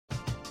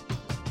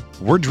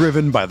We're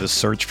driven by the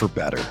search for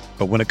better.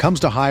 But when it comes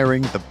to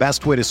hiring, the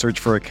best way to search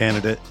for a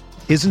candidate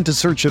isn't to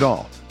search at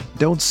all.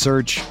 Don't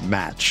search,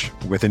 match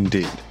with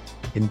Indeed.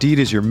 Indeed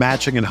is your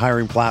matching and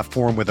hiring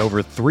platform with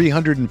over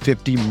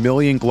 350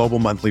 million global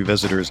monthly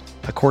visitors,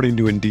 according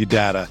to Indeed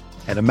data,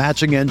 and a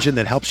matching engine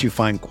that helps you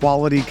find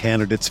quality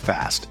candidates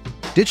fast.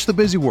 Ditch the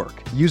busy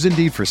work. Use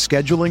Indeed for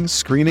scheduling,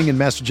 screening, and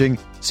messaging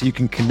so you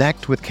can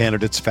connect with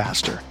candidates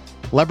faster.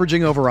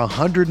 Leveraging over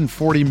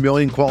 140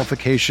 million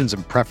qualifications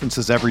and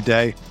preferences every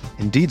day,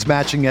 Indeed's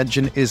matching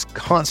engine is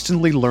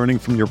constantly learning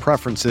from your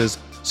preferences,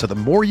 so the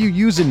more you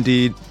use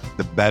Indeed,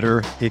 the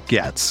better it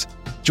gets.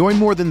 Join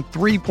more than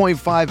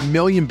 3.5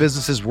 million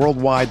businesses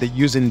worldwide that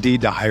use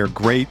Indeed to hire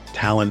great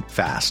talent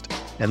fast.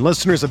 And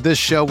listeners of this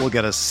show will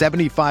get a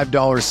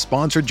 $75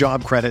 sponsored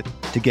job credit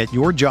to get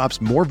your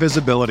jobs more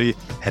visibility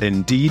at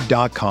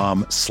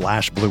Indeed.com/Blue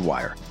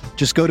Wire.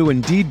 Just go to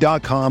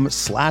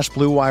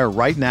Indeed.com/Blue Wire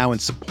right now and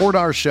support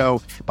our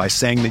show by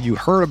saying that you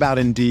heard about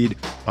Indeed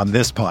on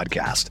this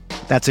podcast.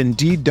 That's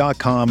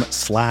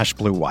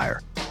Indeed.com/Blue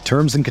Wire.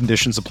 Terms and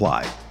conditions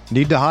apply.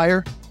 Need to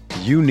hire?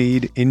 You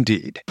need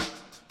Indeed.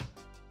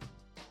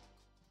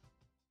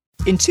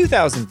 In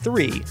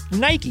 2003,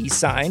 Nike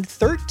signed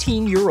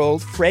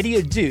 13-year-old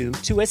Freddie Adu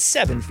to a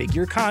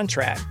 7-figure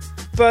contract.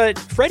 But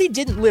Freddie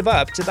didn't live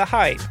up to the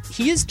hype.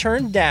 He has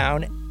turned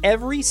down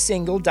every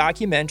single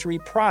documentary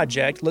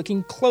project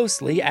looking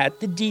closely at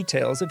the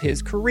details of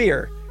his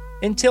career.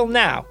 Until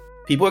now.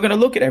 People are going to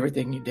look at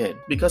everything you did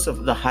because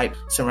of the hype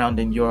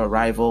surrounding your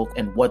arrival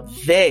and what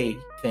they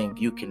think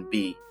you can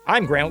be.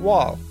 I'm Grant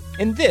Wall,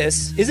 and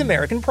this is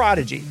American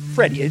Prodigy,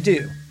 Freddie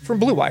Adu, from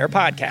Blue Wire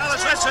Podcast.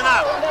 Fellas, listen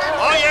up.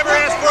 All you ever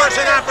asked for is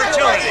an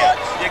opportunity.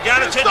 You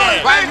got it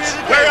today.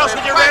 Where else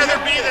would you rather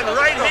be than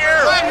right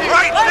here,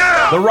 right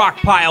now? The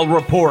Rockpile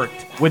Report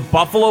with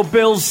Buffalo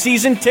Bills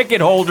season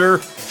ticket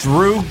holder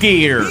Drew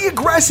Gear. Be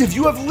aggressive.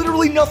 You have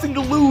literally nothing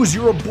to lose.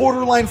 You're a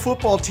borderline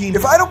football team.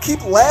 If I don't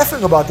keep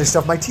laughing about this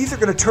stuff, my teeth are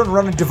going to turn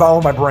around and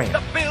devour my brain.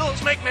 The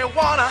Bills make me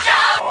wanna.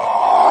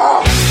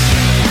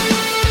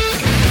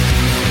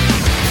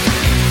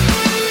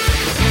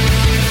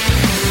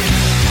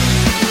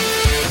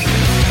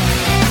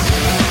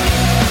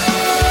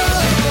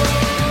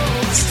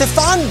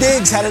 Stephon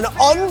Diggs had an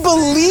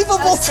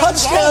unbelievable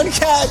touchdown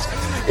catch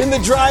in the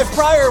drive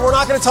prior. We're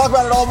not going to talk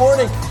about it all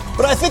morning,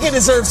 but I think it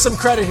deserves some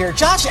credit here.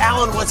 Josh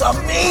Allen was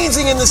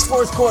amazing in this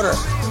fourth quarter.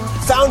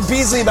 Found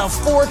Beasley about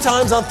 4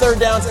 times on third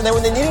downs, and then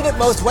when they needed it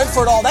most, went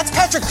for it all. That's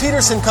Patrick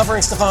Peterson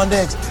covering Stephon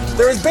Diggs.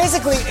 There is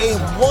basically a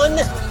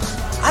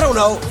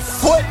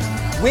foot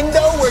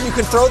window where you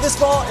can throw this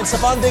ball, and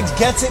Stephon Diggs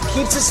gets it,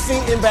 keeps his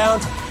feet in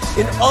bounds.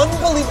 An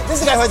unbelievable.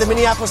 This is the guy who had the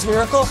Minneapolis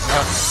Miracle.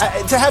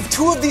 To have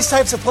 2 of these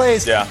types of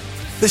plays. Yeah.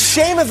 The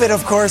shame of it,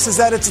 of course, is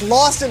that it's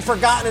lost and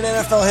forgotten in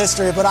NFL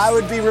history. But I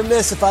would be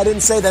remiss if I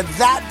didn't say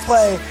that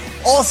play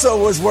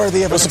also was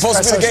worthy of. It was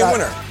supposed to be the game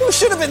winner. It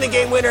should have been the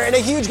game winner in a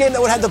huge game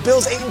that would have had the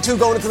Bills 8-2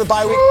 going into the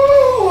bye week.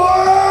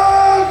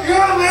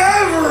 Welcome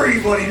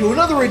everybody to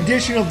another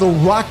edition of the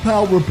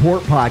Rockpile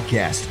Report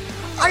podcast.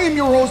 I am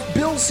your host,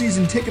 Bills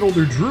season ticket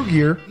holder Drew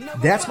Gear.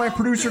 That's my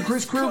producer,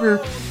 Chris Kruger.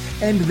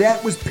 And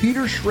that was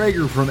Peter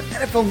Schrager from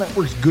NFL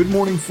Network's Good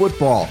Morning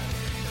Football,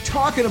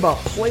 talking about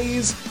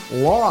plays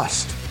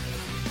lost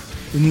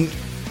in the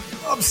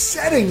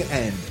upsetting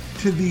end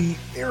to the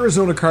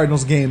Arizona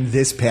Cardinals game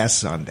this past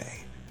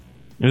Sunday.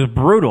 It was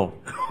brutal.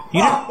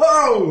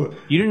 You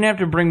didn't have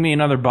to bring me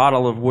another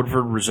bottle of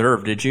Woodford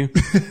Reserve, did you?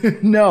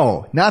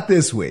 No, not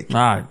this week.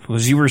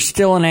 Because you were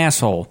still an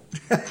asshole.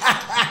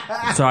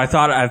 So I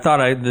thought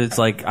it's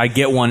like I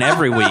get one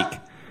every week.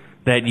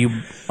 That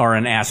you are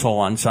an asshole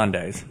on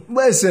Sundays.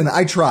 Listen,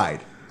 I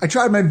tried. I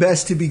tried my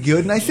best to be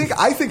good, and I think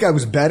I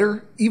was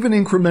better, even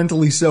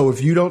incrementally so.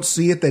 If you don't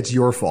see it, that's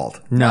your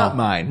fault, not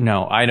mine.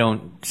 No, I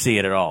don't see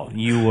it at all.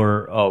 You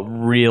were a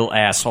real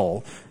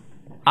asshole.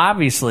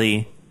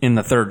 Obviously, in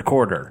the third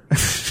quarter,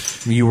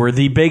 you were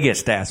the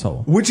biggest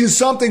asshole. Which is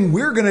something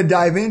we're going to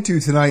dive into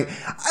tonight.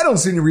 I don't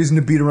see any reason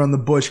to beat around the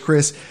bush,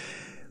 Chris.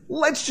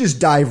 Let's just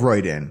dive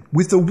right in.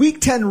 With the Week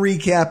 10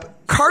 recap,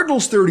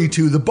 Cardinals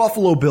 32, the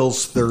Buffalo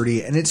Bills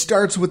 30, and it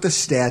starts with the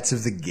stats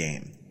of the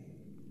game.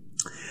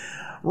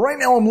 Right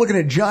now I'm looking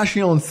at Josh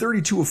Allen,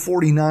 32 of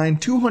 49,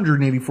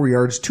 284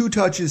 yards, 2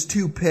 touches,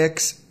 2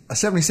 picks, a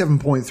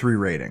 77.3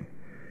 rating.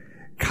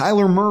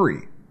 Kyler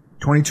Murray,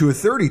 22 of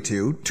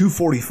 32,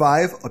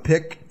 245, a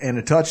pick and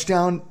a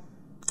touchdown,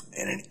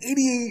 and an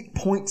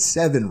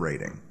 88.7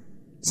 rating.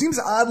 Seems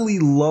oddly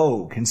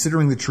low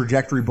considering the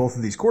trajectory both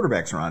of these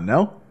quarterbacks are on,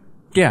 no?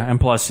 Yeah, and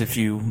plus, if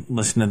you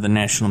listen to the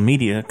national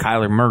media,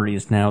 Kyler Murray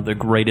is now the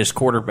greatest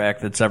quarterback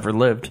that's ever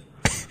lived.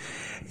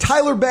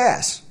 Tyler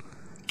Bass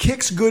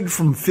kicks good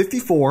from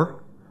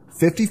 54,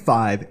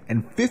 55,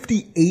 and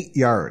 58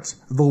 yards.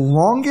 The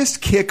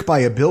longest kick by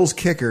a Bills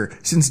kicker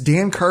since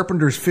Dan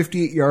Carpenter's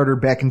 58-yarder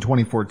back in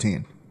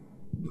 2014.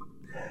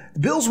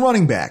 Bills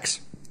running backs.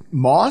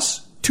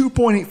 Moss,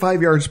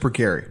 2.85 yards per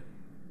carry.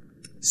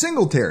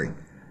 Singletary,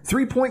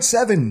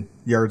 3.7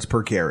 yards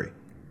per carry.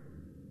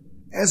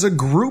 As a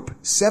group,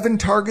 7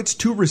 targets,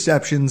 2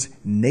 receptions,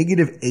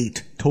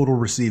 -8 total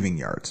receiving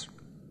yards.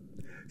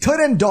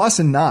 Tight end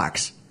Dawson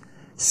Knox,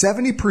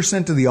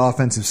 70% of the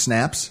offensive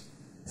snaps,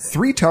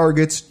 3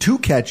 targets, 2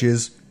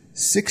 catches,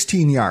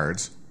 16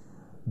 yards,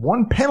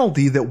 1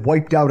 penalty that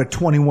wiped out a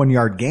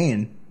 21-yard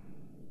gain.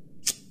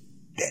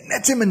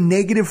 That's him a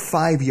negative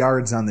 5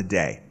 yards on the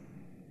day.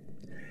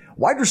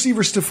 Wide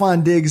receiver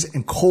Stephon Diggs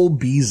and Cole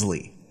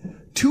Beasley,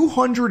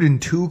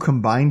 202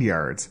 combined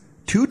yards,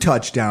 2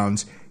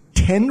 touchdowns,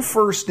 10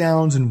 first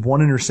downs, and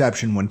 1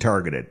 interception when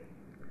targeted.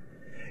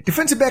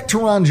 Defensive back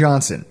Teron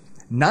Johnson,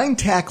 9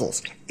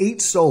 tackles,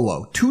 8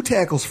 solo, 2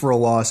 tackles for a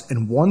loss,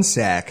 and 1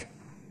 sack.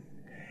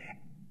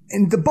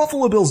 And the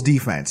Buffalo Bills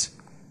defense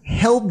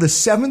held the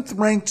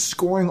 7th-ranked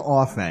scoring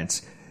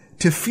offense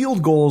to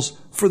field goals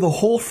for the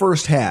whole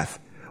first half,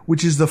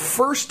 which is the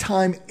first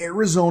time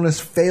Arizona's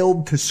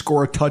failed to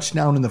score a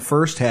touchdown in the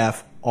first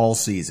half all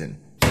season.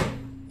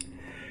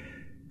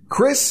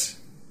 Chris,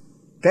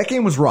 that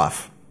game was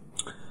rough.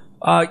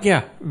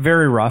 Yeah,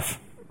 very rough.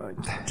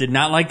 Did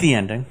not like the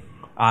ending.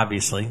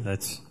 Obviously,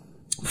 that's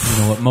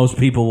what most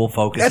people will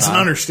focus on. That's an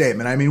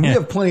understatement. I mean, we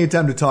have plenty of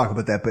time to talk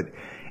about that, but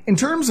in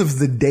terms of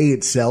the day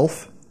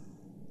itself,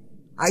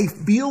 I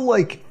feel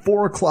like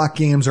 4 o'clock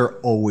games are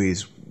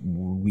always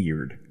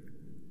weird.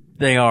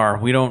 They are.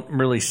 We don't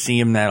really see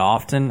them that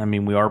often. I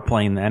mean, we are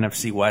playing the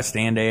NFC West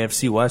and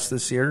AFC West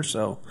this year,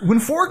 so when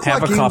 4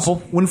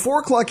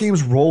 o'clock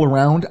games roll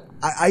around,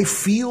 I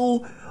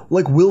feel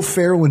like Will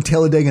Ferrell in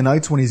Talladega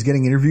Nights when he's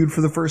getting interviewed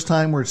for the first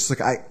time, where it's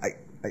like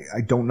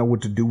I don't know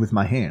what to do with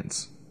my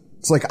hands.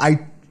 It's like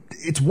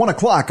it's 1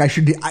 o'clock. I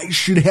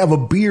should have a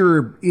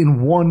beer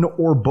in one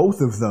or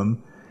both of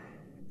them,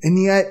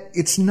 and yet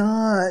it's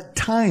not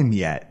time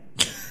yet.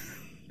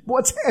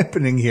 What's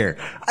happening here?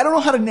 I don't know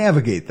how to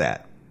navigate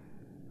that.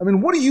 I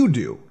mean, what do you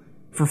do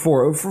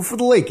for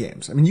the late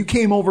games? I mean, you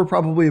came over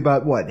probably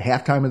about what,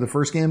 halftime of the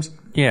first games?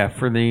 Yeah,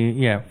 for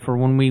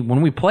when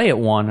we play at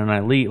 1 and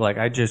I leave, like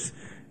I just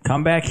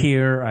come back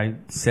here, I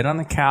sit on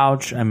the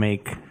couch, I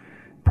make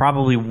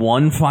probably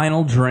one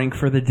final drink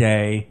for the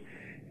day,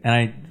 and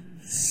I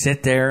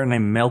sit there and I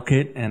milk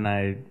it and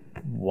I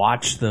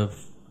watch the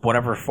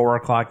whatever 4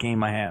 o'clock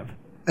game I have.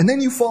 And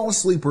then you fall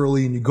asleep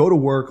early and you go to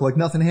work like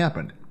nothing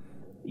happened.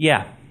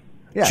 Yeah.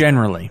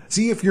 Generally.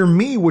 See, if you're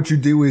me, what you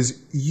do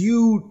is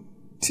you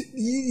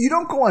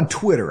don't go on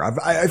Twitter.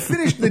 I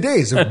finished the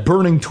days of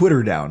burning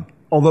Twitter down,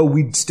 although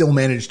we still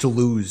managed to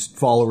lose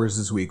followers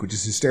this week, which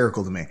is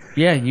hysterical to me.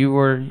 Yeah, you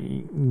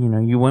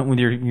went with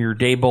your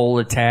day bowl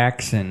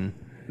attacks and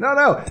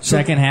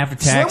second half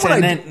attacks,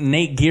 and then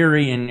Nate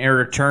Geary and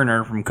Eric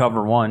Turner from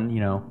Cover One,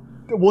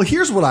 Well,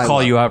 here's what I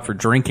call you out for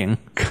drinking.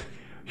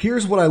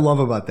 Here's what I love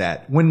about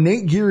that. When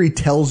Nate Geary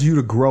tells you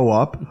to grow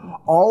up,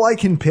 all I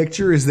can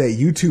picture is that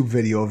YouTube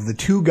video of the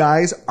 2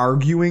 guys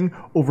arguing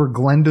over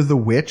Glenda the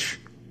Witch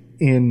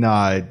in,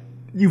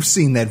 you've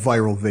seen that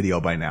viral video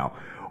by now,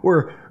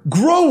 where,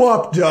 grow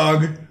up,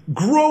 Doug,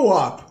 grow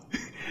up.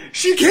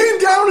 She came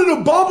down in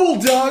a bubble,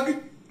 Doug,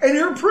 and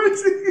you're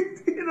pretty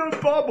in a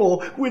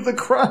bubble with a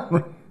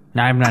crown.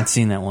 No, I've not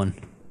seen that one.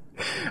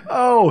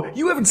 Oh,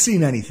 you haven't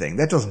seen anything.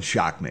 That doesn't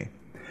shock me.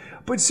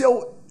 But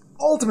so,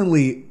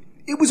 ultimately,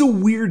 it was a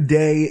weird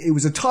day. It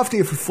was a tough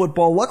day for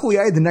football. Luckily,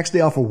 I had the next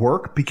day off of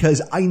work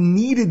because I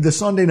needed the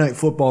Sunday night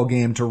football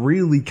game to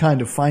really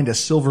kind of find a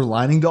silver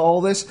lining to all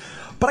this.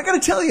 But I got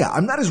to tell you,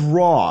 I'm not as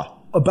raw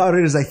about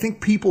it as I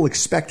think people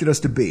expected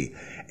us to be.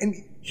 And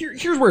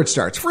here's where it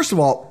starts. First of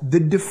all, the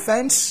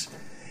defense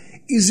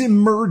is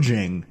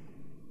emerging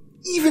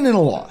even in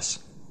a loss.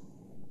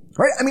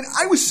 Right? I mean,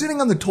 I was sitting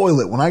on the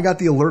toilet when I got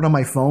the alert on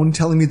my phone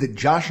telling me that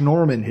Josh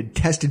Norman had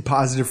tested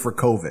positive for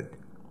COVID.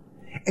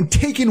 And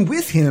taken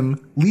with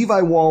him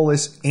Levi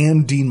Wallace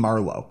and Dean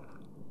Marlowe.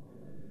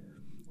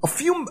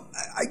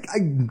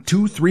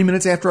 2-3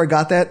 minutes after I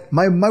got that,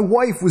 my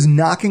wife was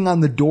knocking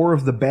on the door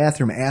of the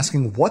bathroom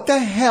asking what the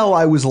hell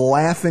I was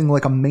laughing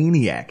like a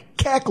maniac,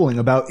 cackling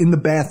about in the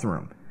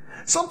bathroom.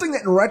 Something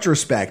that in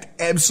retrospect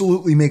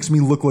absolutely makes me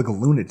look like a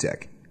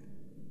lunatic.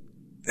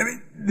 I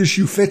mean, the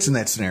shoe fits in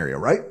that scenario,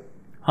 right?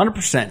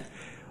 100%.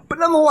 But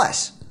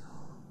nonetheless,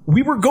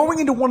 we were going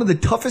into one of the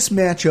toughest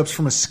matchups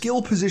from a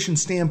skill position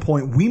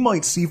standpoint we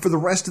might see for the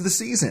rest of the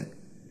season.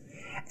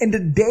 And a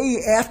day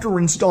after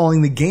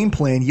installing the game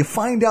plan, you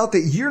find out that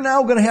you're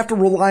now going to have to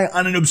rely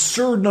on an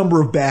absurd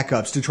number of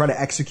backups to try to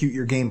execute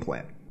your game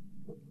plan.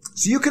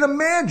 So you can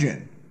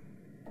imagine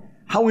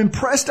how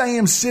impressed I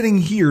am sitting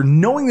here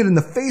knowing that in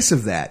the face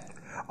of that,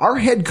 our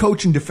head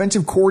coach and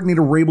defensive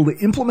coordinator were able to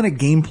implement a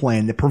game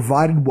plan that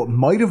provided what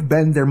might have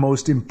been their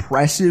most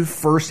impressive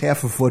first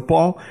half of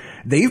football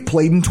they've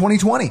played in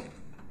 2020.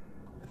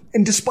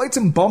 And despite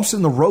some bumps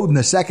in the road in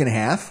the second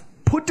half,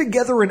 put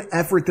together an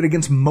effort that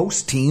against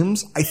most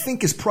teams, I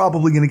think is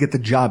probably going to get the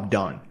job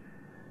done.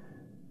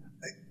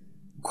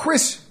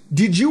 Chris,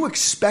 did you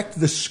expect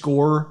the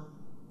score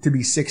to be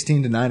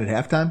 16-9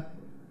 at halftime?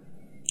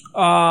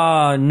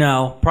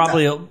 No.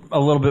 Probably a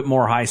little bit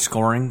more high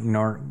scoring.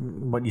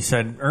 What you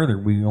said earlier,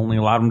 we only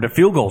allowed them to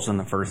field goals in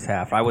the first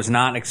half. I was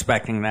not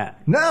expecting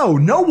that.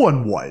 No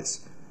one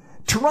was.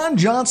 Teron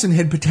Johnson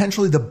had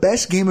potentially the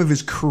best game of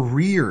his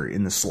career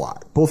in the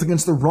slot, both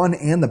against the run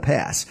and the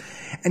pass.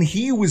 And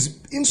he was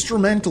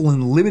instrumental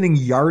in limiting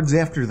yards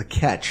after the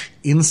catch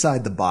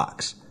inside the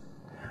box.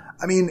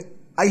 I mean,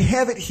 I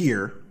have it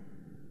here.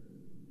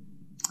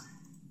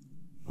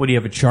 What, do you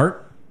have a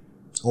chart?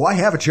 Oh, I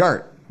have a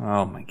chart.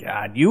 Oh, my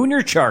God. You and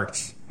your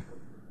charts.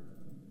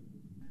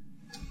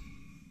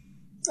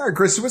 All right,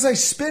 Chris, so as I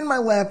spin my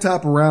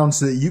laptop around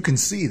so that you can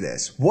see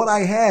this, what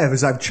I have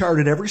is I've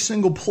charted every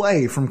single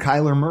play from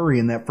Kyler Murray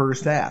in that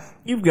first half.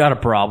 You've got a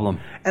problem.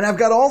 And I've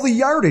got all the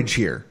yardage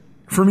here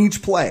from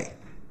each play.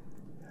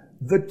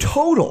 The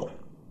total.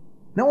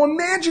 Now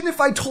imagine if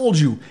I told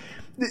you,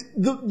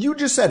 you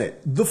just said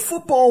it, the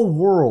football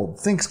world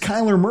thinks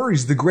Kyler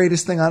Murray's the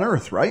greatest thing on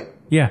earth, right?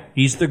 Yeah,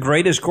 he's the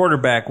greatest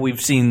quarterback we've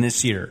seen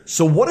this year.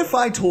 So what if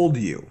I told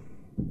you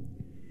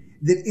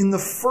that in the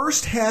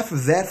first half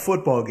of that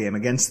football game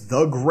against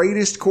the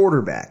greatest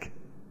quarterback,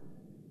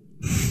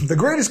 the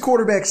greatest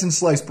quarterback since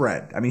sliced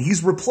bread. I mean,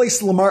 he's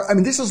replaced Lamar. I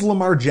mean, this is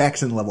Lamar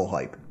Jackson level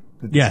hype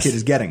that this kid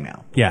is getting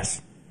now.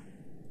 Yes.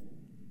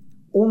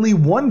 Only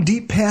one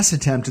deep pass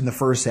attempt in the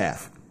first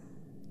half.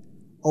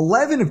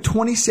 11 of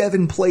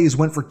 27 plays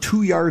went for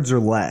 2 yards or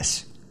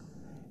less.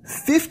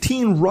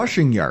 15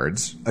 rushing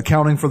yards,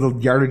 accounting for the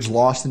yardage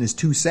lost in his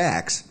 2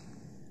 sacks.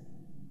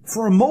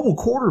 For a mobile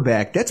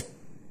quarterback, that's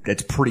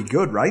pretty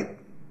good, right?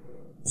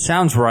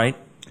 Sounds right.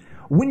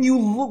 When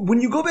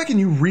you go back and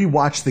you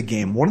rewatch the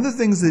game, one of the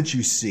things that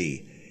you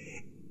see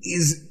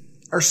is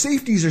our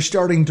safeties are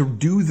starting to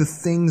do the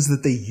things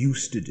that they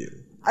used to do.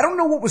 I don't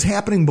know what was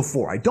happening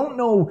before. I don't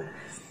know.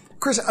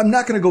 Chris, I'm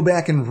not going to go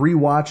back and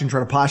rewatch and try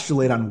to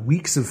postulate on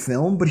weeks of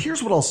film, but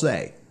here's what I'll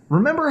say.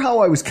 Remember how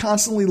I was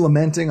constantly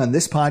lamenting on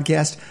this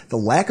podcast the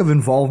lack of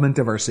involvement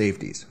of our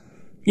safeties?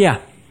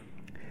 Yeah.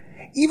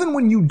 Even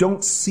when you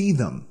don't see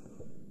them,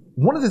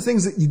 one of the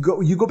things that you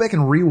go back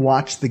and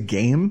rewatch the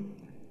game,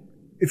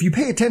 if you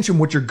pay attention,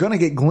 what you're going to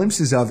get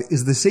glimpses of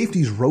is the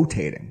safeties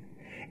rotating.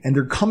 And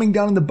they're coming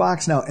down in the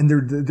box now, and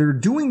they're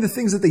doing the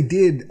things that they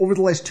did over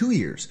the last 2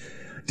 years.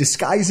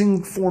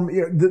 Disguising form,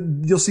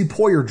 you'll see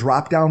Poyer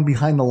drop down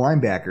behind the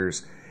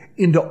linebackers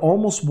into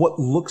almost what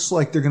looks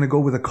like they're going to go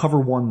with a cover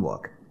one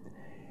look.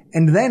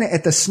 And then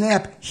at the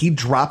snap, he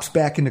drops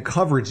back into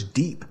coverage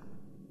deep.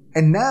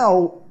 And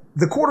now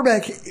the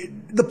quarterback,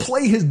 the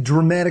play has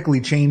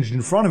dramatically changed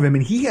in front of him,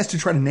 and he has to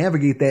try to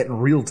navigate that in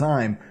real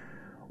time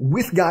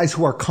with guys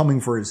who are coming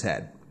for his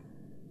head.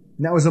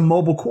 Now, as a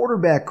mobile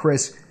quarterback,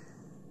 Chris,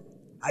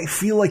 I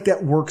feel like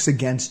that works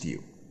against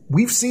you.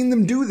 We've seen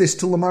them do this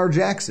to Lamar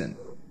Jackson.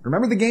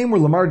 Remember the game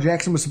where Lamar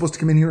Jackson was supposed to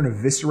come in here and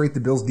eviscerate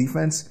the Bills'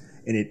 defense,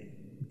 and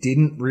it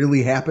didn't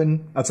really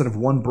happen outside of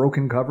one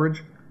broken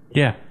coverage?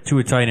 Yeah, to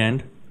a tight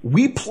end.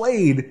 We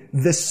played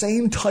the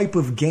same type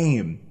of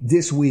game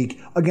this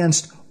week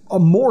against a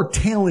more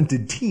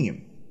talented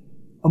team.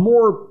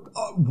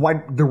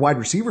 Their wide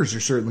receivers are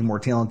certainly more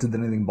talented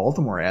than anything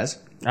Baltimore has.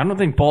 I don't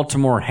think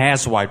Baltimore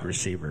has wide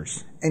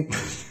receivers. And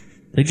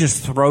they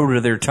just throw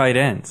to their tight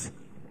ends.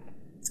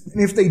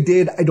 And if they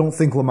did, I don't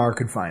think Lamar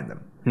could find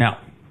them. No.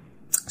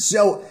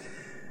 So,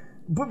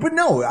 but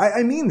no,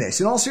 I mean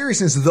this. In all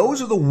seriousness,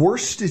 those are the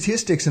worst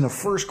statistics in a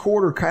first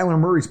quarter Kyler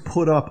Murray's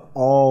put up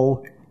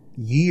all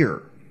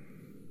year.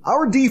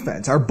 Our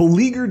defense, our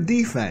beleaguered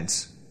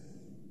defense.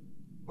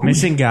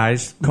 Missing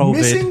guys, COVID.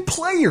 Missing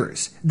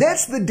players.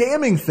 That's the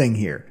damning thing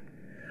here.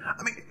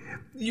 I mean,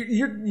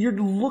 you're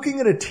looking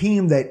at a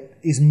team that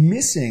is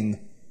missing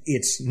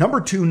its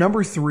number 2,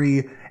 number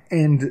 3,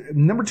 and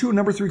number 2 and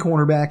number 3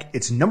 cornerback.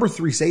 It's number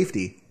 3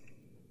 safety.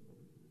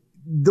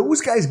 Those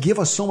guys give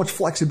us so much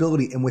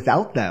flexibility, and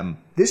without them,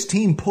 this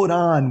team put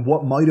on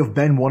what might have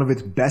been one of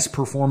its best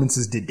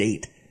performances to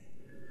date.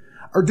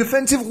 Our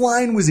defensive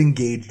line was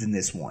engaged in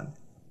this one,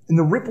 and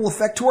the ripple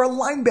effect to our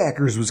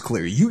linebackers was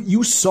clear.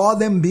 You saw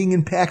them being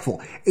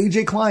impactful.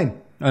 A.J.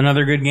 Klein.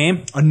 Another good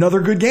game?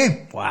 Another good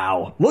game.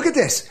 Wow. Look at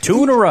this.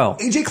 2 in a row.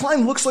 A.J.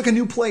 Klein looks like a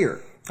new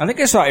player. I think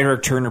I saw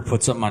Eric Turner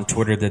put something on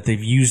Twitter that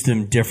they've used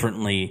him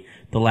differently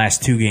the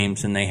last 2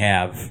 games than they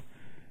have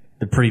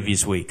the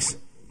previous weeks.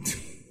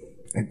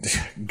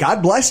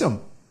 God bless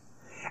him.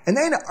 And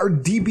then our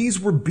DBs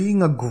were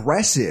being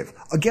aggressive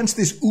against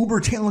this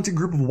uber-talented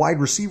group of wide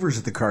receivers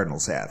that the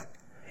Cardinals have.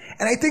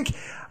 And I think,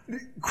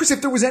 Chris,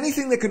 if there was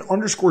anything that could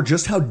underscore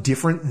just how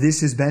different this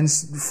has been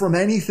from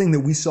anything that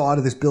we saw out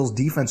of this Bills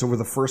defense over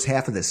the first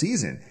half of the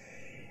season,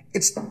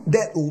 it's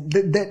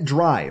that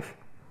drive.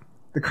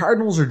 The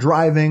Cardinals are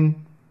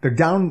driving. They're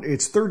down.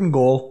 It's 3rd and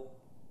goal.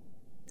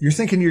 You're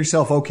thinking to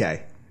yourself,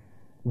 okay,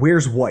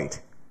 where's White?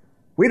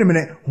 Wait a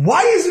minute.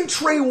 Why isn't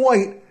Trey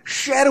White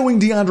shadowing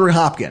DeAndre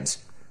Hopkins?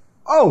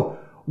 Oh,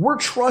 we're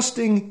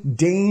trusting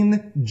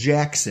Dane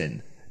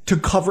Jackson to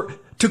cover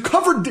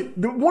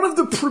one of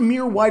the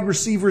premier wide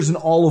receivers in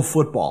all of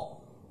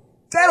football.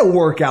 That'll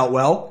work out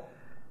well.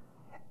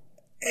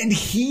 And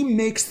he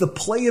makes the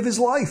play of his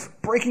life,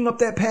 breaking up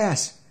that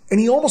pass. And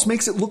he almost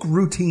makes it look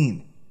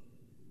routine.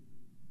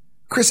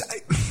 Chris,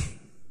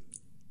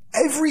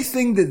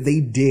 everything that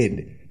they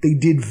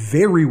did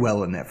very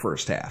well in that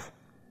first half.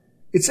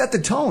 It set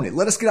the tone. It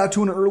let us get out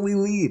to an early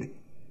lead.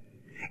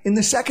 In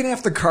the second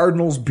half, the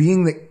Cardinals,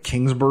 being that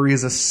Kingsbury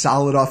is a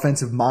solid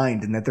offensive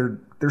mind and that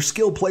their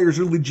skill players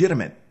are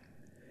legitimate,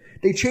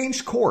 they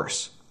changed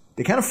course.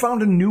 They kind of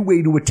found a new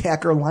way to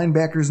attack our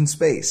linebackers in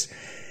space.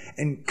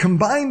 And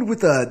combined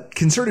with a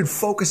concerted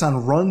focus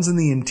on runs in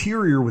the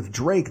interior with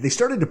Drake, they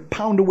started to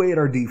pound away at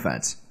our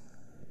defense.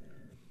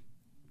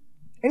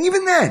 And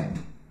even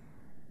then,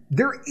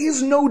 there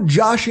is no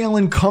Josh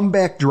Allen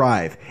comeback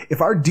drive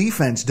if our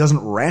defense doesn't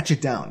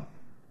ratchet down.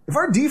 If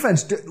our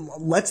defense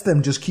lets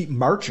them just keep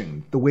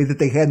marching the way that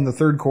they had in the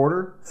third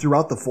quarter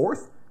throughout the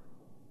fourth,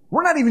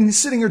 we're not even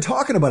sitting here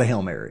talking about a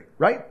Hail Mary,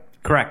 right?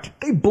 Correct.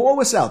 They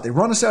blow us out. They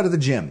run us out of the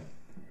gym.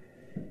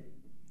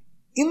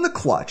 In the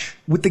clutch,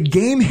 with the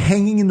game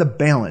hanging in the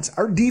balance,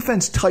 our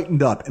defense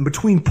tightened up, and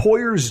between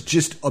Poyer's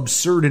just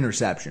absurd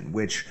interception,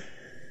 which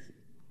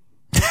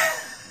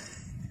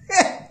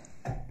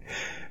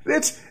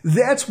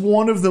that's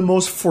one of the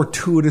most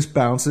fortuitous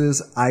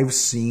bounces I've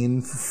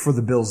seen for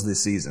the Bills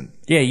this season.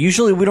 Yeah,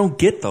 usually we don't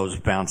get those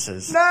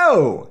bounces.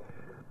 No!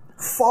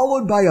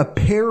 Followed by a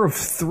pair of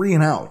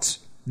 3-and-outs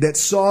that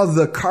saw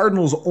the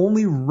Cardinals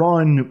only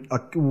run,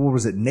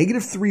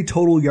 -3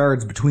 total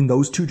yards between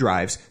those two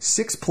drives,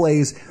 6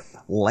 plays,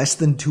 less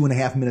than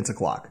 2.5 minutes of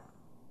clock.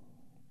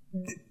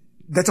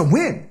 That's a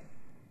win.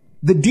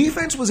 The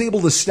defense was able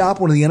to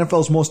stop one of the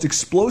NFL's most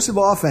explosive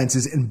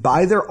offenses and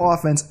buy their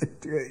offense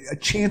a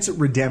chance at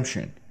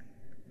redemption.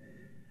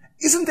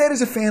 Isn't that,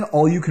 as a fan,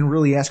 all you can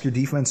really ask your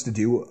defense to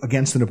do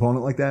against an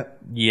opponent like that?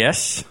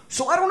 Yes.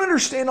 So I don't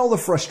understand all the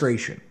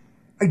frustration.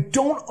 I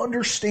don't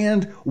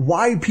understand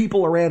why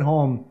people are at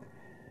home.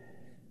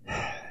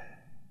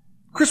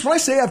 Chris, when I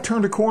say I've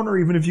turned a corner,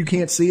 even if you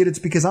can't see it, it's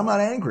because I'm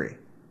not angry.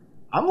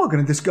 I'm looking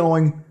at this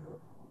going,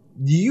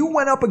 you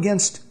went up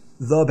against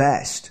the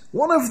best.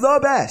 One of the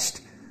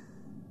best.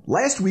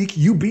 Last week,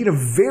 you beat a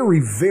very,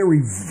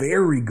 very,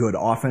 very good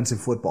offensive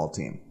football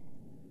team.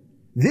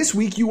 This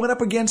week, you went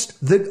up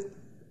against the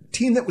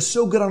team that was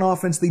so good on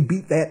offense, they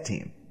beat that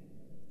team.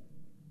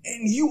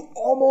 And you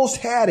almost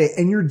had it,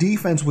 and your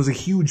defense was a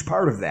huge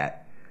part of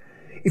that.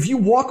 If you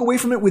walk away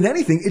from it with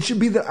anything, it should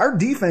be that our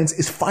defense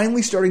is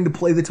finally starting to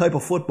play the type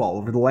of football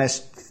over the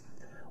last,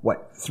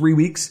 3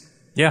 weeks?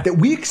 Yeah. That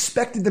we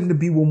expected them to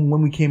be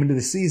when we came into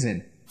the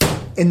season,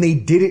 and they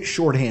did it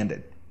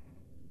shorthanded.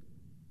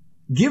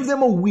 Give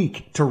them a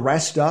week to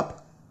rest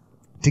up,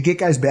 to get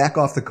guys back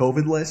off the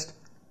COVID list.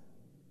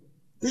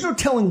 There's no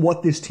telling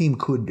what this team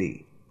could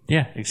be.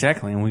 Yeah,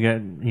 exactly. And we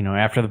got,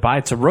 after the bye,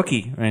 it's a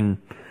rookie, and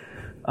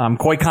I'm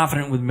quite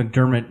confident with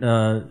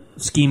McDermott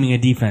scheming a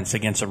defense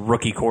against a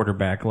rookie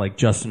quarterback like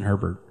Justin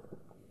Herbert.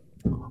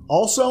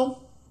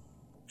 Also,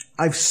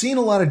 I've seen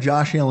a lot of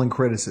Josh Allen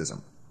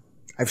criticism.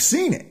 I've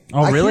seen it.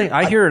 Oh, really?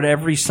 I hear it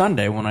every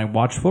Sunday when I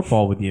watch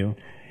football with you.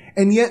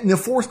 And yet, in the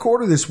fourth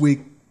quarter this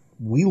week,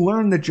 we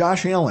learned that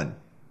Josh Allen,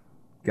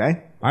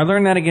 okay? I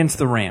learned that against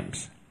the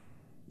Rams.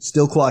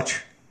 Still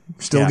clutch.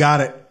 Still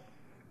got it.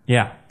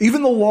 Yeah.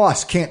 Even the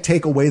loss can't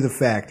take away the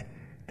fact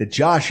that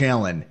Josh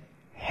Allen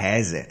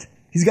has it.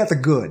 He's got the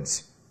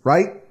goods,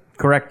 right?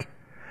 Correct.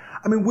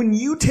 I mean, when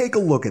you take a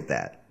look at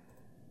that,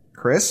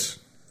 Chris,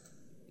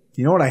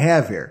 you know what I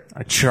have here?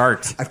 A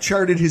chart. I've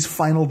charted his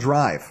final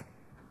drive.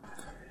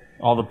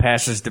 All the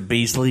passes to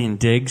Beasley and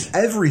Diggs.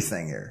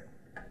 Everything here.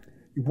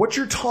 What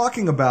you're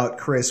talking about,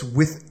 Chris,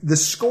 with the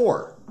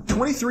score,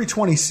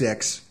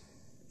 23-26,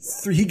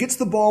 he gets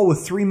the ball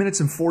with 3 minutes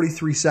and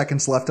 43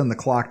 seconds left on the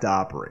clock to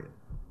operate.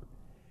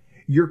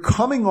 You're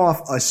coming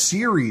off a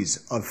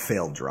series of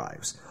failed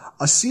drives.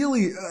 A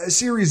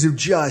series of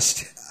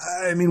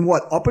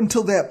up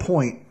until that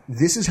point,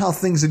 this is how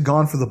things had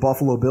gone for the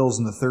Buffalo Bills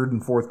in the third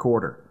and fourth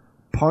quarter.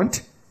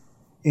 Punt,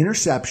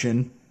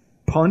 interception,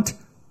 punt,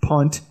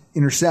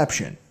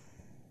 interception.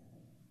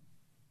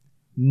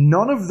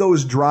 None of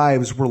those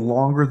drives were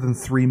longer than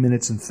 3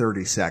 minutes and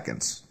 30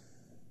 seconds.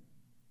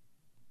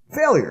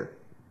 Failure.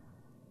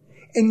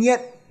 And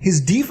yet,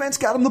 his defense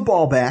got him the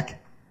ball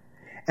back,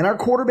 and our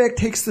quarterback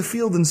takes the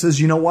field and says,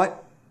 you know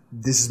what?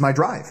 This is my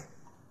drive.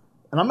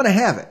 And I'm going to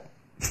have it.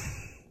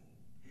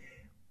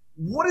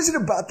 What is it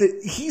about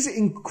that? He's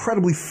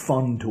incredibly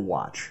fun to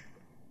watch.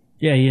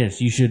 Yeah, he is.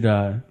 You should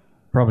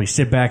probably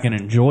sit back and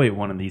enjoy it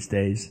one of these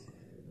days.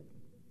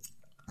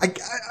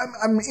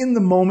 I'm in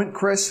the moment,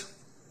 Chris.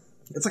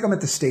 It's like I'm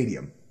at the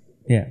stadium.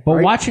 Yeah, but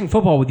right? Watching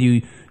football with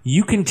you,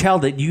 you can tell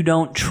that you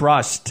don't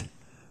trust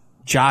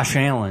Josh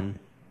Allen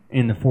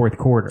in the fourth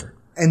quarter.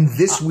 And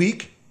this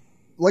week,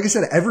 like I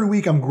said, every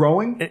week I'm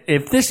growing.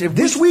 If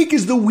this week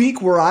is the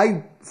week where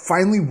I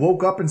finally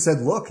woke up and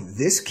said, look,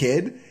 this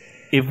kid.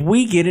 If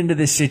we get into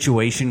this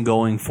situation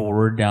going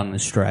forward down the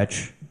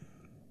stretch,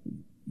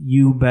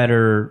 you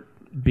better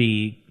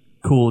be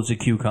cool as a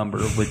cucumber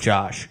with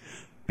Josh.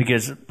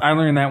 Because I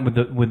learned that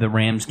with the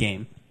Rams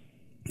game.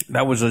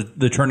 That was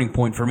the turning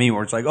point for me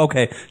where it's like,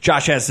 okay,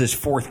 Josh has this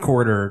fourth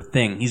quarter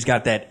thing. He's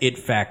got that it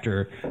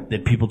factor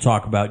that people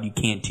talk about. You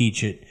can't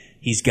teach it.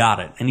 He's got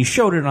it. And he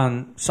showed it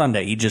on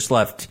Sunday. He just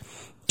left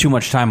too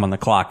much time on the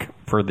clock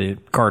for the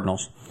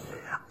Cardinals.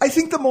 I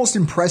think the most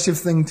impressive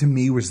thing to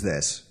me was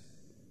this.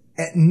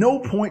 At no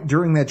point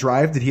during that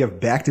drive did he have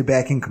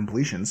back-to-back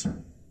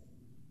incompletions.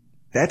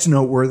 That's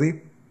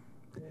noteworthy.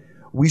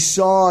 We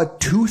saw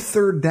 2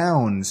 third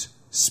downs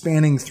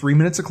spanning 3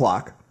 minutes of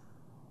clock.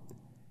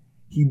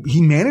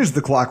 He managed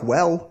the clock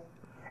well.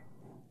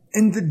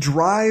 And the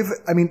drive,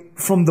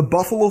 from the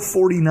Buffalo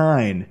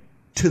 49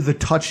 to the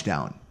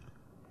touchdown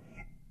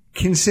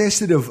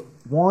consisted of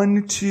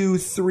 1, 2,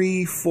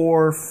 3,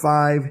 4,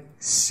 5,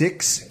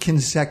 6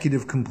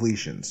 consecutive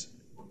completions.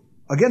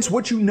 Against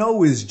what you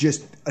know is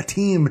just a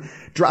team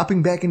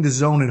dropping back into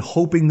zone and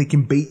hoping they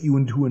can bait you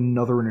into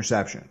another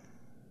interception.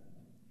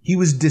 He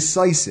was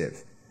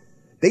decisive.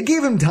 They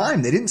gave him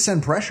time. They didn't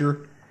send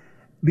pressure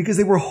because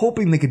they were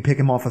hoping they could pick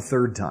him off a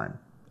third time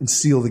and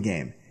seal the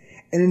game.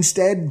 And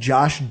instead,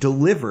 Josh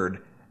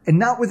delivered, and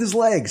not with his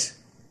legs.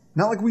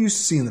 Not like we used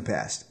to see in the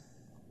past.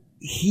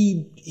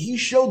 He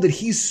showed that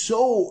he's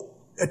so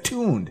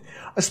attuned,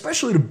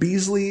 especially to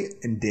Beasley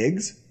and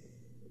Diggs.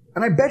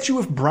 And I bet you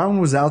if Brown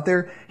was out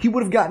there, he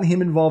would have gotten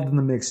him involved in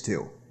the mix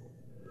too.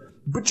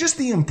 But just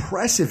the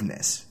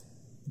impressiveness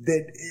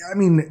that,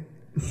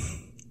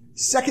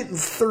 2nd and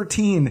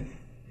 13,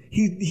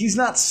 he's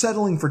not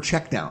settling for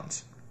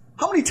checkdowns.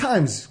 How many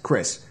times,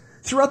 Chris,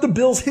 throughout the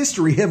Bills'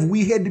 history have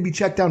we had to be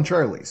checked down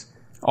Charlies?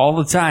 All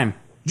the time.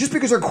 Just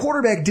because our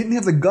quarterback didn't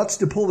have the guts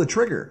to pull the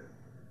trigger.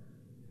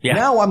 Yeah.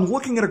 Now I'm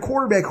looking at a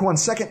quarterback who on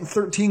 2nd and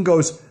 13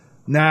 goes,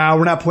 nah,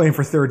 we're not playing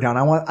for third down.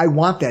 I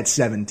want that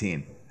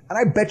 17. And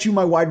I bet you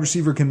my wide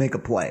receiver can make a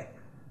play.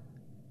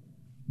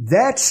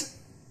 That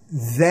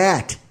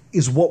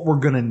is what we're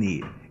going to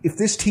need. If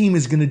this team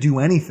is going to do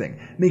anything,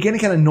 make any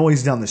kind of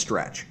noise down the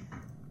stretch.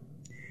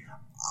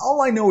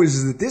 All I know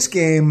is that this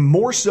game,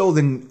 more so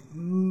than,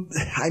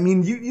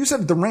 you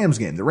said the Rams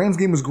game. The Rams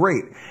game was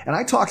great. And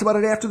I talked about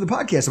it after the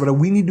podcast, about how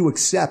we need to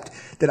accept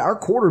that our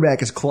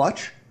quarterback is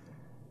clutch.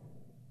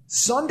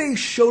 Sunday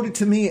showed it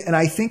to me, and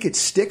I think it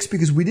sticks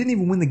because we didn't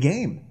even win the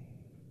game.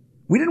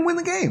 We didn't win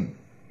the game.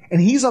 And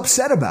he's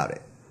upset about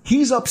it.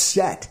 He's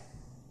upset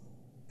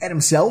at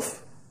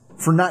himself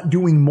for not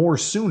doing more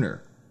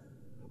sooner.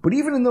 But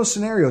even in those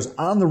scenarios,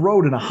 on the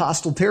road in a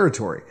hostile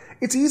territory,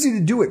 it's easy to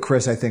do it,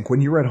 Chris, I think,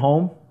 when you're at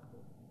home.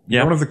 You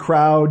don't have the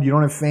crowd, you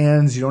don't have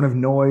fans, you don't have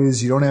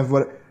noise, you don't have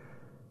what...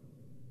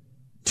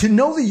 To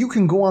know that you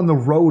can go on the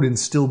road and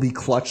still be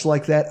clutch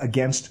like that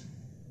against,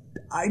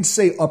 I'd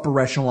say, upper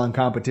echelon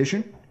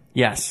competition.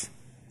 Yes.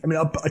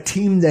 A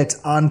team that's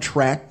on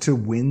track to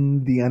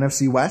win the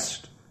NFC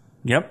West.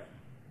 Yep.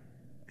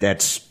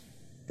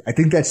 I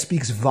think that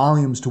speaks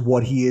volumes to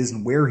what he is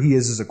and where he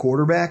is as a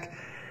quarterback.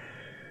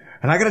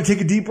 And I got to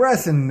take a deep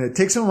breath and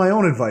take some of my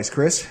own advice,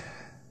 Chris.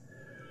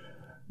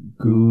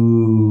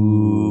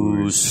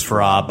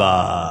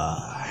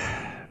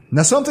 GOOSEFRABA.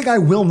 Now, something I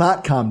will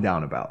not calm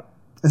down about,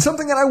 and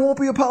something that I won't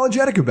be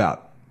apologetic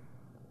about.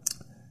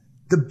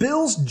 The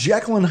Bills'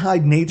 Jekyll and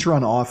Hyde nature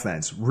on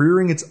offense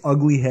rearing its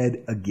ugly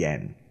head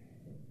again.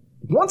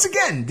 Once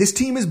again, this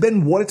team has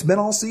been what it's been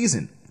all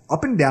season.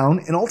 Up and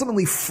down, and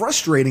ultimately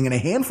frustrating in a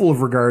handful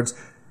of regards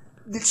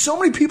that so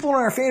many people in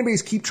our fan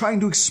base keep trying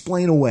to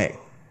explain away.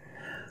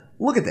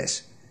 Look at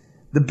this.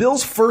 The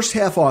Bills' first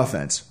half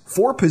offense,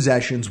 4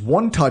 possessions,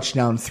 1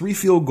 touchdown, 3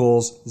 field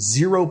goals,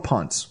 0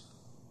 punts.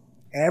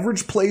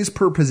 Average plays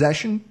per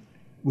possession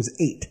was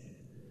 8.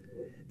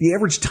 The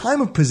average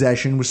time of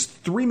possession was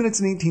 3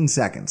 minutes and 18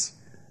 seconds.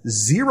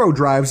 0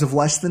 drives of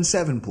less than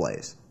 7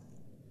 plays.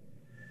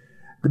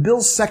 The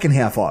Bills' second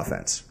half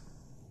offense,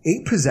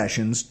 8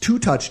 possessions, 2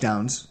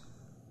 touchdowns,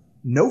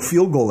 no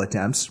field goal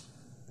attempts,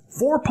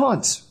 4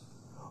 punts,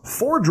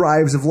 4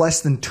 drives of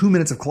less than 2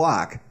 minutes of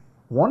clock,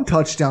 1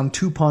 touchdown,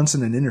 2 punts,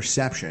 and an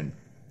interception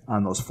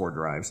on those 4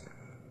 drives.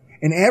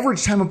 An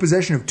average time of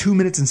possession of 2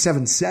 minutes and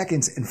 7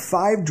 seconds, and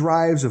 5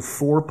 drives of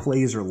 4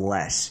 plays or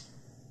less.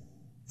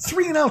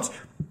 3 and outs,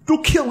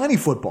 they'll kill any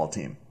football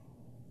team.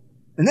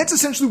 And that's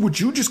essentially what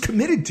you just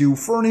committed to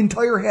for an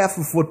entire half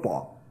of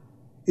football.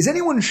 Is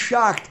anyone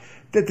shocked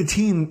that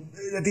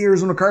the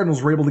Arizona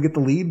Cardinals were able to get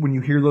the lead when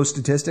you hear those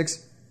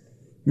statistics?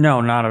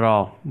 No, not at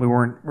all. We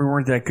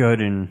weren't that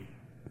good in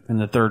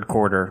the third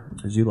quarter,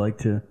 as you like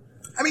to.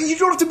 You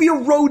don't have to be a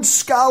Rhodes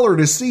Scholar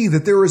to see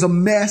that there is a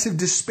massive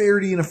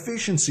disparity in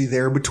efficiency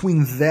there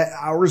between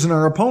ours and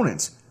our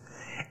opponents.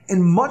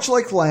 And much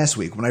like last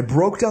week, when I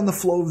broke down the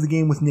flow of the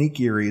game with Nate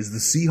Geary as the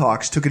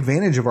Seahawks took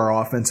advantage of our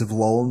offensive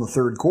lull in the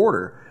third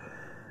quarter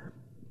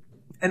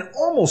and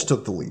almost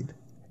took the lead,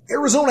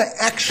 Arizona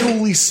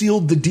actually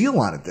sealed the deal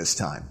on it this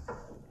time.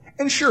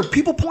 And sure,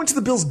 people point to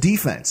the Bills'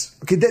 defense.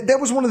 Okay, that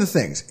was one of the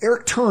things.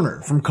 Eric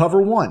Turner from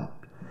Cover 1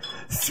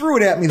 threw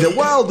it at me that,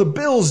 well, the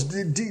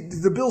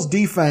Bills'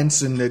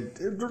 defense and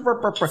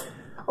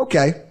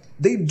okay,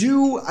 they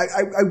do.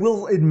 I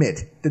will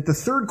admit that the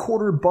third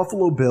quarter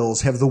Buffalo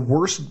Bills have the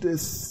worst.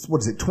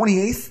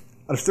 28th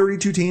out of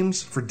 32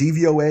 teams for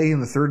DVOA in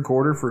the third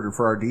quarter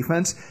for our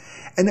defense,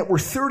 and that we're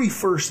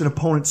 31st in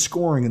opponent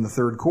scoring in the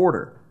third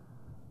quarter.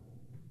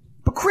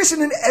 But Chris,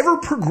 in an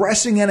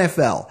ever-progressing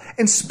NFL,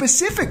 and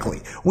specifically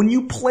when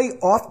you play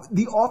off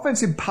the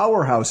offensive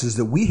powerhouses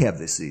that we have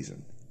this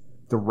season,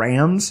 the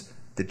Rams,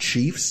 the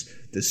Chiefs,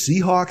 the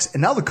Seahawks,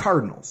 and now the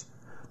Cardinals.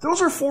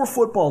 Those are 4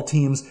 football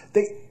teams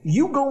that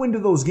you go into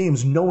those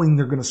games knowing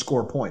they're going to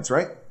score points,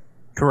 right?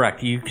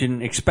 Correct.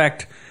 I'd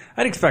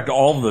expect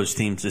all of those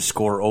teams to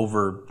score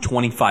over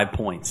 25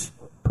 points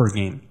per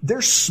game.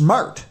 They're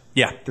smart.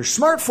 Yeah. They're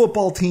smart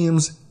football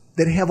teams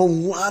that have a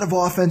lot of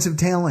offensive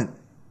talent.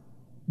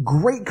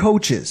 Great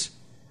coaches.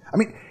 I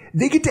mean,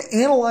 they get to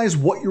analyze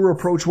what your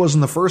approach was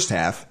in the first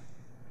half.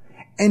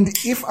 And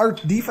if our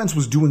defense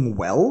was doing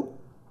well,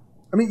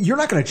 I mean, you're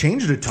not going to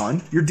change it a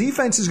ton. Your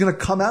defense is going to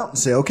come out and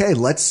say, okay,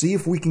 let's see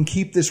if we can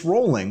keep this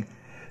rolling.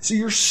 So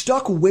you're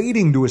stuck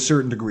waiting to a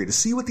certain degree to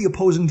see what the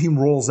opposing team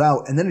rolls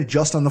out and then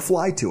adjust on the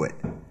fly to it.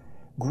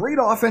 Great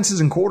offenses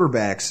and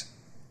quarterbacks,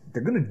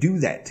 they're going to do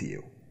that to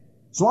you.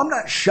 So I'm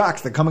not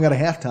shocked that coming out of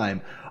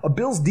halftime, a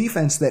Bills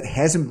defense that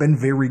hasn't been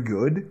very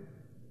good,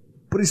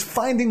 but is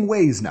finding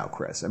ways now,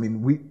 Chris. I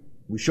mean,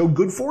 we showed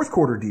good fourth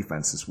quarter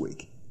defense this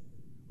week.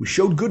 We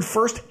showed good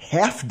first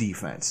half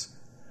defense.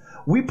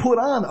 We put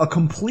on a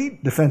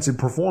complete defensive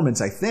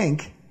performance, I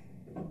think,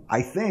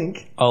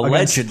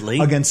 allegedly,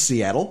 against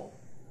Seattle.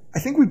 I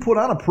think we put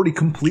on a pretty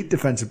complete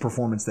defensive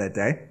performance that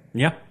day.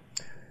 Yeah.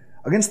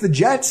 Against the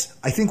Jets,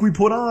 I think we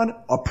put on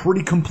a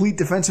pretty complete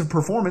defensive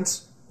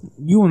performance.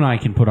 You and I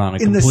can put on a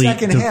complete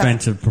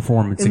defensive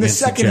performance against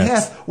the Jets. In the second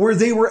half, where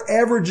they were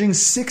averaging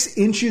 6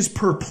 inches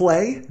per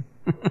play,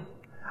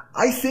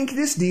 I think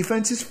this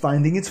defense is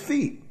finding its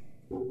feet.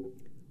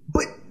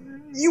 But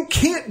you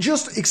can't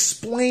just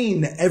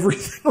explain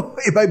everything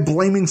away by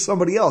blaming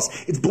somebody else.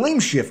 It's blame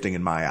shifting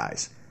in my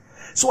eyes.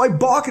 So I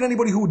balk at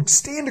anybody who would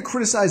stand to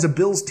criticize a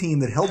Bills team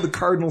that held the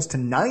Cardinals to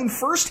 9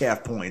 first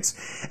half points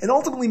and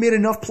ultimately made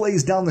enough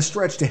plays down the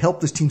stretch to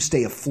help this team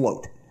stay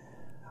afloat.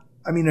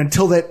 I mean,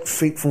 until that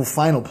fateful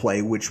final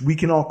play, which we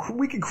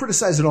can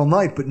criticize it all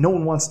night, but no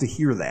one wants to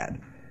hear that.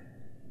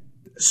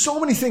 So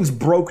many things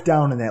broke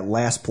down in that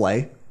last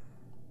play.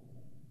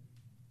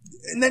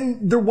 And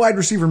then their wide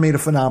receiver made a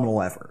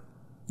phenomenal effort.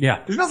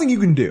 Yeah. There's nothing you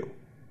can do.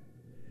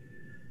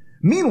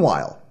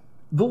 Meanwhile,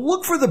 the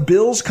look for the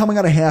Bills coming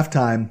out of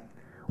halftime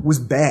was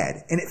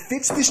bad, and it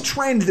fits this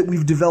trend that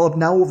we've developed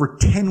now over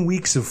 10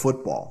 weeks of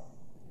football.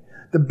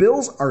 The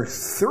Bills are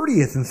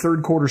 30th in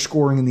third quarter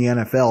scoring in the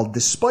NFL,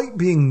 despite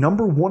being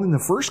number 1 in the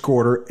first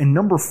quarter and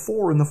number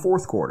 4 in the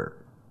fourth quarter.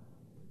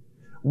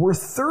 We're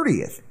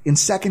 30th in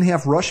second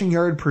half rushing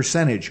yard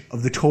percentage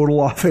of the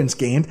total offense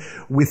gained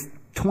with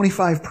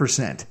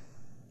 25%.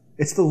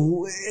 It's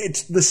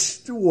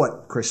the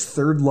what, Chris,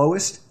 third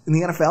lowest in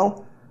the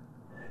NFL?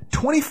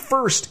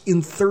 21st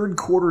in third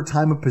quarter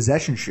time of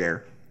possession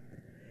share.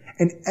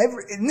 And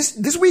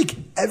this week,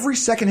 every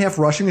second half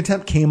rushing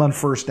attempt came on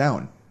first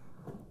down.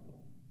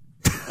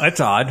 That's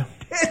odd.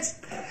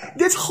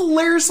 That's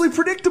hilariously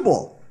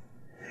predictable.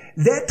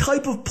 That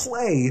type of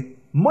play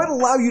might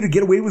allow you to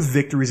get away with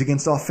victories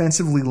against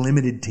offensively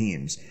limited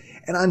teams,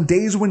 and on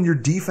days when your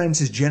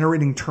defense is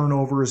generating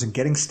turnovers and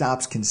getting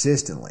stops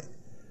consistently.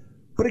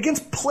 But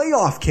against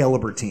playoff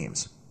caliber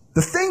teams,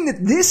 the thing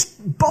that this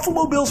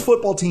Buffalo Bills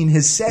football team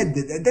has said,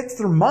 that's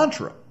their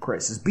mantra,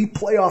 Chris, is be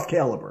playoff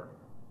caliber,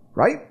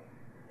 right?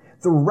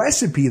 The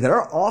recipe that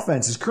our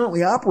offense is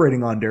currently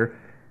operating under,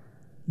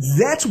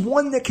 that's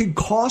one that could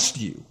cost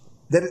you.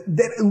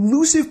 That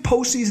elusive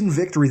postseason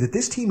victory that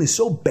this team is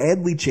so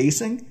badly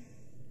chasing.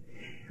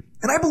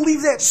 And I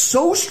believe that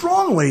so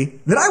strongly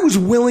that I was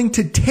willing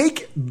to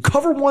take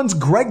Cover One's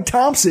Greg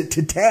Thompson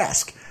to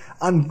task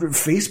on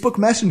Facebook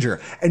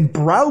Messenger and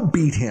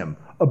browbeat him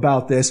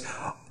about this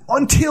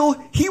until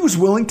he was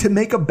willing to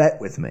make a bet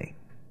with me.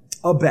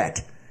 A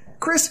bet.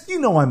 Chris, you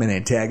know I'm an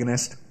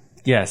antagonist.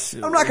 Yes.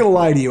 I'm not going to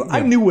lie to you. Yeah.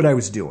 I knew what I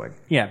was doing.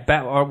 Yeah.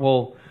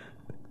 Well,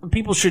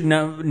 people should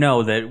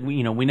know that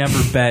we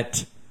never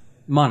bet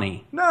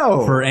money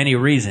for any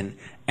reason.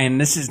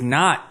 And this is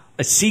not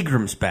a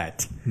Seagram's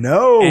bet.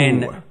 No.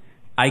 And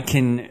I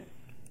can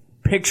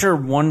picture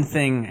one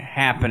thing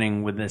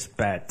happening with this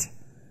bet.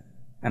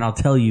 And I'll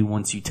tell you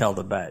once you tell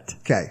the bet.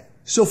 Okay.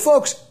 So,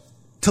 folks,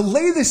 to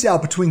lay this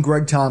out between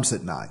Greg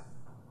Thompson and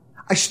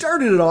I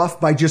started it off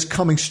by just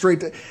coming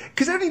straight to,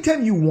 because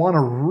anytime you want to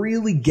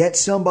really get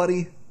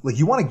somebody, like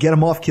you want to get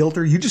them off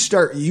kilter, you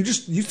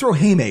throw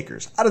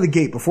haymakers out of the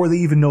gate before they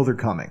even know they're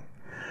coming.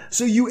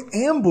 So you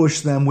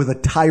ambush them with a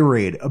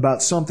tirade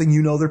about something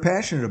you know they're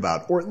passionate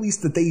about, or at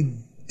least that they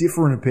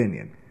differ in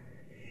opinion.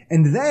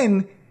 And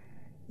then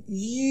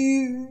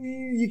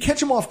you catch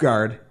them off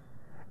guard,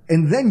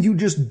 and then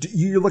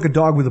you're like a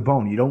dog with a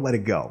bone. You don't let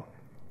it go.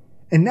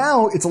 And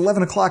now it's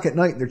 11 o'clock at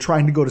night and they're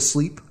trying to go to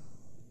sleep.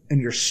 And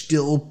you're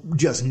still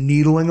just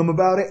needling them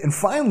about it. And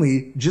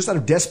finally, just out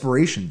of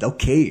desperation, they'll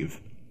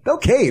cave. They'll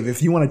cave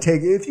if you want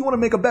to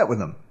make a bet with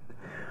them.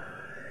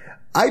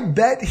 I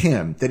bet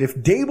him that if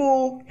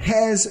Dable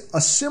has a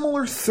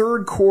similar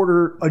third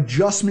quarter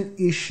adjustment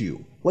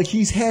issue like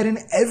he's had in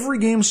every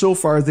game so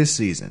far this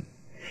season,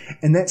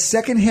 and that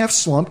second half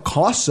slump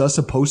costs us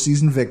a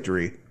postseason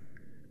victory,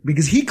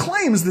 because he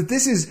claims that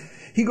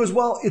he goes,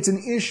 well, it's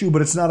an issue,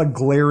 but it's not a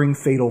glaring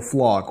fatal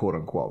flaw, quote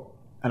unquote.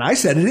 And I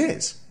said it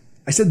is.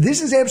 I said,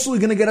 this is absolutely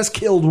going to get us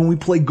killed when we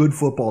play good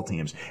football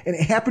teams. And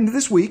it happened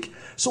this week,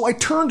 so I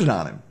turned it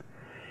on him.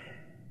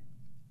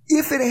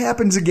 If it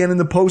happens again in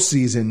the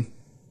postseason,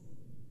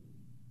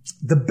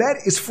 the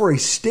bet is for a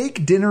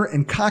steak dinner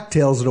and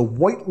cocktails at a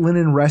white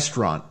linen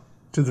restaurant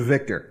to the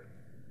victor.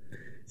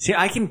 See,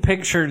 I can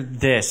picture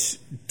this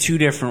two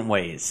different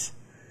ways.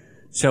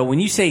 So when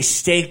you say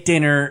steak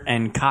dinner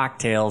and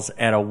cocktails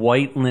at a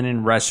white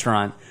linen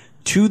restaurant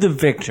to the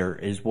victor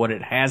is what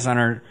it has on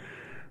our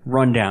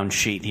rundown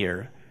sheet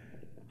here.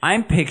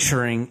 I'm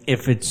picturing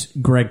if it's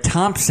Greg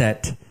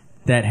Thompson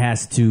that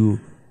has to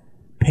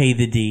pay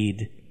the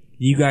deed,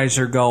 you guys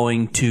are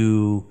going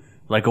to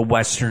like a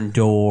Western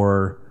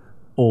Door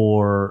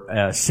or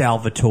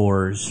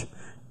Salvatore's.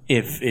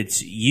 If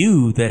it's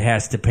you that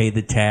has to pay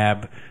the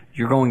tab,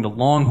 you're going to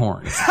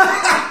Longhorns.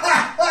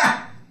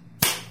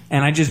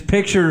 And I just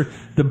picture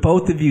the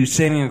both of you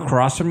sitting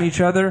across from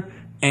each other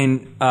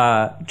and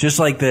just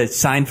like the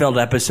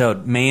Seinfeld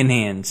episode, Man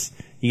Hands.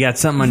 You got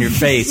something on your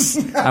face.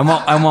 I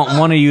want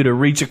one of you to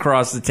reach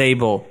across the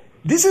table.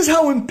 This is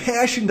how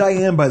impassioned I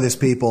am by this,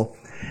 people.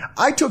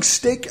 I took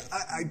steak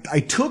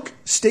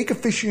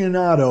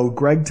aficionado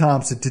Greg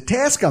Thompson to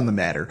task on the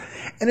matter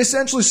and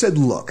essentially said,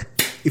 look,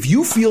 if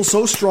you feel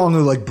so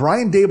strongly like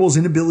Brian Daboll's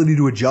inability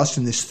to adjust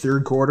in this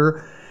third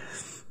quarter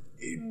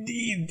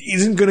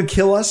isn't going to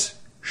kill us,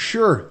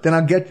 sure,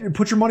 then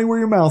put your money where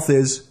your mouth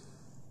is.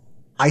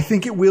 I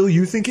think it will.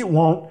 You think it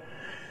won't.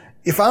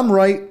 If I'm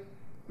right,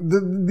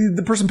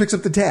 the person picks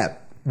up the tab.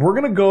 We're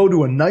going to go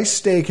to a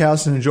nice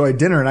steakhouse and enjoy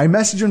dinner. And I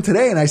messaged him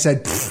today and I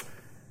said,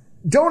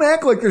 don't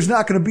act like there's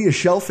not going to be a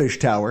shellfish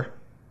tower.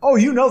 Oh,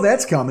 you know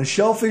that's coming.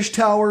 Shellfish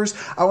towers.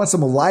 I want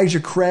some Elijah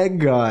Craig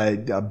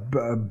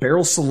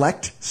barrel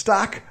select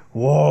stock.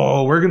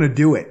 Whoa, we're going to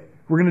do it.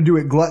 We're going to do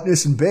it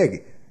gluttonous and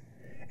big.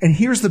 And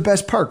here's the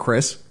best part,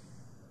 Chris.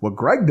 What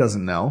Greg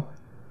doesn't know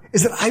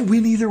is that I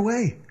win either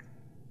way.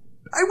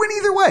 I win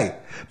either way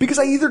because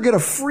I either get a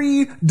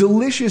free,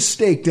 delicious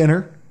steak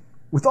dinner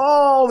with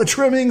all the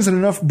trimmings and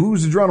enough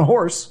booze to drown a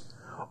horse,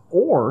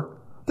 or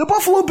the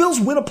Buffalo Bills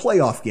win a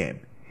playoff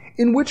game,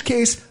 in which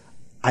case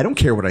I don't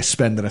care what I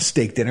spend on a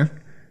steak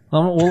dinner.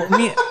 Well,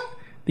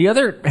 the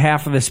other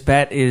half of this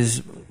bet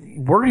is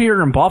we're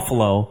here in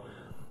Buffalo.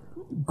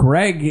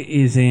 Greg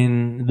is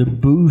in the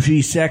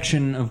bougie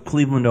section of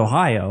Cleveland,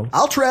 Ohio.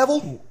 I'll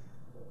travel.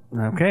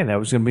 Okay, that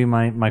was going to be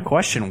my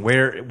question.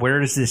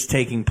 Where is this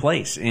taking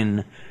place?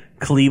 In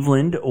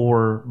Cleveland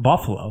or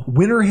Buffalo?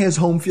 Winner has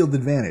home field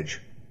advantage.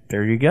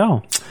 There you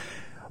go.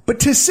 But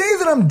to say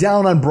that I'm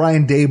down on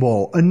Brian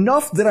Daboll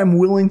enough that I'm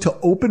willing to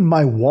open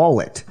my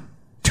wallet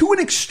to an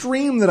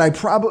extreme that I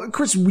probably...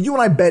 Chris, you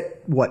and I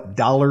bet, what,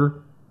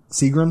 $1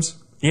 Seagrams?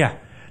 Yeah.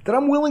 That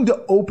I'm willing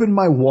to open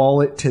my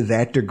wallet to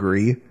that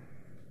degree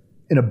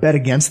in a bet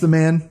against the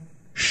man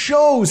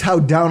shows how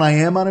down I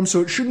am on him,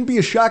 so it shouldn't be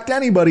a shock to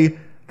anybody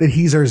that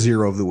he's our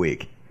zero of the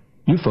week.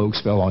 You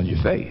folks fell on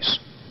your face.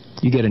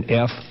 You get an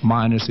F-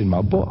 in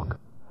my book.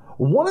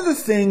 One of the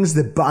things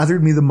that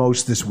bothered me the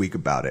most this week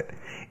about it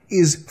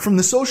is from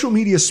the social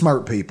media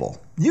smart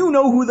people. You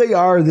know who they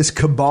are, this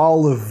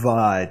cabal of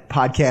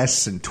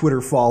podcasts and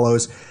Twitter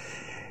follows.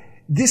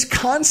 This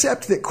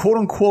concept that, quote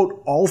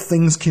unquote, all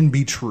things can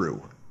be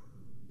true.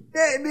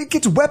 It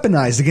gets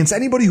weaponized against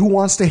anybody who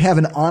wants to have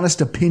an honest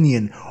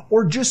opinion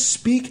or just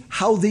speak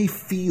how they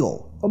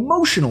feel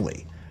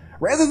emotionally.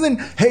 Rather than,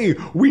 hey,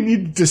 we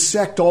need to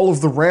dissect all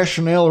of the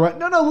rationale.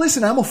 No,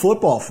 listen, I'm a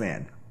football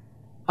fan.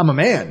 I'm a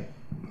man.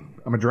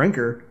 I'm a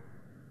drinker.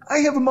 I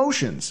have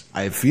emotions.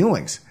 I have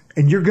feelings.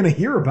 And you're going to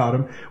hear about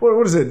them.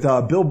 What is it?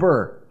 Bill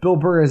Burr. Bill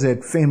Burr has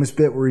that famous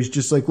bit where he's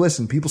just like,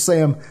 listen, people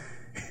say I'm,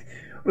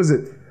 what is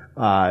it?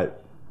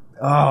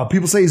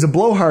 People say he's a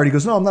blowhard. He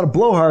goes, no, I'm not a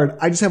blowhard.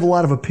 I just have a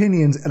lot of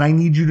opinions and I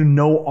need you to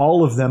know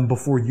all of them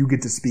before you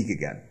get to speak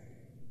again.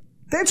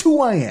 That's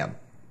who I am.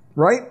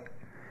 Right?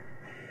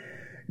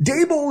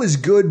 Daboll is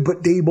good,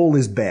 but Daboll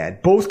is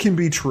bad. Both can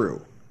be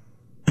true.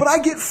 But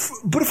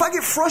if I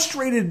get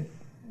frustrated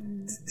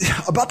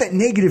about that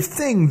negative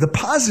thing, the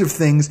positive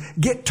things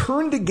get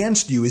turned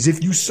against you as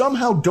if you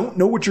somehow don't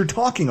know what you're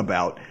talking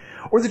about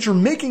or that you're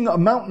making a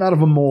mountain out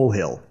of a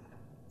molehill.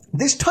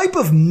 This type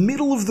of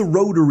middle of the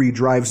roadery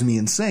drives me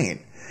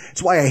insane.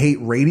 It's why I hate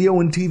radio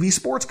and TV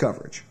sports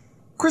coverage.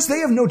 Chris, they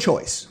have no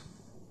choice.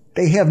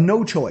 They have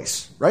no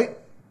choice, right?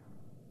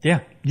 Yeah.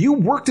 You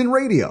worked in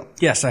radio.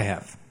 Yes, I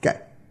have. Okay.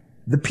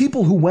 The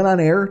people who went on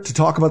air to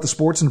talk about the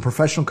sports in a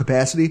professional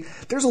capacity,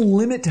 there's a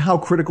limit to how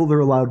critical they're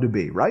allowed to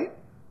be, right?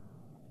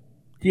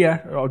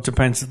 Yeah, it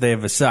depends if they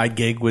have a side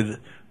gig with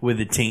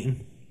a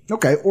team.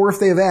 Okay, or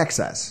if they have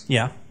access.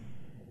 Yeah.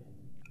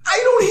 I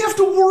don't have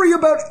to worry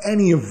about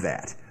any of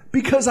that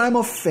because I'm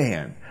a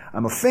fan.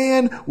 I'm a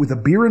fan with a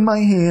beer in my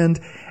hand,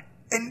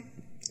 and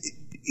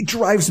it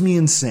drives me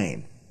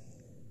insane.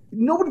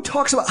 Nobody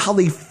talks about how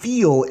they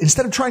feel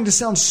instead of trying to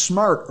sound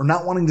smart or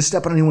not wanting to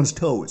step on anyone's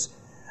toes.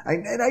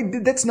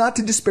 That's not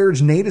to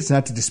disparage Nate. It's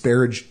not to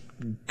disparage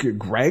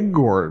Greg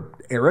or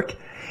Eric.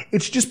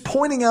 It's just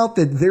pointing out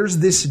that there's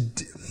this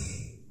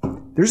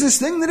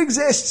thing that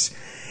exists.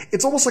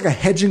 It's almost like a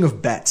hedging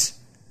of bets.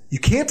 You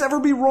can't ever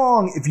be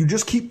wrong if you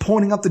just keep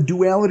pointing out the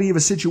duality of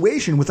a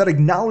situation without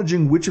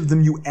acknowledging which of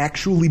them you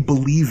actually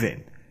believe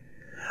in.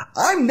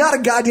 I'm not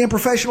a goddamn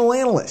professional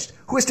analyst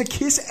who has to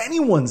kiss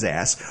anyone's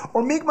ass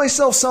or make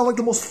myself sound like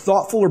the most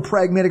thoughtful or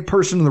pragmatic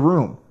person in the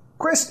room.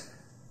 Chris,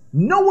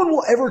 no one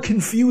will ever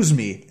confuse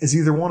me as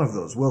either one of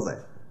those, will they?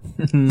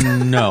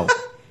 No,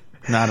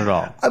 not at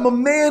all. I'm a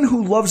man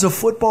who loves a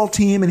football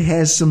team and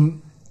has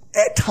some,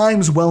 at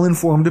times,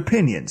 well-informed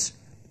opinions.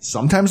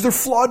 Sometimes they're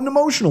flawed and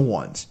emotional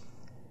ones.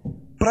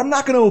 But I'm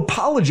not going to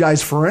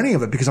apologize for any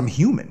of it because I'm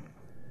human.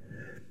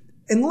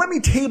 And let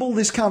me table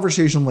this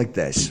conversation like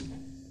this.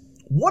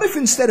 What if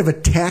instead of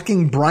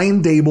attacking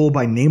Brian Daboll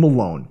by name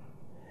alone,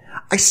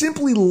 I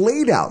simply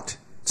laid out,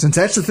 since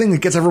that's the thing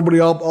that gets everybody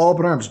all up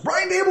in arms,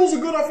 Brian Daboll's a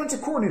good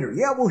offensive coordinator.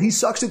 Yeah, well, he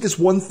sucks at this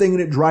one thing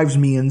and it drives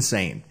me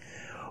insane.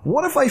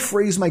 What if I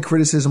phrase my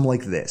criticism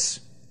like this?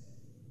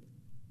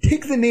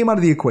 Take the name out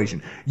of the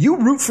equation. You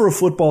root for a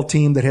football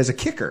team that has a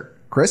kicker,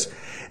 Chris,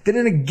 that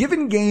in a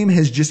given game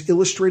has just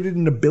illustrated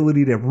an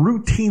ability to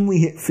routinely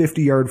hit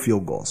 50-yard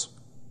field goals.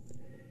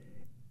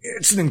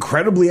 It's an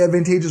incredibly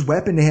advantageous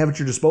weapon to have at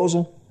your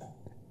disposal.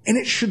 And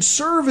it should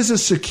serve as a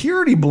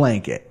security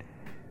blanket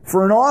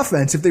for an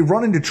offense if they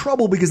run into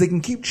trouble because they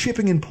can keep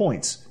chipping in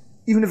points.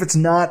 Even if it's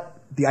not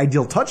the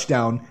ideal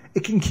touchdown,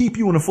 it can keep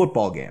you in a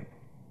football game.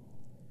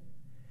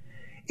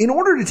 In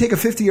order to take a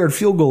 50-yard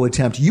field goal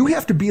attempt, you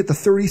have to be at the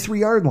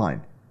 33-yard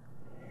line.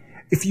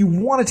 If you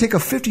want to take a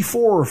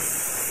 54 or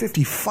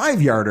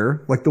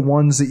 55-yarder, like the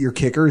ones that your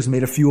kicker has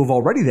made a few of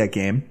already that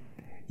game,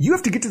 you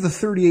have to get to the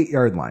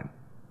 38-yard line.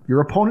 Your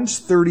opponent's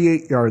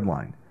 38-yard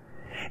line.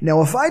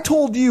 Now, if I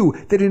told you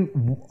that in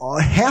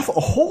a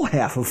whole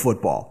half of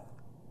football,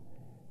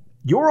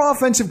 your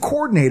offensive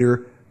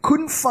coordinator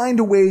couldn't find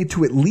a way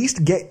to at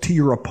least get to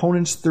your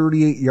opponent's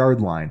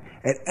 38-yard line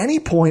at any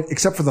point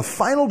except for the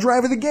final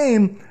drive of the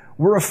game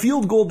where a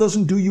field goal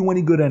doesn't do you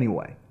any good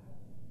anyway.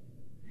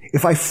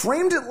 If I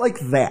framed it like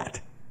that,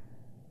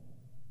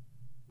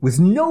 with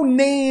no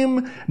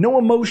name, no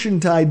emotion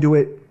tied to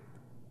it,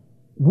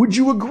 would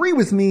you agree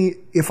with me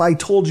if I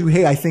told you,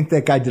 hey, I think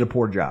that guy did a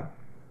poor job?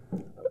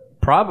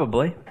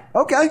 Probably.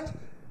 Okay.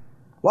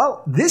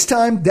 Well, this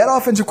time, that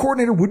offensive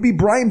coordinator would be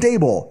Brian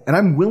Daboll, and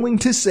I'm willing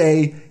to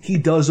say he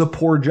does a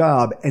poor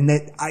job, and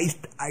that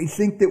I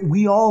think that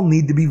we all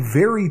need to be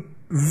very,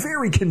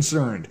 very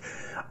concerned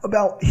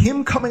about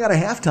him coming out of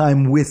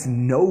halftime with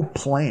no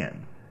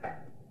plan.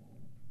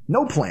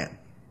 No plan.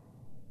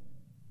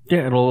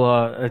 Yeah,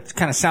 it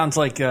kind of sounds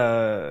like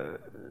our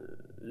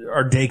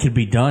day could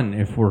be done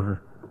if we're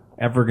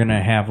ever going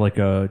to have like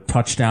a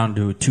touchdown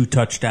to a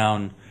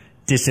 2-touchdown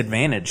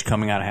disadvantage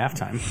coming out of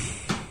halftime.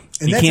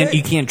 And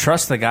you can't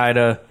trust the guy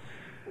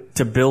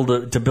to build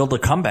a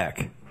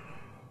comeback.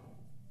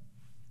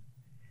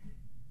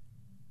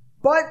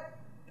 But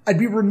I'd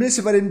be remiss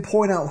if I didn't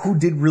point out who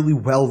did really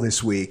well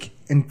this week.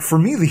 And for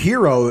me, the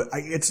hero,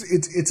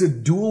 it's a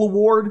dual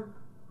award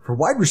for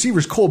wide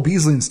receivers Cole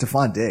Beasley and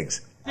Stephon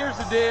Diggs. Here's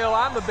the deal.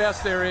 I'm the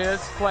best there is,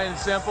 plain and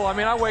simple. I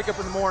mean, I wake up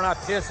in the morning, I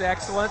piss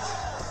excellence,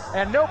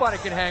 and nobody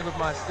can hang with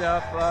my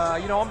stuff.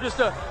 I'm just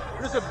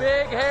a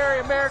big, hairy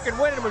American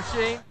winning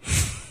machine.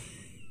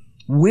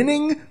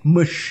 Winning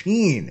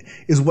machine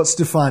is what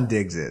Stephon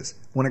Diggs is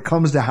when it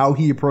comes to how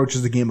he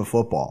approaches the game of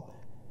football.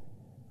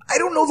 I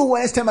don't know the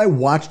last time I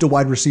watched a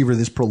wide receiver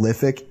this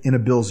prolific in a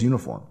Bills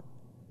uniform.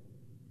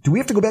 Do we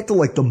have to go back to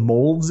like the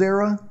Molds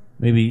era?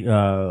 Maybe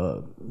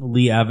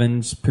Lee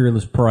Evans,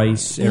 Peerless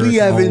Price. Lee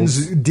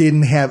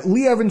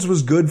Evans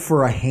was good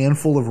for a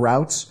handful of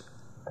routes.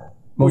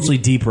 Mostly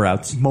deep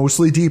routes.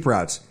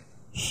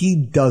 He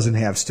doesn't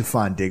have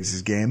Stephon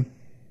Diggs' game.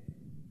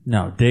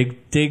 No,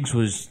 Diggs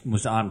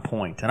was on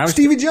point. And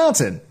Stevie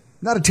Johnson,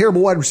 not a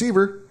terrible wide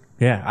receiver.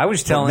 Yeah, I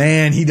was telling... But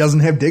man, he doesn't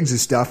have Diggs'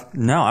 stuff.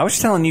 No, I was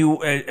telling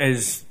you,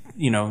 as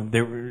you know,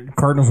 the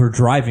Cardinals were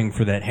driving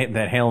for that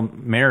Hail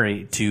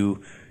Mary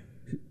to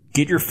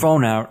get your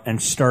phone out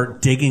and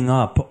start digging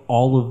up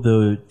all of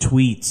the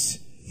tweets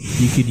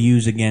you could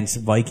use against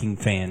Viking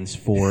fans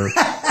for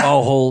a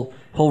whole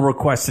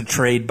request to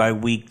trade by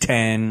week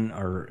 10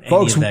 or any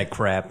of that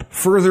crap.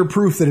 Further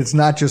proof that it's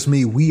not just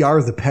me. We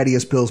are the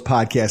pettiest Bills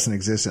podcast in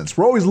existence.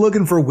 We're always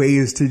looking for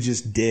ways to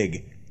just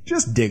dig.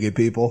 Just dig at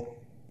people.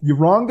 You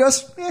wronged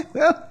us?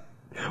 Well,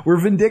 we're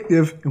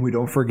vindictive and we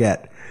don't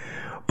forget.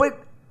 But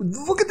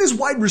look at this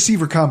wide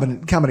receiver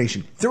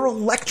combination. They're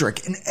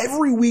electric, and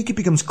every week it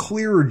becomes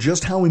clearer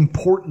just how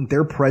important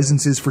their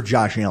presence is for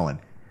Josh Allen.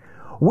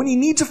 When he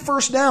needs a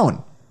first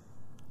down,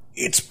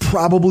 it's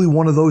probably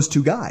one of those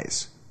two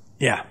guys.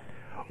 Yeah.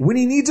 When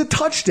he needs a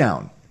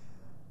touchdown,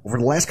 over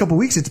the last couple of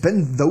weeks, it's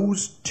been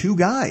those two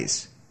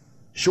guys.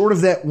 Short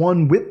of that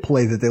one whip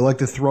play that they like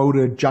to throw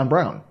to John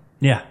Brown.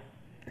 Yeah.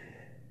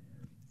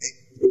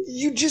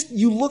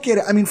 You look at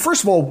it. I mean,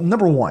 first of all,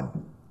 number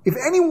one, if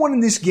anyone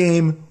in this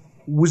game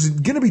was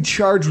going to be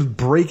charged with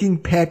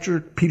breaking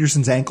Patrick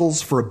Peterson's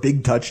ankles for a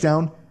big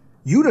touchdown,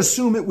 you'd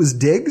assume it was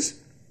Diggs,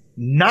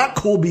 not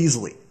Cole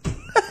Beasley.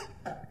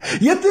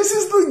 Yet this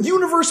is the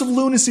universe of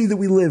lunacy that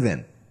we live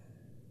in.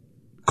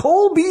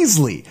 Cole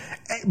Beasley,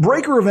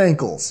 breaker of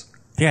ankles.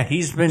 Yeah,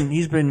 he's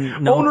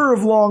been Owner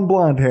of long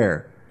blonde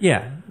hair.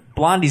 Yeah,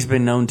 Blondie's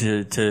been known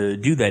to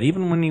do that,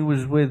 even when he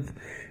was with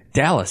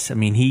Dallas. I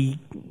mean, he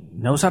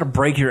knows how to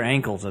break your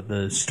ankles at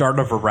the start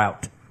of a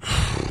route.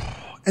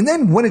 And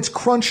then when it's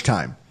crunch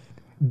time,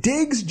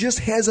 Diggs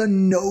just has a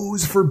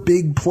nose for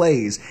big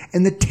plays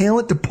and the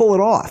talent to pull it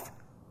off.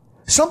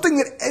 Something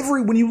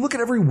that when you look at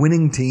every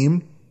winning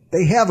team,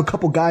 they have a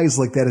couple guys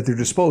like that at their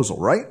disposal,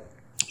 right?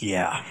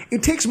 Yeah.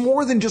 It takes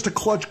more than just a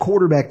clutch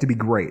quarterback to be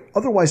great.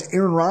 Otherwise,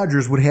 Aaron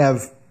Rodgers would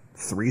have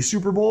 3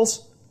 Super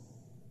Bowls.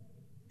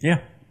 Yeah.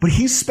 But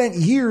he's spent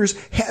years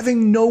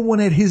having no one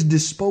at his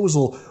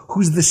disposal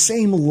who's the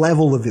same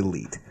level of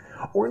elite.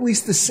 Or at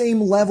least the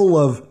same level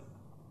of,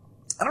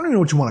 I don't even know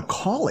what you want to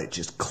call it,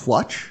 just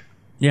clutch?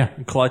 Yeah,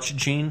 clutch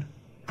gene.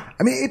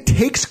 I mean, it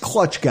takes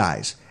clutch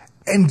guys.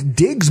 And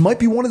Diggs might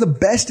be one of the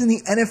best in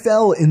the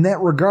NFL in that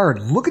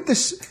regard. Look at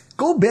this.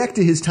 Go back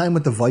to his time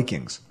with the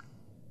Vikings.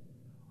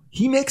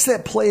 He makes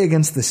that play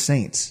against the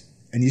Saints.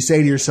 And you say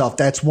to yourself,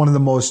 that's one of the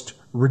most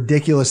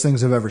ridiculous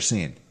things I've ever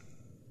seen.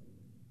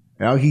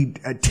 You know, he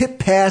a tip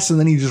pass and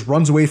then he just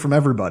runs away from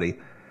everybody.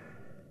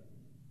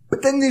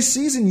 But then this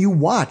season you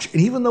watch,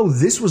 and even though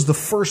this was the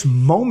first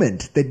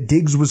moment that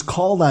Diggs was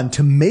called on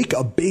to make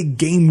a big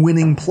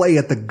game-winning play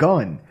at the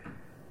gun,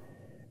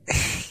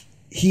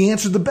 he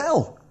answered the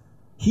bell.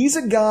 He's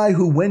a guy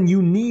who, when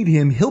you need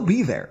him, he'll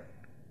be there.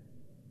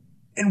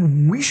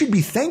 And we should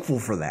be thankful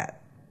for that.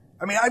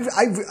 I mean,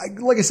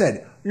 like I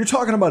said, you're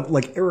talking about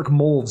like Eric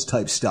Moulds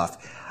type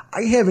stuff.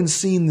 I haven't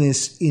seen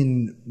this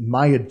in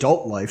my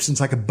adult life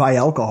since I could buy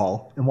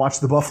alcohol and watch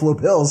the Buffalo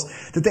Bills,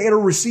 that they had a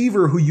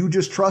receiver who you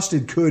just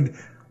trusted could,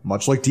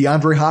 much like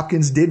DeAndre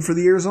Hopkins did for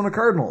the Arizona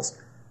Cardinals,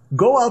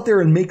 go out there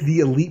and make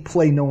the elite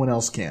play no one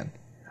else can.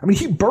 I mean,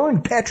 he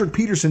burned Patrick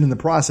Peterson in the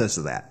process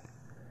of that.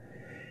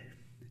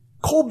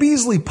 Cole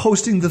Beasley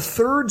posting the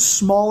 3rd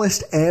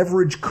smallest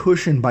average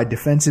cushion by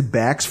defensive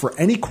backs for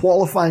any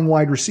qualifying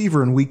wide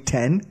receiver in Week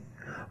 10,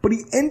 but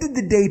he ended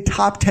the day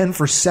top 10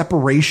 for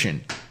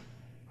separation,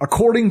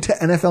 according to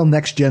NFL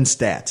Next Gen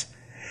stats.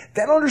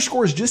 That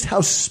underscores just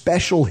how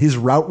special his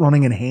route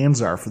running and hands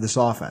are for this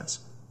offense.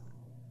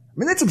 I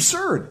mean, that's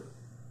absurd.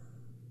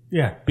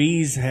 Yeah,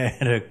 Bees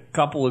had a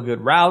couple of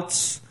good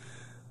routes,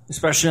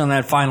 especially on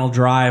that final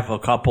drive, a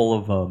couple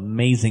of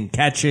amazing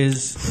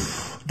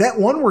catches. That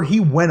one where he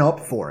went up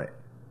for it.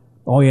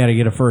 Oh, yeah, to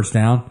get a first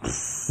down,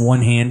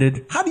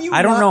 one-handed. How do you?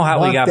 I don't know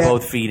how he got that,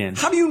 both feet in.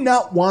 How do you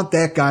not want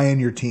that guy on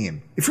your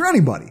team? If you're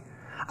anybody.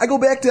 I go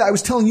back to, I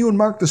was telling you and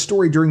Mark the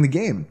story during the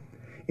game.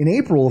 In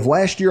April of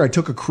last year, I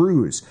took a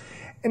cruise.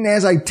 And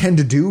as I tend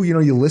to do, you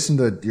know, you listen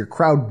to your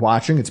crowd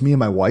watching. It's me and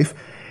my wife.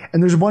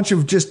 And there's a bunch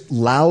of just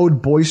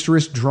loud,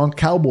 boisterous, drunk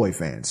Cowboy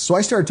fans. So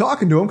I started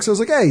talking to them because I was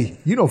like, hey,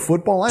 you know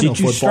football. I know football.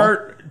 Did you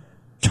start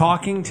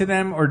talking to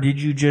them, or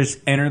did you just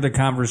enter the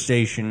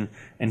conversation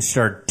and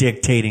start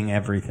dictating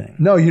everything?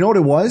 No, you know what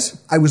it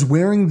was? I was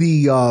wearing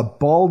the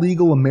Bald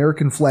Eagle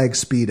American flag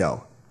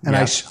Speedo. And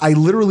yeah. I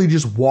literally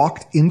just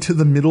walked into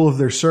the middle of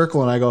their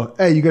circle and I go,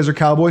 hey, you guys are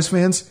Cowboys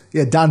fans?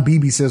 Yeah, Don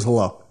Beebe says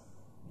hello.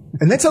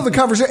 And that's how the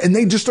conversation, and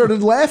they just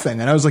started laughing.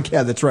 And I was like,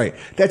 yeah, that's right.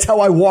 That's how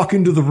I walk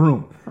into the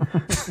room.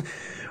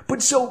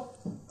 But so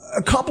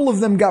a couple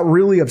of them got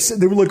really upset.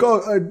 They were like,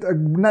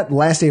 not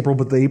last April,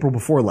 but the April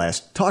before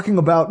last, talking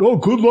about,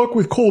 good luck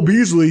with Cole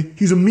Beasley.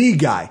 He's a me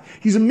guy.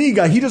 He's a me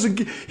guy. He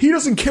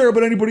doesn't care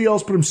about anybody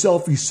else but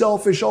himself. He's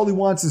selfish. All he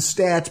wants is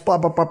stats, blah,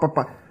 blah, blah, blah,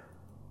 blah.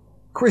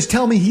 Chris,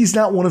 tell me he's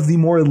not one of the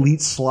more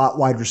elite slot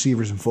wide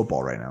receivers in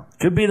football right now.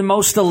 Could be the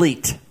most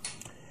elite.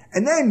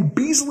 And then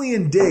Beasley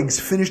and Diggs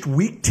finished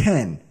Week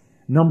 10,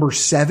 number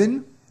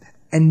 7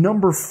 and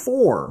number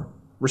 4,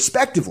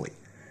 respectively,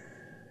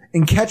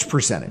 in catch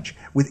percentage,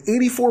 with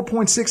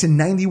 84.6 and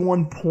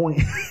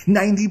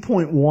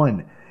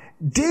 90.1.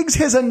 Diggs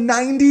has a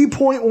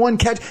 90.1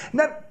 catch.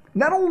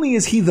 Not only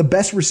is he the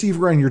best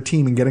receiver on your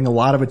team and getting a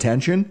lot of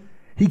attention,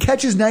 he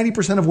catches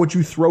 90% of what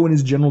you throw in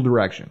his general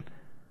direction.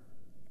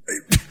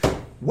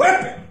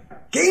 Weapon!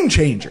 Game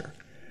changer!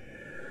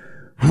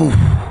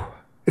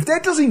 If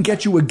that doesn't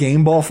get you a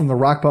game ball from the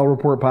Rockpile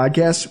Report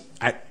podcast,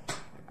 I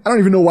don't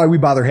even know why we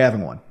bother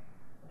having one.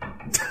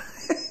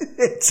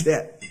 That's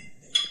it.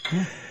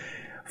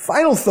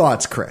 Final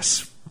thoughts,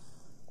 Chris.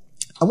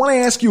 I want to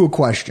ask you a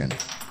question.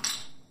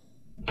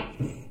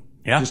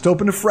 Yeah. Just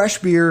opened a fresh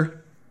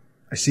beer.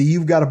 I see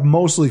you've got a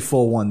mostly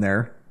full one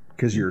there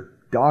because you're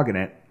dogging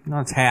it. No,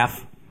 it's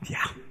half.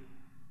 Yeah.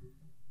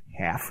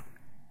 Half.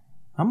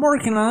 I'm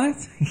working on it.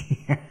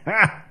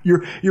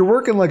 You're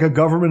working like a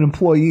government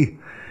employee.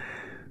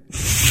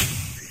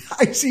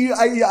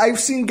 I've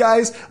seen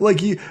guys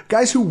like you,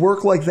 guys who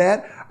work like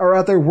that are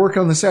out there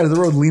working on the side of the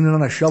road leaning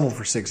on a shovel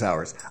for 6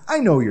 hours. I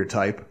know your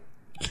type.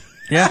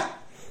 Yeah.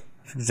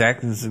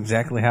 That's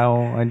exactly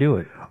how I do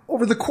it.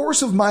 Over the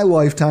course of my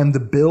lifetime, the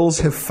Bills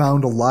have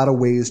found a lot of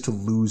ways to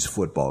lose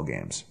football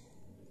games.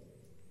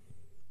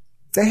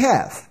 They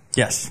have.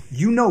 Yes.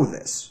 You know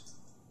this.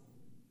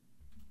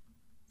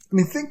 I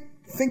mean,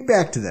 think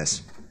back to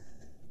this.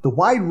 The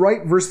wide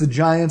right versus the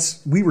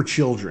Giants, we were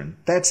children.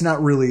 That's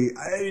not really...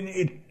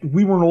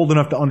 we weren't old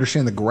enough to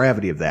understand the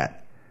gravity of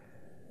that.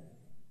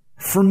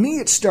 For me,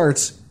 it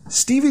starts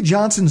Stevie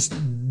Johnson's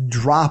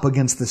drop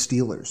against the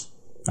Steelers.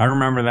 I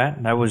remember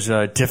that. That was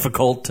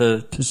difficult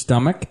to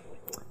stomach.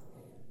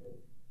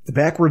 The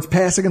backwards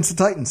pass against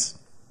the Titans.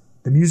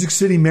 The Music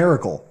City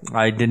Miracle.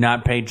 I did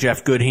not pay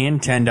Jeff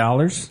Goodhand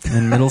 $10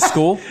 in middle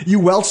school. You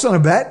welched on a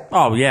bet?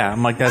 Oh, yeah.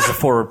 I'm like, that's a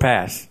forward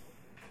pass.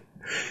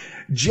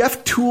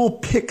 Jeff Toole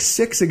pick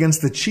 6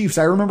 against the Chiefs.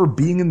 I remember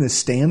being in the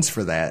stands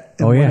for that.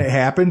 And when it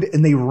happened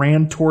and they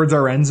ran towards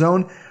our end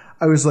zone,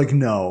 I was like,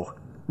 no.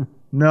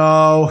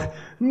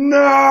 And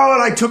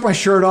I took my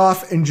shirt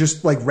off and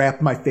just like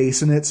wrapped my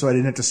face in it so I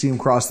didn't have to see him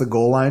cross the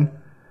goal line.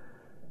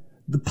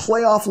 The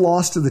playoff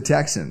loss to the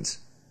Texans,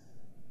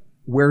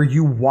 where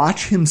you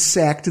watch him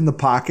sacked in the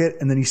pocket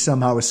and then he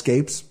somehow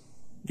escapes.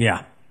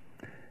 Yeah.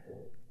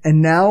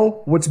 And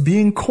now what's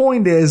being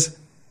coined as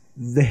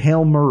the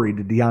Hail Murray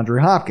to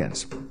DeAndre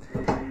Hopkins.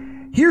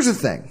 Here's the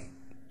thing.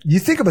 You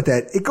think about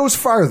that, it goes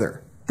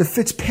farther. The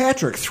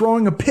Fitzpatrick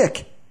throwing a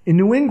pick in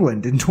New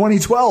England in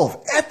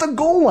 2012 at the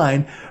goal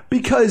line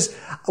because,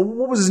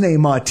 what was his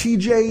name?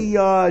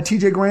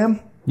 TJ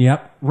Graham?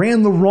 Yep.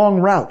 Ran the wrong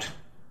route.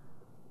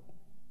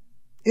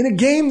 In a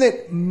game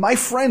that my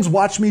friends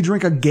watched me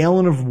drink a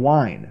gallon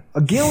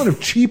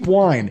of cheap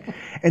wine,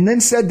 and then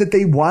said that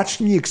they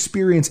watched me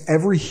experience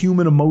every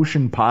human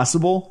emotion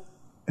possible,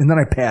 and then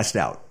I passed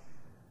out.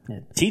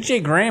 Yeah.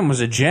 TJ Graham was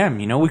a gem.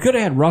 You know, we could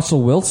have had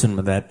Russell Wilson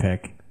with that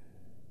pick.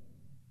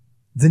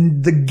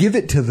 The give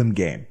it to them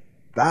game.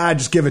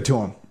 Just give it to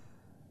him.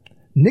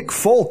 Nick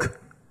Folk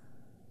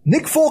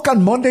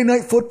on Monday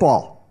Night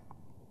Football.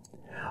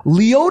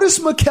 Leotis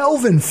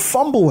McKelvin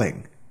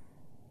fumbling.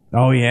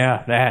 Oh,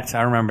 yeah,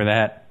 I remember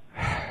that.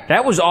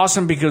 That was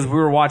awesome because we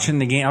were watching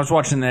the game. I was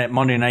watching that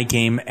Monday night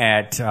game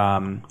at,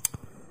 God,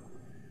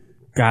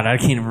 I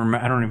can't even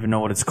remember. I don't even know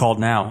what it's called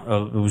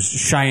now. It was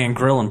Cheyenne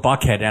Grill in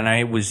Buckhead, and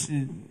I was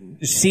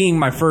seeing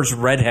my first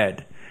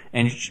redhead.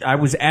 And I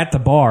was at the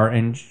bar,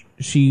 and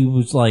she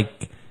was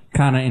like,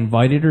 kind of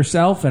invited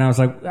herself, and I was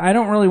like, I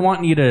don't really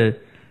want you to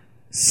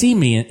see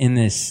me in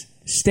this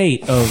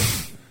state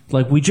of,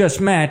 like, we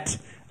just met.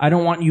 I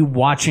don't want you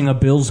watching a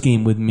Bills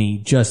game with me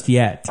just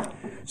yet.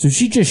 So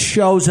she just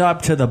shows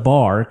up to the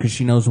bar because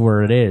she knows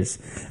where it is.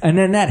 And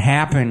then that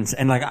happens,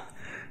 and like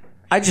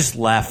I just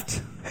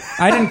left.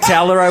 I didn't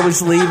tell her I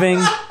was leaving.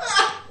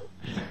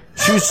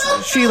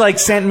 She like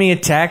sent me a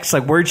text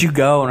like, "Where'd you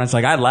go?" And I was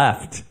like, "I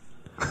left."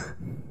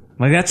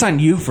 Like, that's on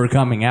you for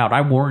coming out.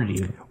 I warned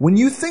you. When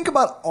you think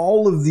about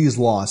all of these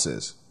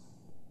losses,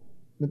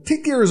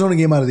 take the Arizona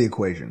game out of the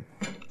equation.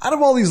 Out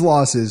of all these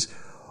losses,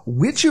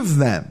 which of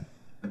them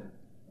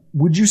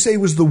would you say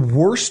was the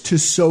worst to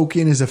soak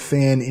in as a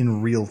fan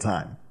in real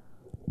time?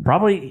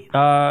 Probably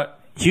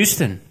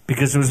Houston,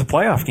 because it was a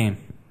playoff game.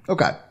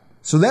 Okay.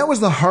 So that was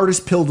the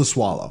hardest pill to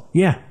swallow.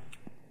 Yeah.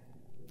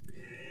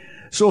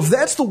 So if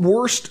that's the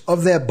worst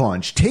of that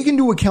bunch, take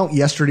into account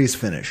yesterday's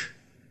finish,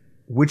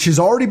 which has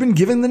already been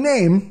given the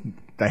name,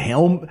 the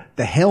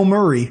Hail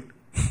Murray.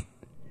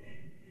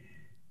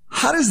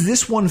 How does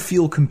this one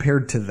feel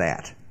compared to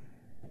that?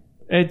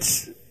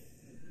 It's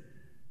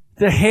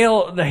the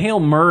Hail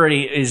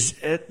Murray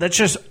that's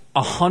just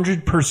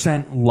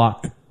 100%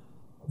 luck.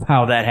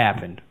 How that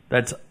happened.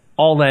 That's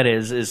all that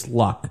is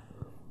luck.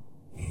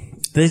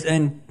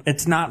 And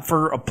it's not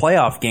for a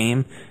playoff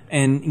game.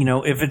 And you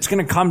know, if it's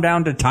going to come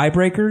down to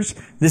tiebreakers,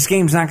 this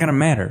game's not going to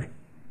matter.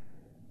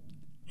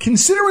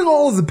 Considering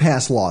all of the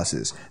past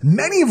losses,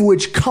 many of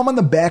which come on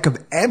the back of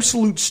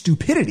absolute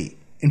stupidity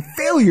and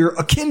failure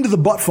akin to the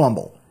butt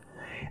fumble,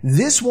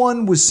 this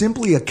one was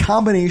simply a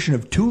combination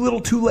of too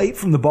little too late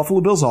from the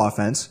Buffalo Bills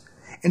offense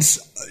and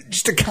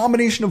just a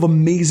combination of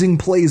amazing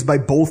plays by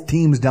both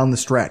teams down the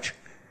stretch.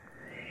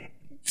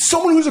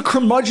 Someone who's a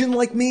curmudgeon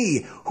like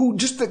me, who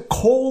just a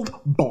cold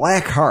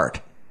black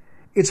heart,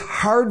 it's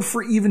hard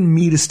for even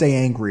me to stay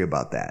angry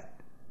about that.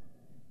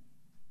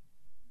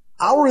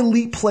 Our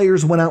elite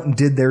players went out and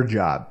did their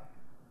job.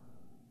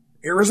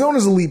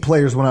 Arizona's elite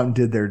players went out and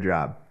did their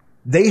job.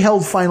 They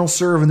held final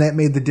serve, and that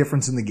made the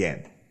difference in the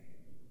game.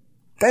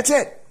 That's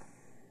it.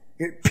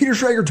 Peter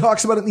Schrager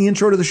talks about it in the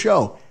intro to the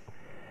show.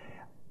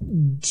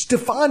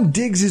 Stephon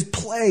Diggs'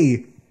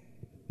 play,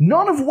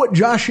 none of what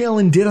Josh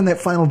Allen did on that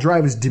final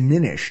drive is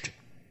diminished,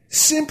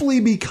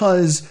 simply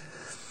because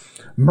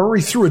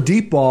Murray threw a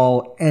deep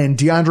ball and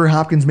DeAndre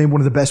Hopkins made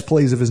one of the best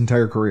plays of his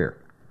entire career.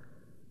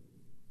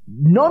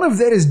 None of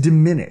that is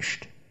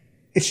diminished.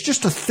 It's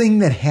just a thing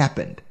that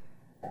happened.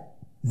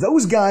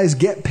 Those guys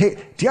get paid.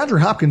 DeAndre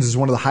Hopkins is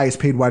one of the highest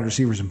paid wide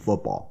receivers in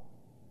football.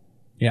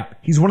 Yeah.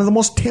 He's one of the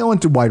most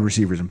talented wide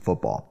receivers in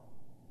football.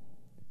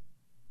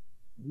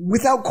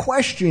 Without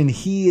question,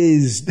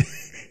 he's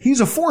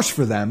a force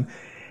for them.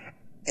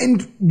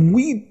 And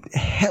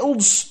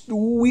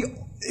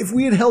if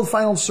we had held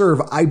final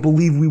serve, I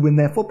believe we win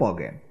that football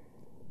game.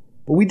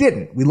 But we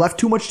didn't. We left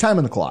too much time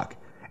on the clock.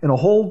 And a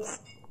whole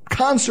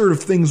concert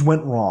of things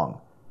went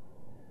wrong.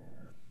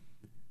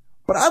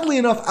 But oddly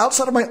enough,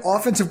 outside of my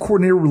offensive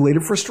coordinator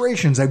related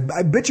frustrations, I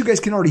bet you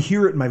guys can already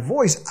hear it in my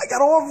voice. I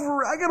got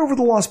over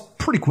the loss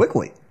pretty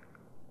quickly,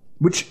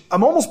 which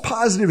I'm almost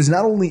positive is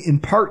not only in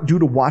part due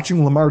to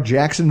watching Lamar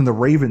Jackson and the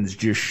Ravens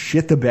just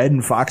shit the bed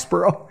in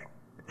Foxborough,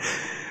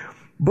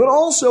 but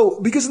also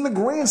because in the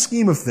grand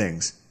scheme of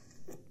things,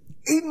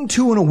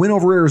 8-2 and a win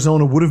over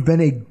Arizona would have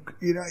been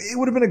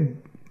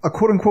a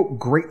quote unquote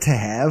great to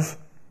have.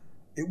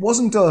 It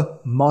wasn't a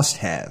must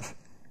have.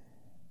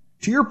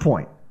 To your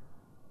point,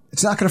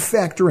 it's not going to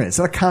factor in. It's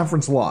not a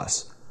conference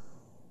loss.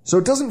 So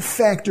it doesn't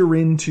factor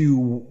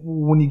into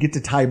when you get to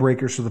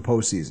tiebreakers for the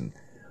postseason.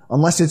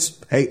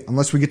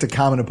 Unless we get to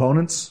common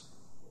opponents.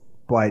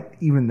 But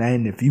even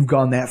then, if you've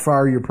gone that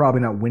far, you're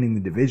probably not winning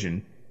the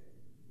division.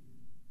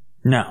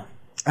 No.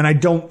 And I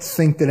don't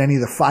think that any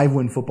of the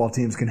 5-win football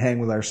teams can hang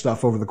with our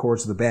stuff over the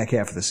course of the back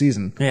half of the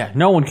season. Yeah,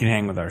 no one can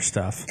hang with our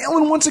stuff.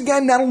 Allen once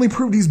again not only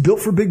proved he's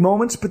built for big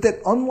moments, but that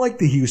unlike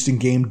the Houston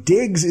game,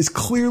 Diggs is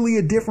clearly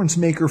a difference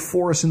maker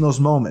for us in those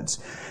moments.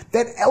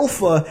 That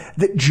alpha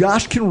that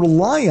Josh can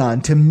rely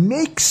on to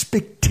make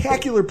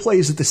spectacular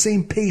plays at the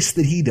same pace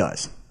that he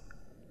does.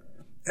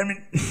 I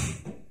mean,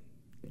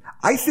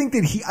 I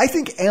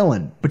think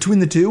Allen, between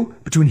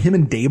him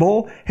and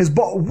Daboll, has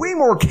bought way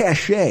more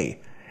cachet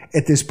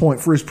at this point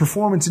for his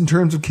performance in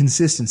terms of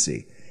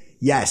consistency.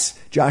 Yes,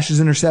 Josh's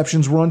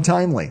interceptions were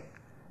untimely.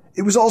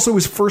 It was also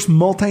his first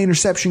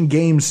multi-interception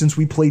game since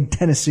we played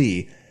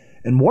Tennessee.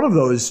 And one of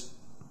those,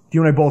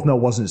 you and I both know,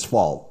 wasn't his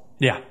fault.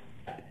 Yeah.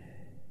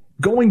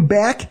 Going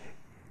back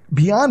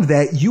beyond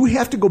that, you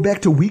have to go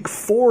back to week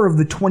 4 of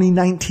the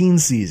 2019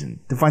 season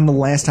to find the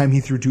last time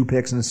he threw 2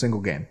 picks in a single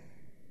game.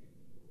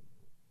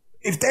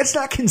 If that's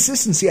not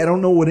consistency, I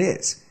don't know what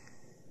is.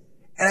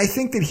 And I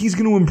think that he's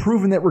going to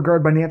improve in that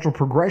regard by natural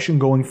progression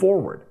going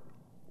forward.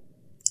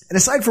 And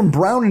aside from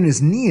Brown and his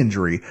knee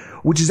injury,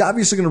 which is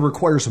obviously going to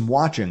require some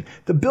watching,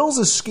 the Bills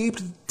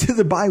escaped to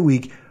the bye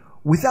week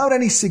without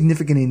any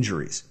significant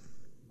injuries,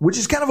 which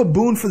is kind of a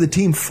boon for the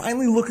team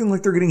finally looking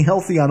like they're getting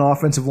healthy on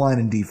offensive line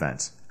and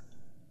defense.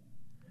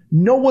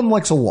 No one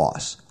likes a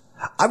loss.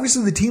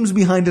 Obviously, the teams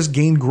behind us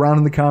gained ground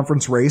in the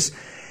conference race,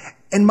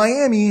 and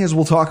Miami, as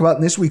we'll talk about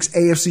in this week's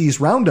AFC East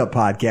Roundup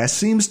podcast,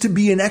 seems to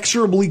be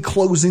inexorably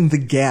closing the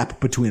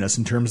gap between us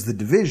in terms of the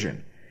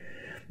division.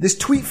 This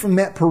tweet from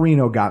Matt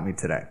Perino got me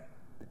today.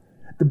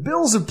 The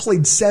Bills have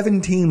played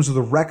 7 teams with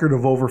a record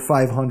of over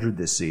 500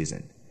 this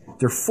season.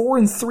 They're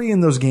 4-3 in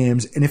those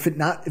games, and if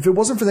it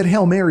wasn't for that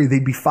Hail Mary,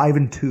 they'd be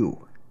 5-2.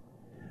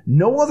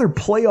 No other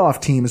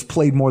playoff team has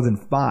played more than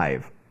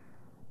 5.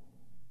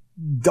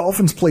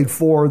 Dolphins played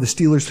 4. The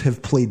Steelers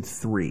have played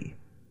 3.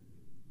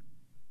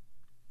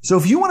 So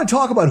if you want to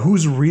talk about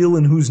who's real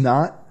and who's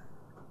not,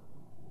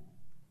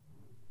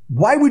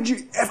 why would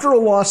you, after a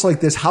loss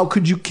like this, how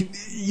could you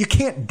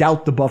can't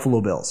doubt the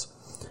Buffalo Bills.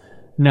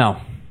 No.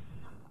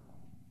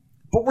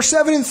 But we're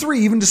 7-3,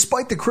 even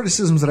despite the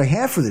criticisms that I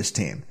have for this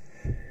team.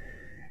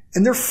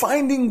 And they're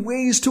finding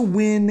ways to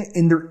win,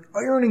 and they're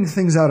ironing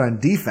things out on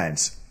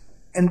defense.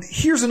 And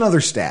here's another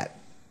stat.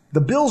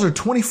 The Bills are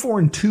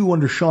 24-2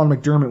 under Sean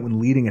McDermott when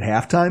leading at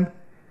halftime.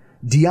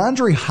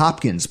 DeAndre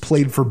Hopkins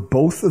played for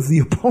both of the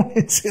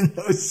opponents in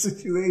those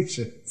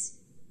situations.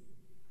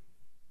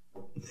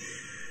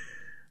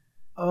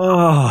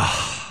 Can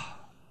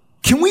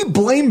we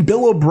blame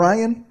Bill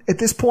O'Brien at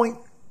this point?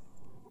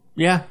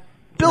 Yeah.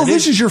 Bill,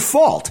 this is your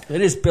fault.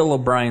 It is Bill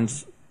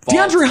O'Brien's fault.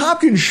 DeAndre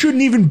Hopkins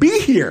shouldn't even be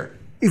here.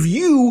 If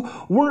you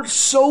weren't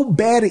so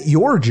bad at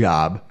your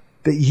job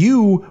that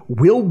you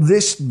willed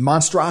this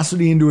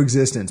monstrosity into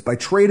existence by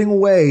trading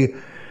away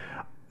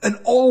an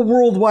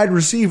all-world wide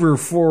receiver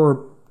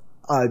for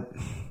a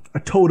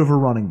toad of a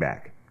running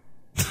back.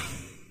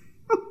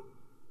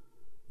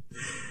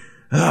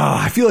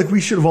 I feel like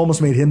we should have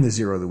almost made him the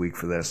zero of the week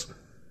for this.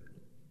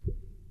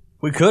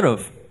 We could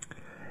have.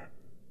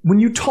 When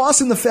you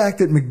toss in the fact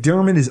that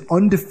McDermott is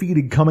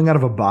undefeated coming out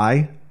of a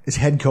bye as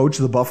head coach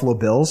of the Buffalo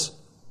Bills,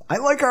 I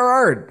like our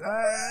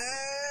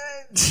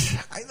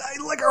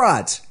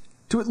odds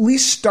to at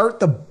least start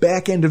the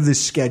back end of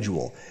this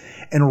schedule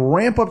and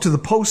ramp up to the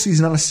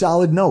postseason on a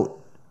solid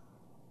note.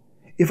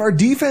 If our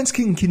defense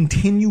can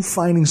continue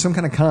finding some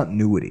kind of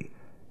continuity,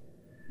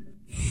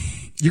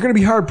 you're going to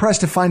be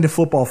hard-pressed to find a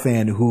football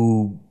fan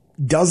who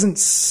doesn't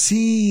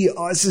see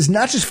us as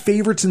not just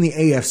favorites in the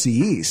AFC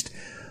East,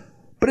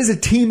 but as a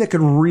team that could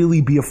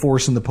really be a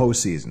force in the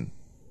postseason.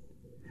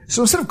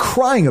 So instead of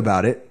crying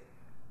about it,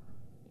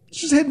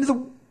 let's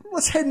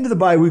head into the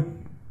bye week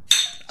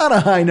on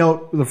a high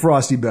note with a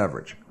frosty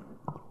beverage.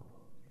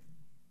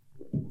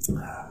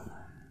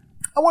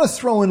 I want to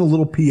throw in a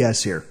little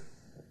PS here.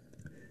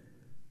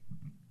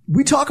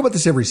 We talk about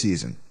this every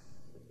season.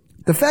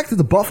 The fact that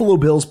the Buffalo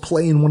Bills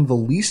play in one of the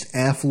least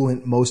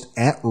affluent, most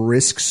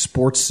at-risk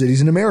sports cities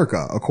in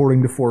America,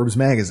 according to Forbes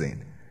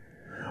magazine.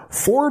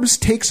 Forbes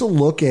takes a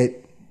look at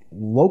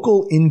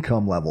local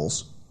income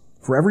levels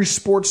for every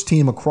sports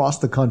team across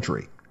the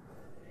country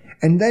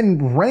and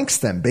then ranks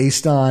them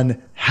based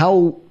on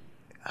how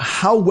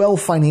well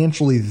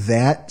financially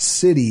that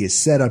city is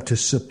set up to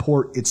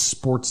support its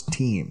sports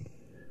team.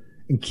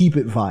 and keep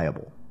it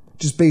viable,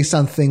 just based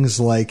on things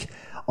like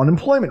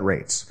unemployment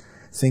rates,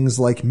 things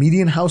like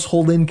median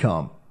household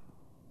income,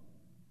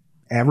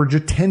 average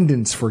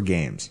attendance for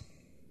games.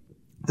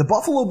 The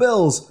Buffalo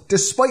Bills,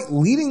 despite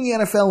leading the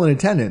NFL in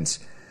attendance,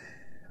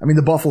 I mean,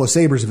 the Buffalo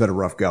Sabres have had a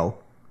rough go,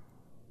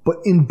 but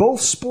in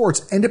both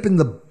sports end up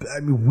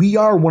we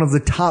are one of the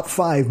top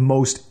 5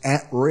 most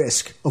at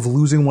risk of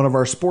losing one of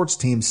our sports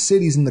teams,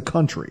 cities in the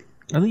country.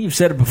 I think you've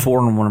said it before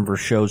on one of our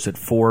shows that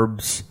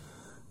Forbes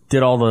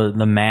did all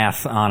the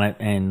math on it,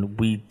 and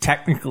we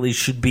technically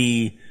should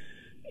be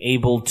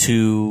able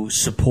to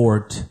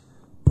support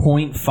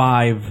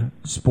 0.5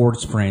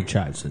 sports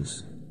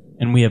franchises,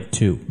 and we have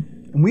 2.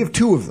 And we have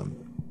 2 of them.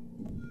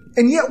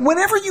 And yet,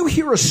 whenever you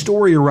hear a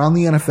story around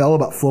the NFL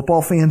about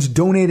football fans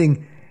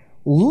donating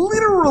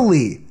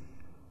literally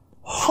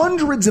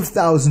hundreds of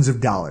thousands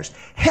of dollars,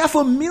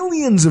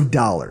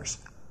 $500,000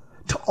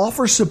 to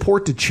offer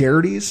support to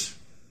charities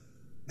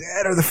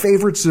that are the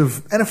favorites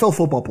of NFL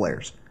football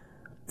players,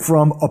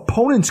 from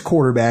opponents'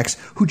 quarterbacks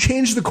who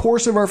changed the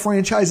course of our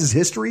franchise's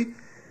history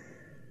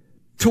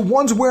to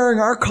ones wearing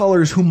our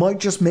colors who might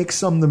just make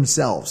some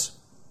themselves.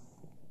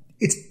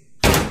 It's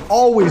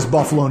always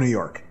Buffalo, New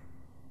York.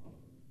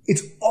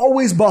 It's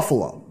always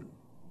Buffalo.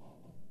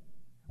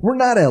 We're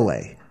not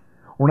LA.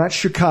 We're not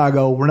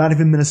Chicago. We're not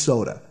even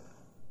Minnesota.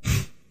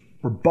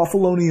 We're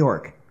Buffalo, New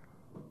York.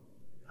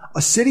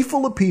 A city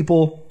full of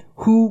people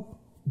who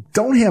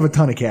don't have a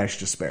ton of cash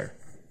to spare.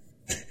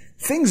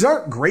 Things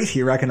aren't great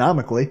here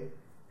economically.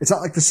 It's not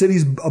like the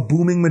city's a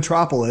booming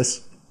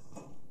metropolis.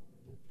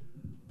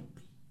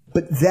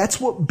 But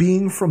that's what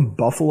being from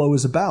Buffalo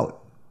is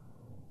about.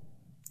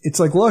 It's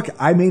like, look,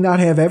 I may not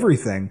have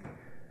everything,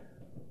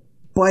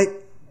 but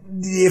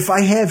if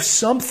I have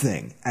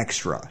something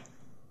extra,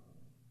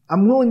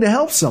 I'm willing to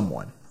help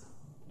someone.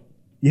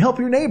 You help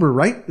your neighbor,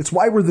 right? That's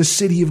why we're the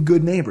city of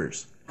good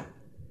neighbors.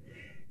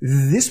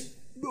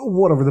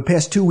 Over the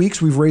past 2 weeks,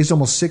 we've raised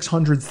almost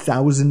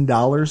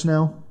 $600,000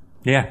 now.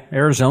 Yeah,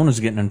 Arizona's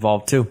getting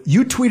involved too.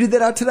 You tweeted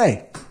that out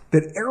today,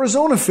 that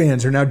Arizona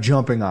fans are now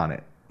jumping on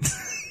it.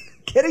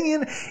 Getting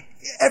in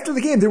after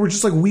the game, they were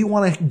just like, we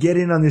want to get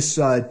in on this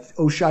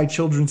Oshai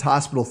Children's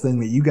Hospital thing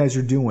that you guys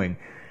are doing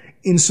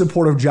in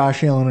support of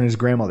Josh Allen and his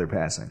grandmother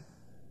passing.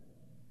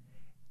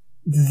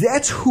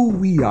 That's who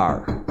we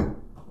are.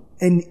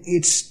 And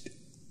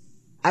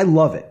I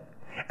love it.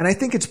 And I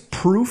think it's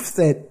proof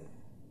that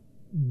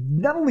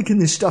not only can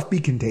this stuff be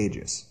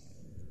contagious,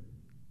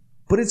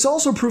 but it's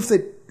also proof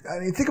that,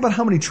 think about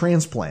how many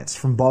transplants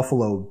from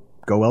Buffalo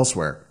go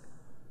elsewhere,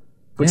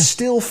 but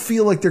still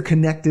feel like they're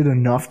connected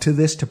enough to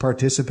this to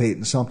participate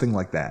in something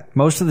like that.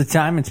 Most of the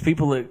time, it's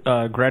people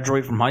that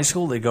graduate from high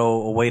school, they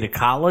go away to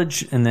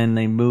college, and then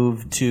they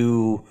move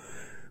to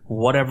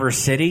whatever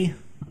city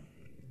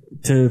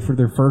for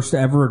their first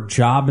ever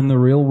job in the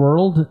real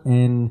world,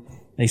 and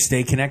they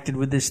stay connected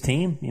with this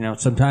team. You know,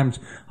 sometimes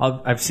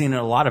I've seen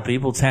a lot of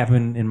people. It's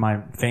happened in my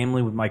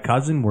family with my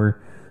cousin,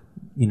 where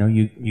you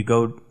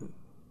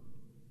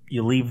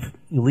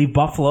leave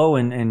Buffalo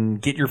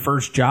and get your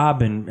first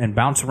job and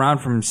bounce around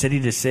from city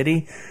to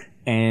city,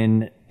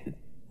 and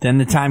then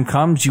the time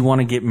comes you want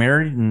to get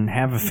married and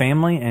have a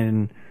family,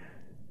 and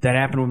that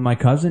happened with my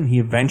cousin. He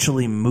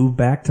eventually moved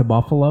back to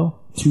Buffalo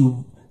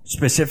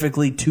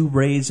specifically to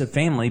raise a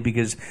family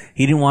because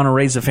he didn't want to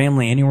raise a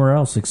family anywhere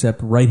else except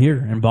right here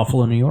in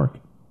Buffalo, New York.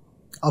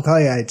 I'll tell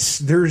you,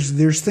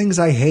 there's things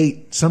I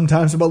hate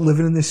sometimes about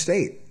living in this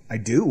state. I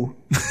do.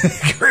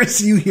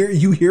 Chris, you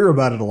hear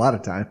about it a lot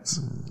of times.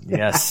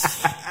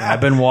 Yes.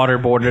 I've been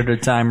waterboarded a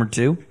time or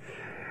two.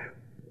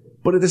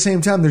 But at the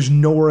same time, there's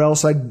nowhere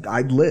else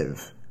I'd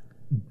live.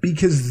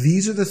 Because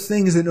these are the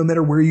things that no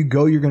matter where you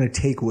go, you're going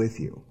to take with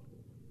you.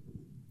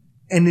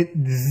 And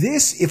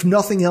this, if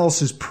nothing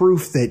else, is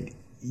proof that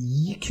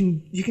you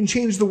can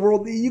change the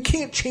world. You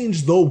can't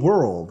change the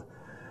world,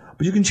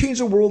 but you can change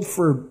the world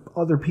for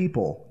other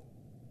people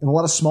in a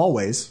lot of small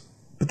ways.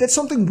 But that's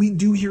something we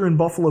do here in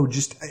Buffalo.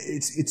 Just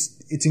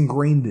it's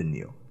ingrained in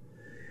you,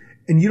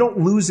 and you don't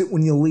lose it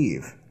when you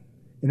leave.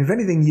 And if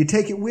anything, you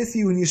take it with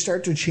you, and you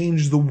start to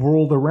change the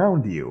world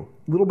around you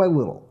little by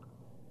little.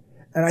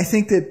 And I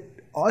think that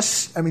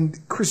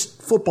Chris,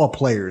 football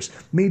players,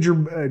 Major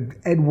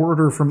Ed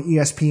Werder from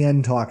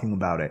ESPN talking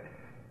about it.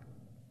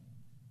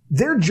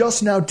 They're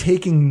just now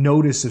taking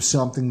notice of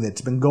something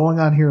that's been going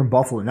on here in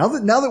Buffalo. Now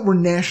that we're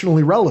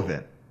nationally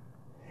relevant,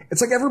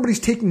 it's like everybody's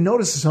taking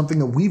notice of something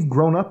that we've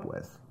grown up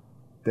with.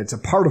 That's a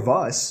part of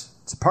us.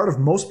 It's a part of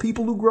most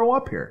people who grow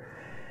up here.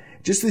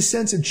 Just this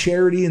sense of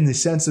charity and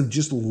this sense of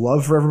just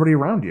love for everybody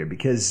around you,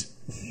 because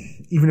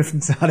even if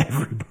it's not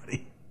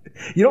everybody.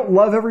 You don't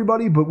love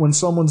everybody, but when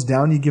someone's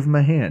down, you give them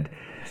a hand.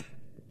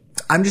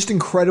 I'm just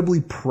incredibly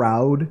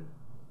proud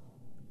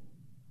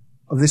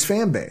of this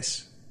fan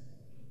base.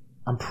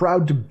 I'm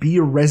proud to be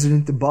a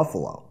resident of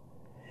Buffalo.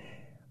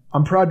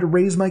 I'm proud to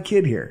raise my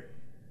kid here.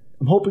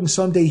 I'm hoping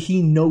someday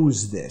he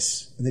knows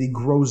this and that he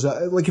grows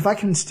up. Like, if I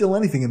can instill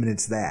anything in him,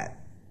 it's that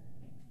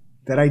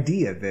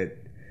idea that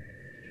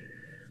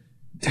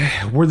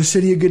we're the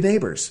city of good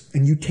neighbors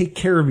and you take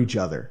care of each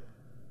other.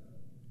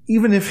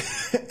 even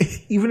if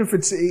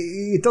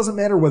it doesn't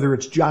matter whether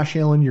it's Josh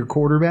Allen, your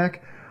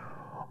quarterback,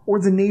 or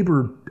the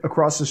neighbor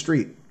across the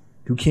street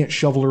who can't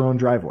shovel her own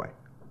driveway.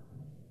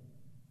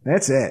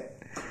 That's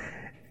it.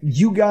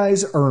 You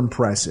guys are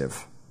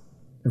impressive.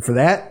 And for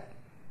that,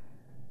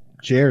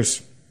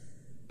 cheers.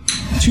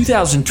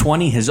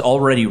 2020 has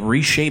already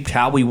reshaped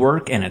how we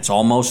work, and it's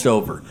almost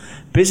over.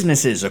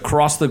 Businesses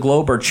across the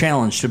globe are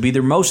challenged to be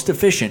their most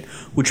efficient,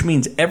 which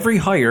means every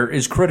hire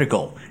is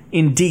critical.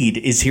 Indeed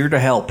is here to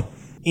help.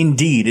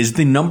 Indeed is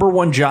the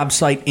 #1 job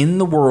site in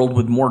the world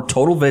with more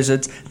total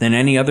visits than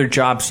any other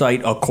job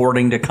site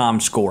according to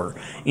ComScore.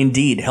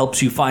 Indeed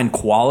helps you find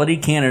quality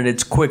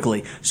candidates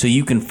quickly so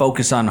you can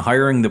focus on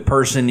hiring the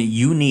person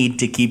you need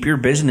to keep your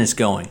business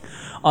going.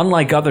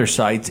 Unlike other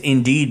sites,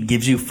 Indeed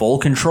gives you full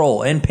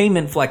control and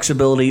payment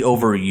flexibility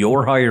over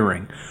your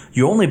hiring.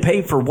 You only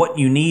pay for what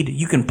you need.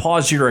 You can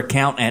pause your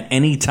account at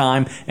any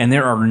time, and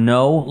there are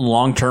no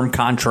long-term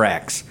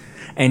contracts.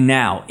 And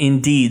now,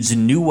 Indeed's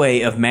new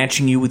way of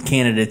matching you with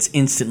candidates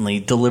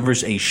instantly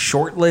delivers a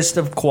short list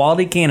of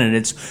quality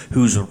candidates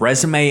whose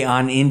resume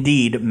on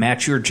Indeed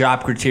match your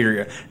job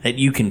criteria that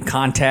you can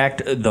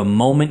contact the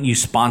moment you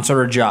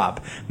sponsor a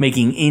job,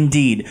 making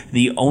Indeed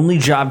the only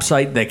job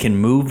site that can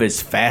move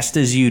as fast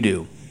as you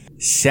do.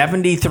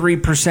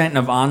 73%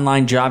 of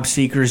online job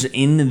seekers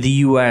in the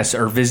U.S.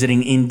 are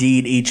visiting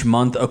Indeed each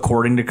month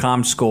according to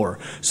ComScore.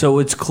 So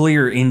it's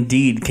clear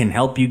Indeed can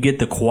help you get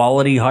the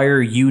quality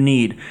hire you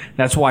need.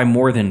 That's why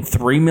more than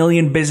 3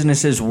 million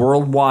businesses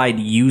worldwide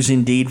use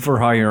Indeed for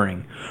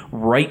hiring.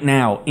 Right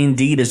now,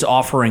 Indeed is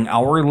offering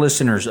our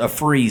listeners a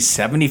free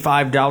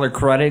 $75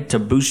 credit to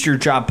boost your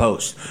job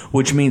post,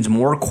 which means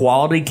more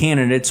quality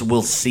candidates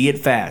will see it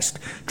fast.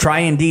 Try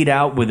Indeed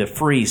out with a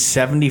free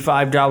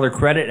 $75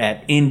 credit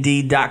at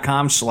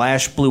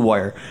Indeed.com/Blue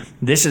Wire.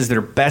 This is their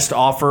best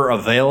offer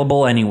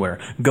available anywhere.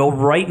 Go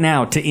right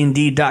now to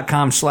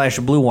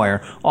Indeed.com/Blue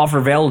Wire. Offer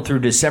valid through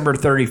December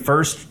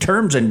 31st.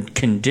 Terms and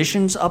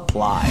conditions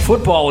apply.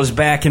 Football is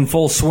back in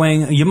full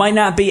swing. You might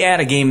not be at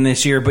a game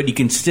this year, but you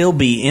can still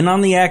be in on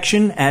the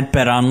action at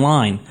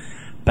BetOnline.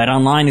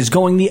 BetOnline is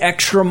going the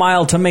extra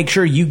mile to make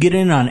sure you get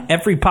in on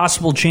every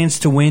possible chance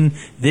to win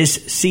this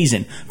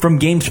season. From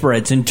game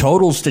spreads and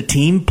totals to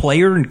team,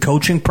 player, and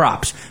coaching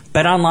props,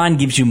 BetOnline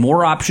gives you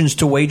more options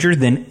to wager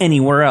than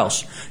anywhere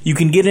else. You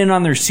can get in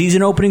on their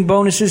season opening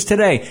bonuses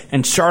today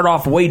and start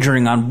off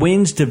wagering on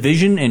wins,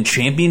 division, and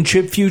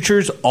championship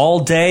futures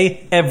all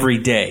day, every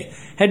day.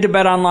 Head to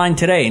BetOnline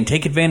today and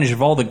take advantage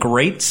of all the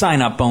great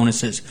sign-up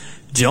bonuses.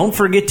 Don't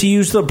forget to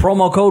use the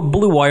promo code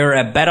BlueWire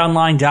at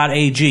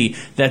betonline.ag.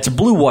 That's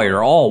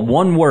BlueWire, all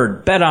one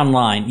word.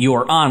 BetOnline,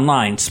 your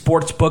online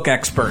sportsbook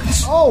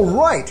experts. All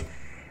right.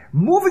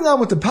 Moving on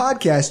with the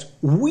podcast,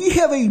 we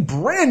have a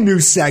brand new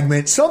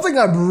segment, something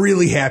I'm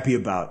really happy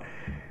about.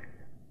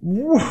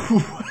 We're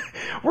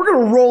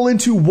going to roll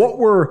into what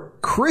were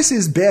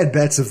Chris's bad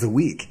bets of the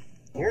week.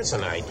 Here's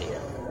an idea.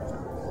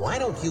 Why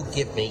don't you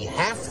give me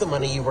half the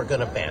money you were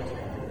going to bet?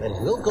 Then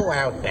we'll go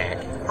out back,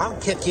 I'll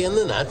kick you in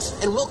the nuts,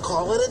 and we'll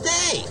call it a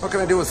day. What can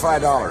I do with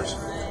 $5?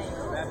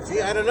 See,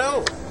 I don't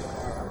know.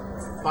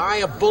 Buy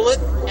a bullet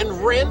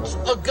and rent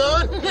a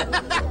gun?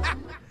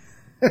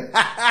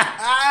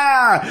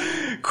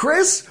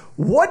 Chris,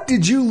 what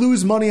did you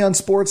lose money on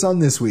sports on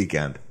this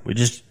weekend? We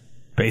just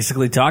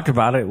basically talked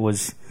about it. It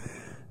was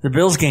the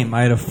Bills game.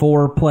 I had a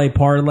 4-play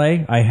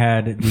parlay. I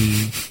had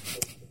the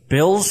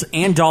Bills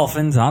and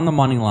Dolphins on the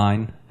money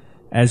line,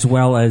 as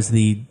well as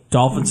the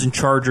Dolphins and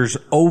Chargers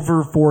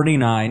over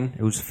 49.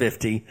 It was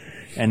 50.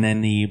 And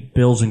then the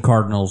Bills and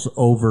Cardinals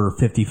over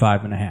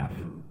 55.5.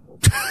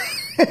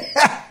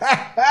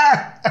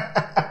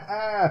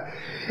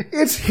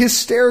 It's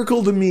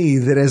hysterical to me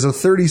that as a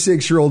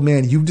 36-year-old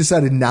man, you've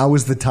decided now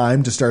is the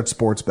time to start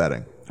sports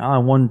betting. I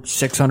won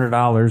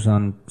 $600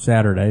 on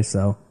Saturday,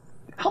 so.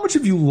 How much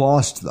have you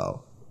lost,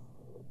 though?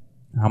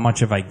 How much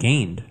have I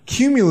gained?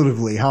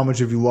 Cumulatively, how much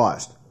have you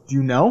lost? Do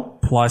you know?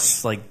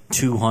 Plus like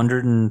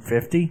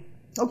 250.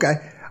 Okay.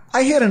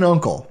 I had an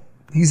uncle.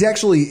 He's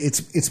actually,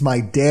 it's my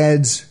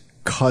dad's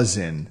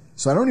cousin.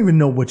 So I don't even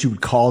know what you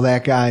would call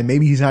that guy.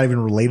 Maybe he's not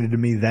even related to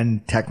me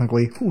then,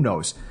 technically. Who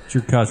knows? It's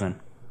your cousin.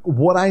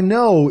 What I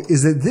know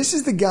is that this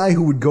is the guy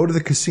who would go to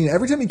the casino.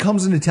 Every time he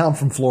comes into town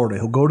from Florida,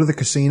 he'll go to the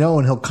casino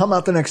and he'll come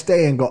out the next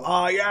day and go,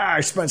 oh yeah, I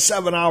spent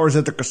 7 hours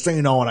at the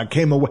casino and I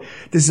came away.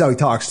 This is how he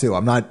talks too.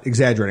 I'm not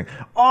exaggerating.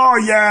 Oh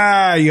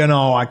yeah,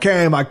 I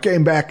came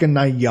back and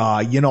I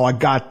got,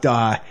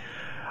 I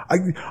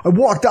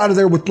walked out of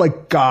there with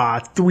like,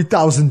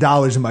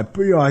 $3,000 in my,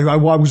 I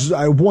won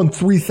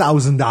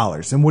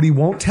 $3,000. And what he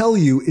won't tell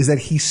you is that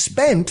he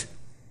spent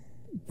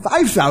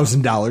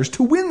 $5,000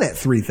 to win that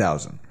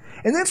 $3,000.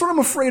 And that's what I'm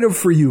afraid of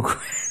for you,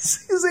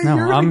 Chris, is that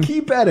you're going to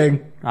keep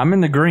betting. I'm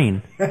in the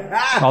green.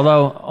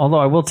 although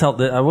I will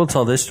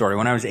tell this story.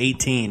 When I was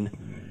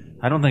 18,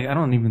 I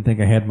don't even think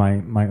I had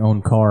my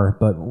own car,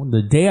 but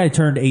the day I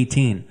turned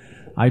 18,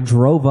 I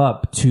drove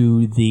up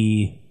to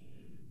the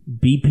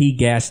BP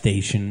gas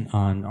station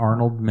on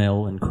Arnold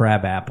Mill in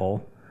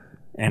Crabapple,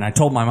 And I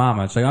told my mom,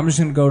 I was like, I'm just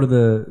going to go to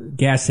the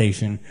gas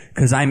station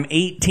because I'm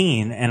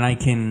 18 and I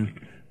can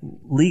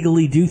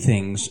legally do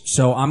things.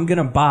 So I'm going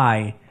to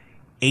buy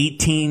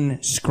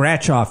 18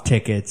 scratch-off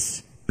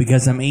tickets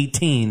because I'm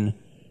 18.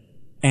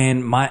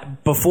 And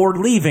before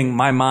leaving,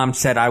 my mom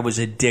said I was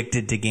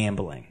addicted to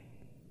gambling.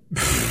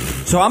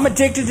 So I'm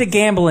addicted to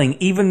gambling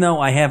even though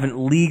I haven't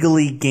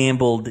legally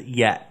gambled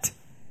yet.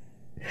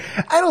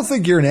 I don't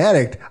think you're an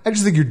addict. I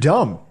just think you're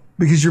dumb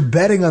because you're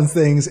betting on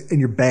things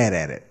and you're bad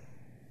at it.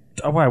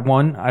 Oh, I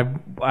won.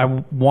 I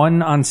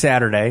won on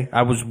Saturday.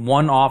 I was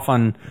 1 off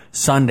on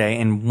Sunday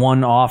and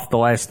 1 off the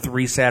last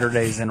 3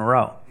 Saturdays in a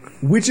row.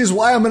 Which is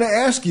why I'm going to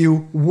ask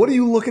you, what are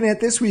you looking at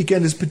this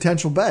weekend as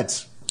potential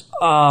bets?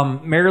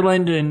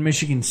 Maryland and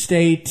Michigan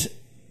State,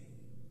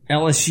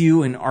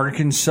 LSU and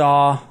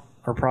Arkansas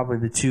are probably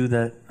the two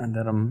that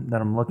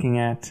I'm looking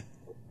at.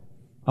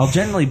 I'll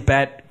generally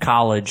bet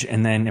college,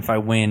 and then if I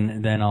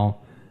win, then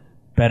I'll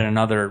bet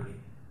another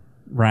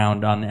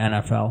round on the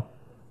NFL,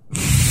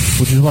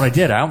 which is what I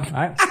did.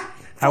 I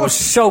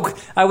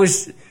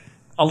was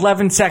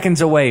 11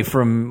 seconds away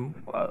from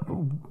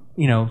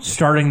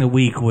starting the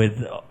week with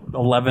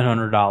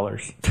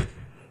 $1,100.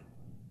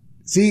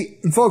 See,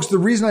 folks, the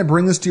reason I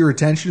bring this to your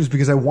attention is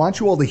because I want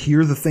you all to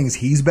hear the things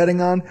he's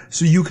betting on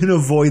so you can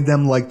avoid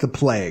them like the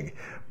plague,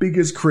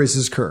 because Chris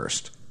is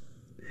cursed.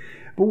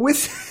 But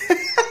with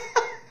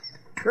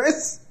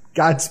Chris,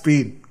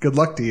 Godspeed. Good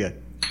luck to you.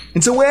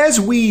 And so as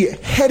we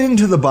head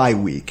into the bye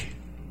week,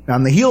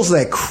 on the heels of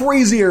that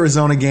crazy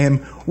Arizona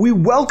game, we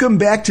welcome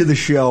back to the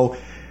show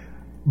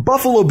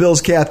Buffalo Bills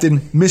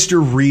captain,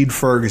 Mr. Reid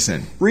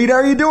Ferguson. Reid, how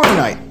are you doing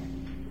tonight?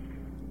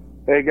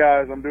 Hey,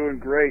 guys, I'm doing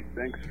great.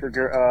 Thanks for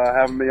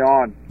having me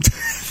on.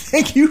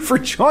 Thank you for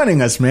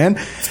joining us, man.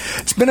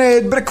 It's been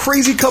a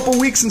crazy couple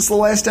weeks since the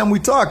last time we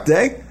talked,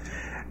 eh?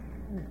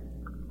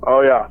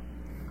 Oh, yeah.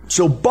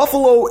 So,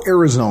 Buffalo,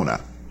 Arizona.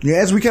 Yeah,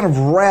 as we kind of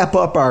wrap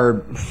up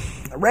our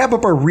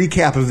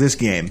recap of this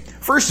game,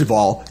 first of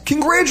all,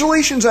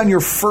 congratulations on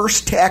your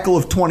first tackle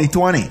of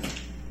 2020.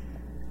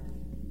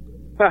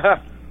 I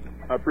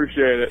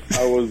appreciate it.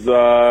 I was,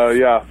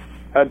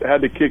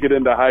 had to kick it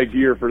into high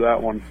gear for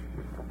that one.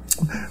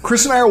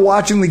 Chris and I are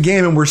watching the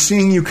game, and we're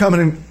seeing you coming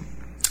in.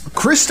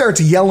 Chris starts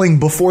yelling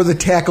before the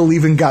tackle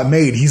even got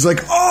made. He's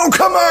like, oh,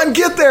 come on,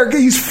 get there.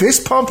 He's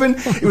fist pumping.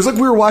 It was like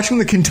we were watching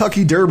the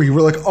Kentucky Derby.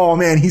 We're like, oh,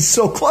 man, he's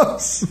so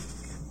close.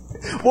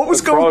 What was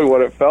going on? Probably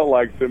what it felt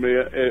like to me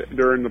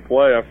during the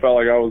play. I felt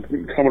like I was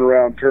coming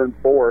around turn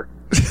 4.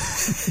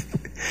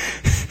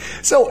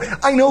 So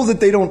I know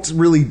that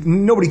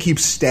nobody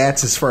keeps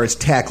stats as far as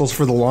tackles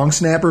for the long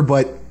snapper,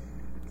 but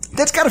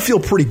that's got to feel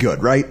pretty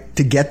good, right?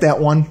 To get that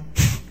one.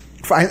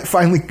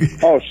 Finally.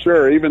 Oh,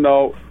 sure. Even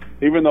though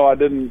I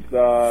didn't,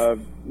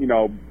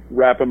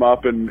 wrap him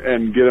up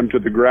and get him to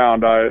the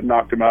ground, I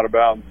knocked him out of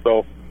bounds.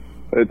 So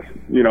it's,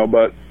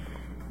 but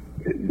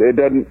it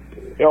doesn't.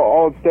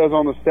 All it says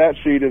on the stat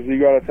sheet is you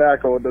got a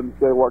tackle. It doesn't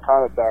say what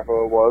kind of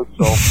tackle it was.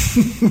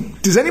 So,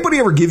 does anybody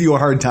ever give you a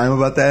hard time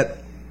about that?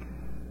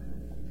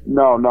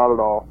 No, not at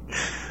all.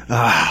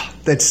 I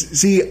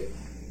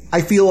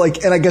feel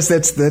like, and I guess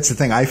that's the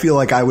thing. I feel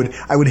like I would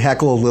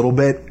heckle a little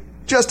bit,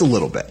 just a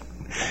little bit.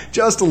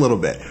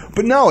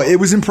 But no, it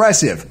was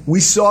impressive.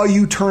 We saw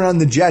you turn on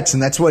the Jets,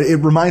 and that's what it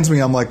reminds me.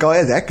 I'm like, oh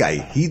yeah, that guy.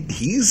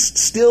 He's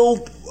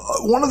still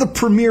one of the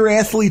premier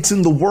athletes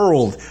in the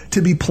world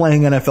to be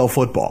playing NFL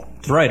football.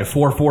 That's right, a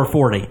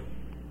 4.40.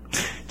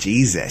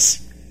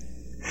 Jesus.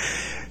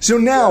 So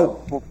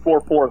now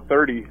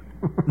 4.30.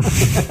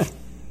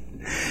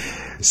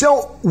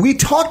 So we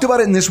talked about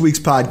it in this week's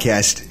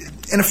podcast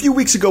and a few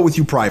weeks ago with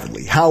you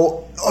privately,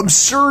 how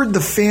absurd the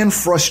fan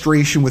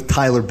frustration with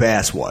Tyler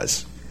Bass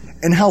was.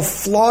 And how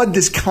flawed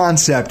this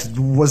concept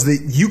was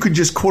that you could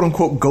just,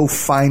 quote-unquote, go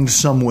find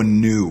someone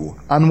new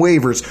on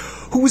waivers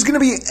who was going to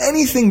be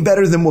anything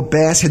better than what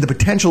Bass had the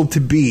potential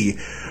to be,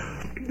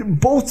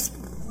 both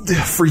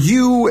for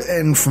you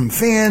and from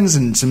fans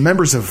and some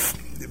members of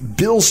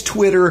Bill's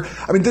Twitter.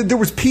 I mean, there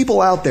was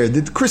people out there.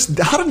 Chris,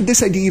 how did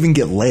this idea even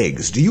get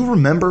legs? Do you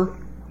remember?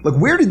 Like,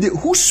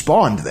 who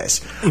spawned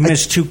this? He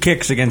missed 2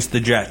 kicks against the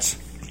Jets.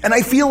 And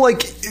I feel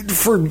like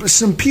for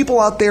some people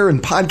out there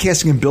in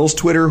podcasting and Bill's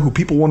Twitter who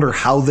people wonder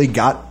how they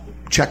got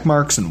check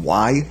marks and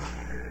why,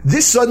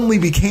 this suddenly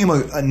became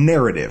a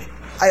narrative.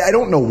 I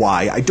don't know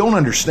why. I don't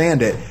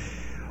understand it.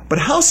 But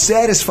how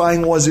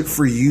satisfying was it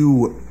for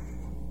you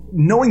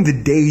knowing the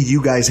day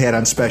you guys had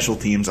on special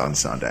teams on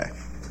Sunday?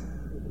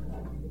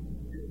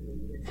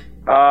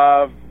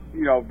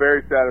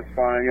 Very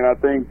satisfying. And I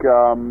think,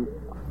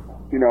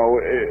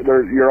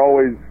 you're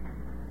always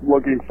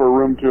looking for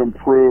room to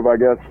improve, I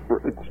guess,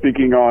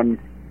 speaking on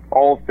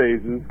all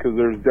phases, because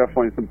there's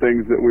definitely some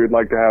things that we would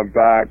like to have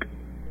back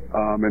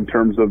in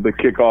terms of the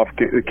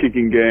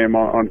kicking game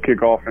on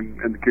kickoff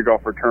and the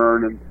kickoff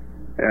return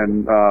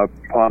and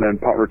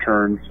punt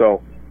return.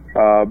 So,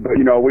 but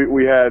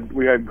we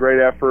had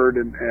great effort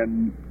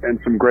and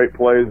some great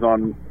plays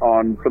on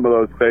some of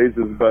those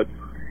phases. But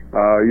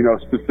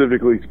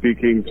specifically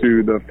speaking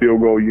to the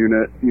field goal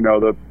unit,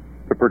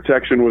 the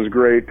protection was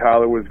great.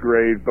 Tyler was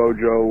great.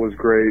 Bojo was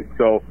great.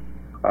 So,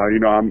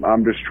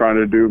 I'm just trying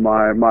to do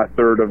my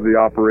third of the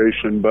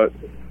operation. But,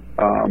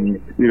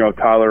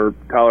 Tyler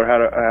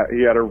had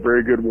a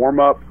very good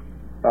warm up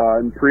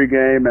in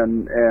pregame,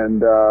 and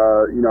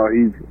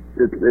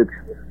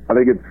I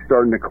think it's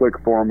starting to click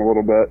for him a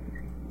little bit.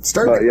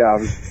 But yeah,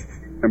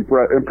 it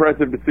was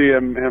impressive to see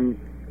him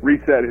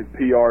reset his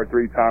PR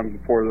 3 times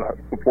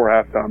before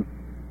halftime.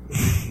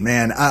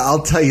 Man,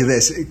 I'll tell you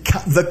this.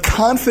 The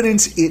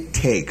confidence it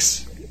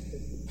takes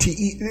to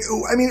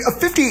a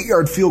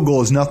 58-yard field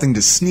goal is nothing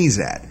to sneeze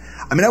at.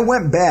 I mean, I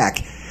went back.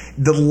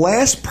 The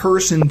last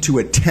person to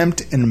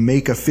attempt and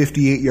make a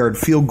 58-yard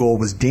field goal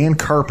was Dan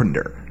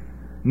Carpenter.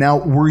 Now,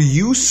 were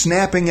you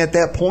snapping at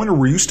that point, or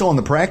were you still on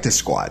the practice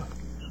squad?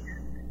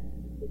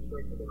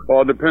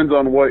 Well, it depends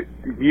on what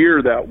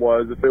year that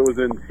was. If it was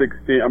in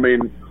 16, I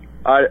mean,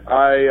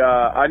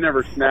 I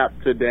never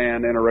snapped to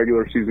Dan in a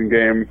regular season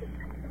game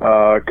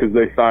because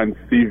they signed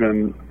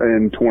Steven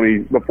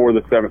before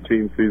the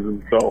 17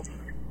 season. So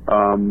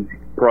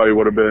probably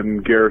would have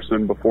been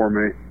Garrison before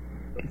me.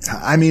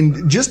 I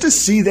mean, just to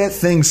see that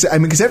thing,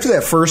 because after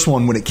that first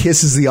one, when it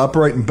kisses the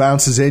upright and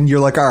bounces in, you're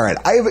like, all right,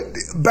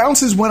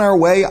 bounces went our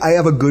way. I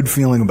have a good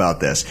feeling about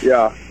this.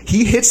 Yeah.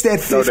 He hits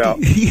that 50, no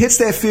doubt. He hits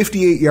that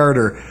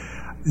 58-yarder.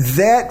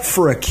 That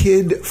for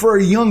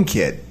a young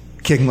kid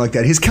kicking like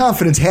that, his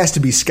confidence has to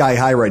be sky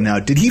high right now.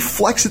 Did he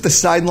flex at the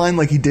sideline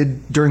like he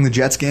did during the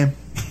Jets game?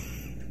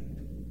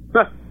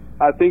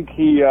 I think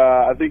he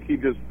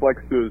just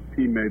flexed to his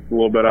teammates a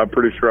little bit. I'm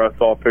pretty sure I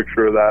saw a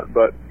picture of that,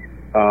 but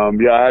I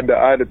had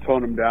to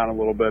tone him down a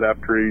little bit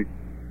after he did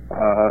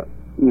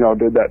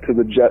that to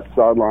the Jets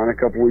sideline a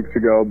couple weeks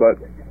ago. But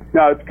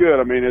no, it's good.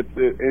 I mean,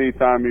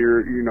 anytime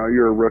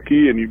you're a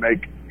rookie and you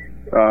make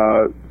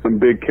some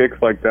big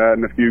kicks like that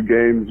in a few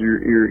games,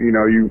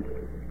 you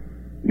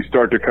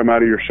start to come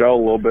out of your shell a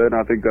little bit, and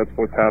I think that's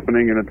what's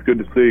happening, and it's good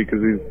to see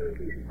because he's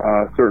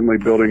certainly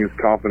building his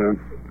confidence.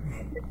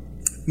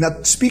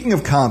 Now, speaking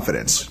of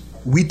confidence,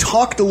 we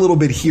talked a little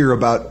bit here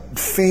about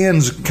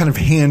fans kind of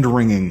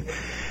hand-wringing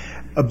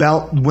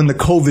about when the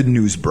COVID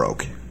news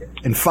broke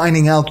and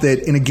finding out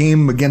that in a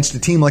game against a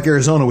team like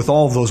Arizona with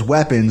all of those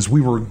weapons,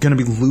 we were going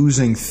to be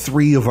losing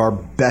 3 of our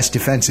best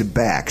defensive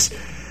backs.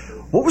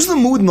 What was the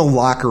mood in the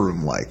locker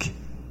room like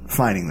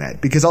finding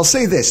that? Because I'll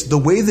say this, the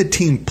way the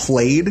team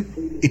played,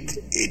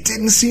 it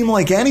didn't seem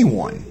like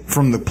anyone,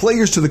 from the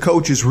players to the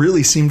coaches,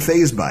 really seemed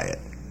fazed by it.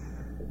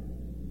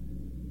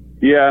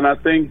 Yeah, and I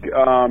think,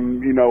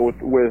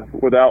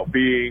 without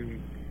being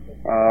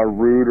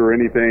rude or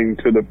anything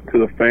to the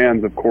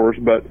fans, of course,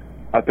 but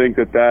I think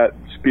that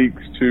speaks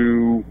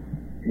to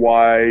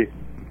why,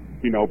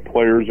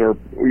 players are,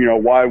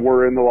 why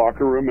we're in the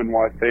locker room and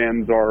why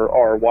fans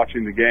are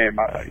watching the game.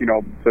 I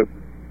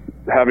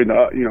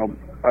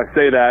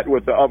say that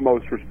with the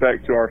utmost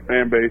respect to our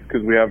fan base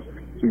because we have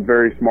some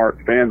very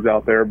smart fans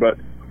out there, but,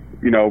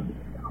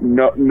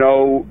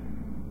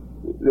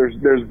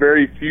 there's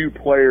very few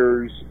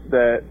players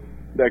that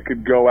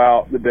could go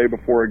out the day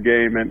before a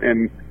game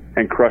and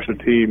crush a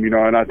team,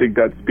 and I think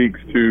that speaks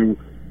to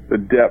the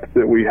depth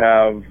that we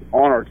have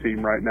on our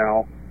team right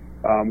now.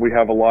 We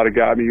have a lot of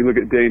guys. I mean, you look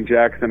at Dane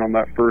Jackson on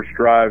that first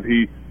drive,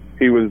 he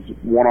was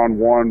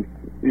one-on-one,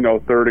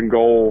 3rd and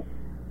goal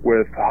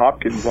with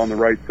Hopkins on the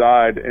right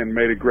side and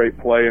made a great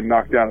play and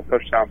knocked down a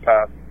touchdown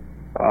pass.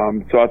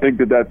 So I think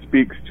that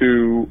speaks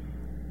to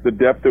the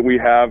depth that we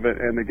have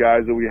and the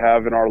guys that we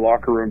have in our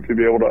locker room to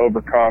be able to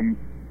overcome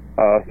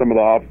some of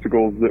the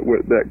obstacles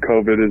that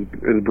COVID is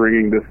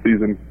bringing this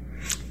season.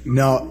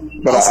 No,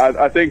 but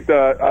I think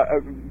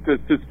to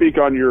speak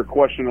on your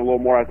question a little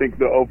more, I think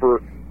the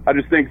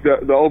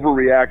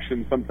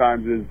overreaction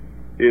sometimes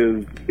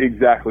is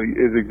exactly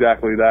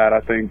that. I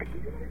think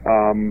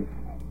I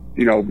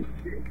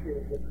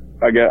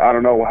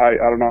don't know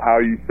how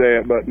you say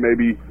it, but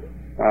maybe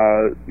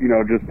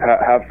just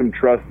have some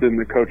trust in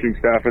the coaching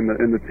staff and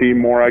the team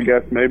more, I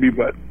guess maybe.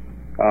 But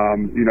I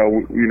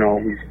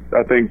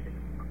think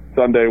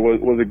Sunday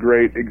was a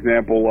great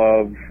example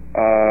of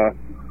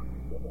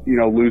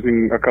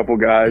losing a couple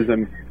guys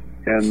and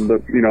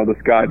the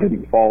sky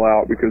didn't fall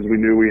out because we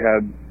knew we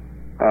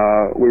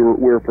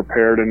were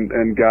prepared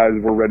and guys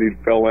were ready to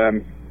fill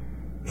in.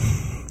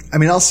 I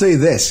mean, I'll say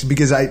this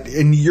because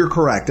and you're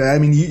correct. I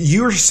mean,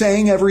 you're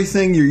saying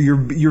everything. You're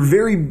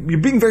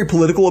being very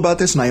political about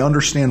this, and I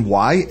understand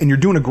why. And you're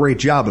doing a great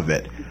job of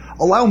it.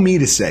 Allow me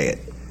to say it.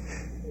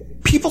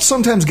 People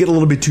sometimes get a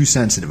little bit too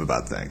sensitive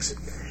about things,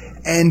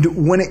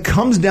 and when it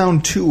comes down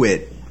to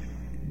it,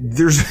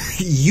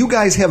 you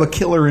guys have a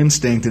killer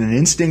instinct and an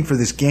instinct for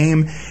this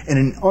game and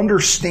an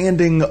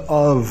understanding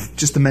of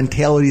just the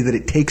mentality that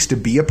it takes to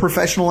be a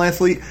professional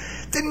athlete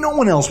that no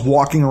one else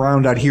walking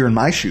around out here in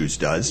my shoes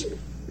does.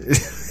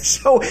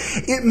 So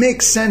it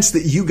makes sense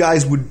that you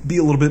guys would be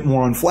a little bit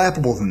more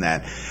unflappable than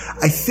that.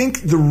 I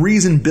think the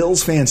reason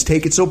Bills fans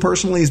take it so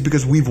personally is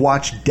because we've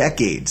watched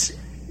decades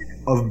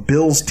of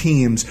Bills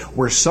teams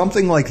where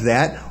something like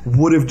that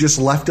would have just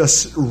left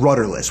us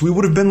rudderless. We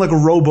would have been like a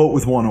rowboat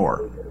with one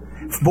oar.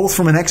 both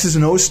from an X's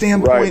and O's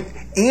standpoint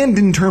and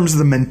in terms of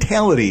the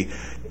mentality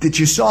that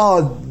you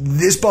saw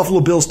this Buffalo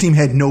Bills team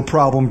had no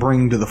problem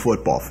bringing to the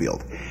football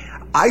field.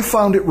 I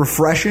found it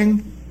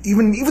refreshing,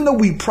 even though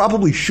we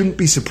probably shouldn't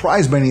be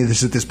surprised by any of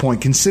this at this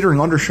point, considering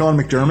under Sean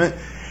McDermott,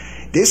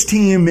 this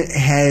team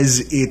has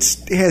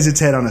its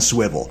head on a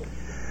swivel.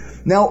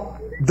 Now,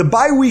 the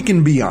bye week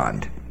and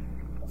beyond.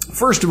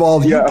 First of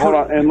all, hold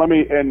on, and let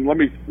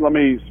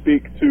me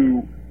speak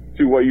to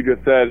what you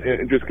just said,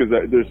 just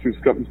because there's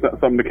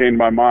something that came to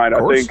my mind. I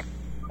think,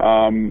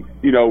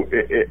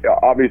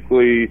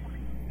 obviously,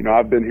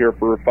 I've been here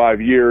for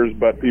 5 years,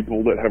 but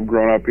people that have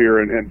grown up here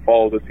and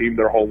followed the team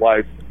their whole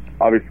life,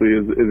 obviously,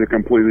 is a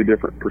completely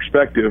different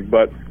perspective.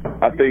 But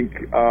I think,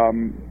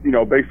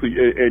 basically,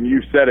 and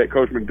you said it,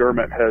 Coach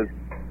McDermott has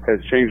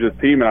changed his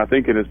team, and I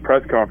think in his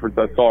press conference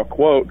I saw a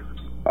quote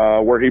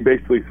where he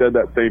basically said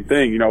that same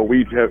thing.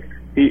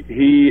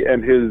 He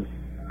and his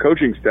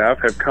coaching staff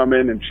have come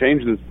in and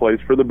changed this place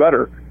for the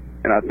better,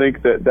 and I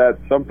think that's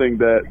something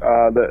that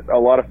a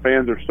lot of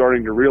fans are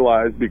starting to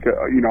realize, because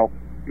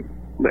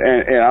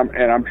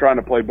and I'm trying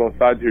to play both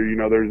sides here.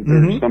 There's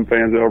some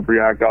fans that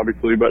overreact,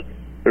 obviously, but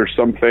there's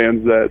some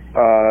fans that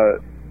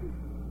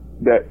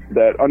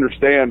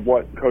understand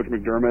what Coach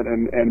McDermott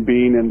and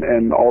Bean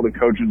and all the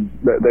coaches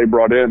that they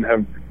brought in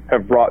have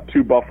brought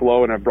to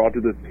Buffalo and have brought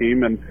to this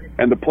team, and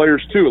the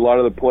players too. A lot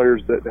of the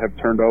players that have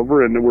turned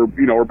over, and we're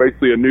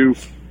basically a new,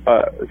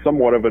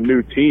 somewhat of a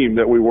new team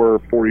that we were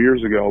 4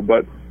 years ago.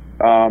 But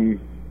I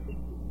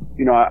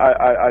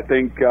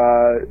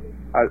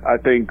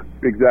think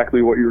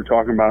exactly what you were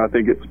talking about. I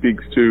think it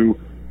speaks to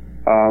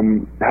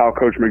how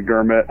Coach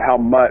McDermott, how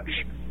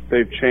much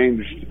they've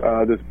changed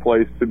this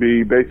place to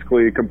be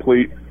basically a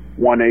complete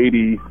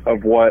 180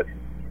 of what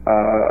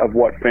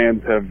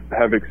fans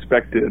have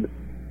expected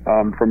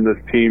from this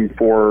team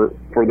for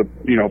the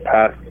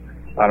past,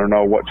 I don't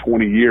know,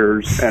 20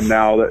 years, and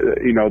now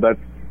that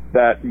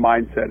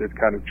mindset is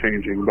kind of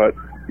changing. But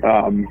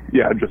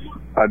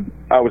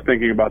I was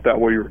thinking about that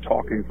while you were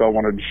talking, so I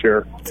wanted to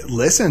share.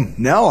 Listen,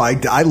 no,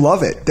 I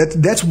love it.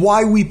 That's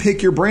why we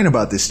pick your brain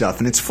about this stuff.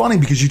 And it's funny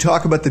because you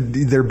talk about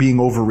there being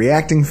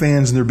overreacting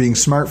fans and there being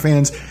smart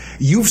fans.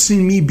 You've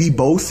seen me be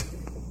both.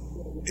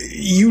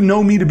 You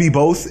know me to be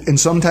both, and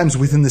sometimes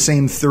within the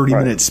same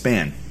 30-minute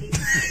span.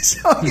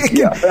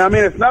 And I'm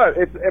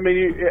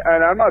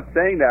not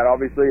saying that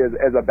obviously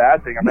as a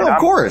bad thing. Of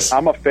course.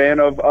 I'm a fan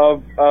of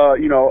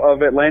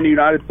Atlanta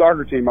United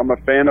soccer team. I'm a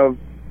fan of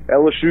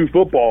LSU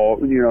football,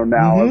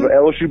 now of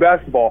LSU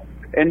basketball,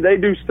 and they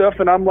do stuff,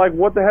 and I'm like,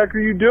 what the heck are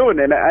you doing?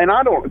 And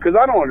I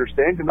don't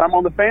understand, because I'm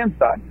on the fan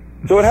side.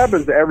 So it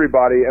happens to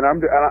everybody, and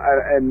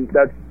and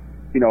that's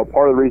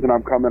part of the reason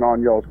I'm coming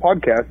on y'all's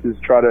podcast is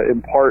try to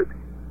impart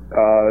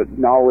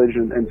knowledge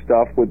and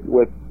stuff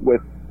with a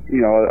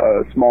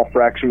small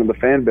fraction of the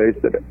fan base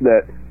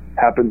that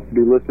happens to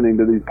be listening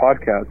to these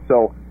podcasts.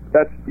 So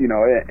that's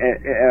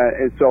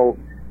and so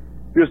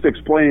just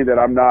explaining that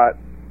I'm not.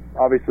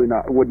 Obviously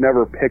would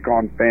never pick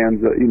on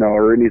fans,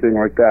 or anything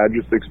like that.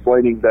 Just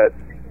explaining that,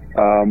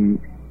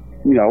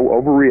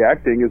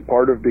 overreacting is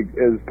part of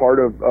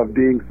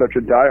being such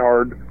a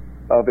diehard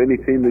of any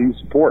team that you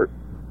support.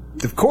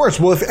 Of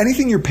course. Well, if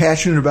anything you're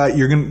passionate about,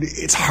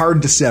 it's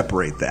hard to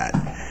separate that.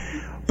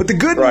 But the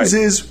good news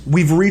is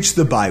we've reached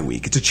the bye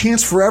week. It's a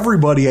chance for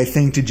everybody, I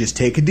think, to just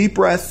take a deep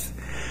breath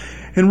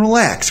and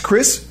relax.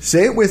 Chris,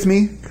 say it with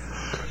me.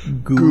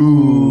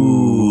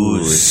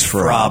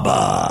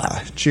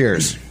 GOOSEFRABA.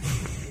 Cheers.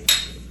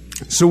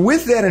 So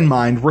with that in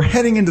mind, we're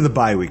heading into the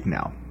bye week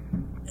now.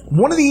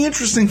 One of the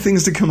interesting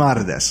things to come out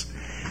of this,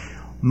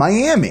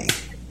 Miami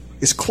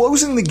is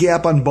closing the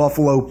gap on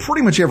Buffalo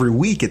pretty much every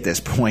week at this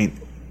point,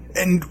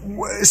 and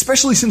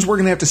especially since we're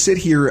going to have to sit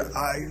here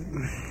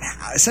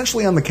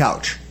essentially on the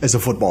couch as a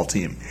football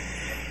team.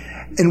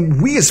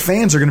 And we as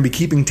fans are going to be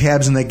keeping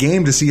tabs in that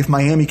game to see if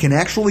Miami can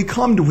actually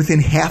come to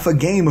within half a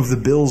game of the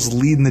Bills'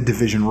 lead in the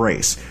division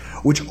race,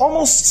 which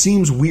almost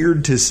seems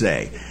weird to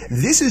say.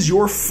 This is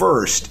your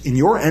first, in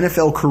your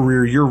NFL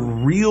career, your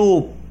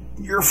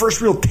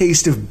first real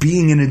taste of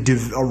being in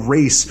a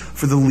race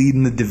for the lead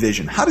in the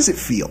division. How does it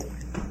feel?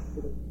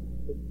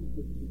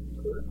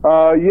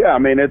 Yeah, I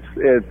mean, it's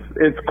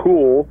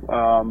cool,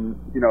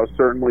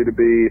 certainly to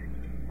be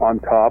on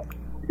top.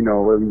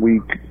 In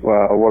week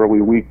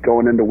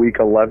going into week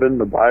 11,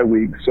 the bye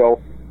week. So,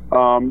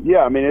 I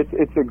mean,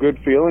 it's a good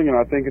feeling, and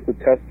I think it's a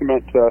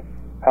testament to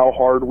how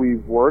hard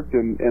we've worked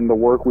and the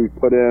work we've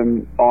put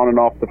in on and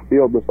off the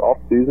field this off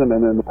season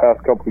and in the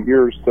past couple of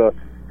years to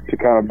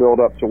kind of build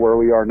up to where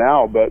we are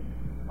now. But,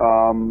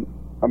 I mean,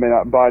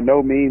 by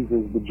no means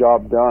is the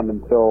job done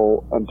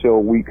until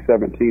week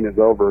 17 is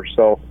over.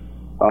 So,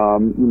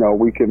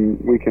 we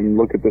can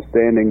look at the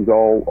standings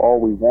all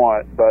we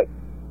want, but,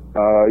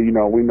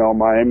 we know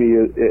Miami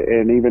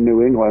and even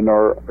New England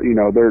are,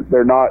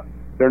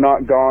 they're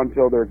not gone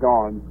till they're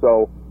gone.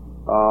 So,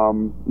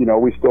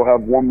 we still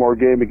have one more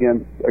game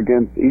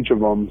against each of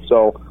them.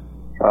 So,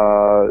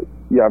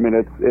 I mean,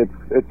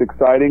 it's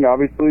exciting,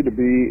 obviously, to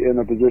be in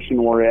the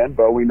position we're in,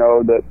 but we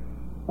know that,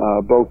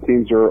 both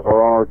teams are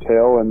on our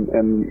tail,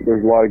 and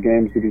there's a lot of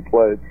games to be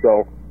played.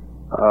 So,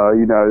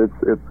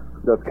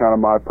 that's kind of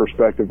my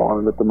perspective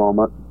on it at the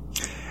moment.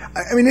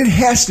 I mean, it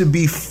has to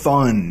be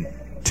fun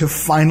to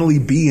finally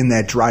be in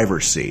that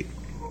driver's seat.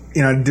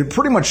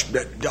 Pretty much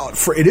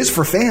it is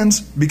for fans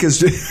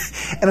because,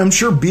 and I'm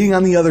sure being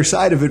on the other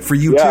side of it for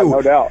you too. Yeah,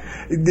 no doubt.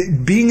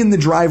 Being in the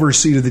driver's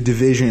seat of the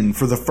division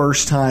for the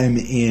first time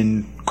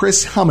in,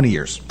 Chris, how many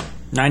years?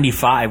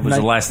 95 was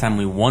the last time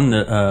we won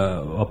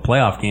a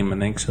playoff game, I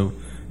think. So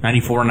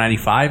 94 or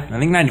 95? I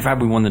think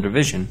 95 we won the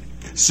division.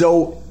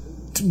 So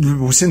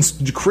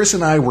since Chris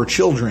and I were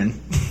children,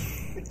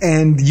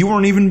 and you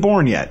weren't even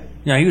born yet.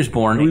 Yeah, he was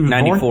born in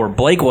 94.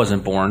 Blake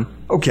wasn't born.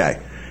 Okay.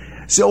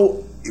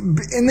 So,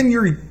 and then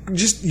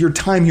your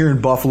time here in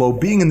Buffalo,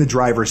 being in the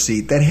driver's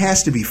seat, that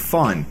has to be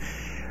fun.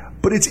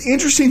 But it's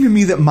interesting to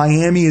me that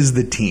Miami is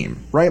the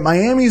team, right?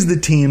 Miami is the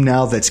team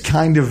now that's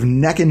kind of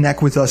neck and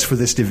neck with us for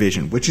this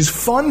division, which is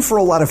fun for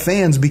a lot of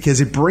fans because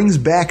it brings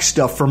back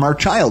stuff from our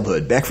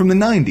childhood, back from the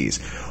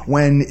 90s,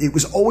 when it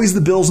was always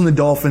the Bills and the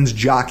Dolphins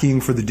jockeying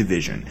for the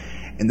division.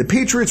 And the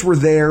Patriots were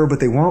there, but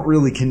they weren't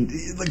really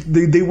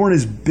they weren't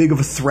as big of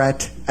a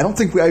threat. I don't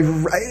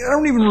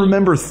even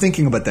remember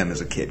thinking about them as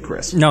a kid,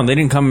 Chris. No, they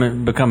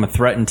didn't become a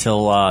threat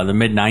until the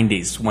mid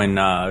 '90s when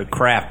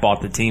Kraft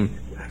bought the team.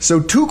 So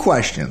 2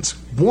 questions.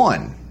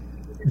 1,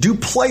 do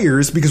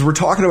players, because we're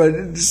talking about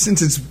it,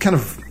 since it's kind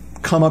of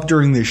come up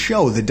during this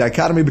show, the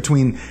dichotomy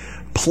between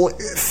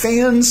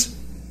fans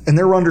and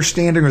their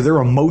understanding or their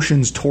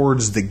emotions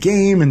towards the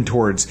game and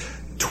towards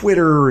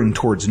Twitter and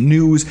towards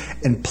news,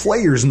 and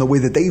players and the way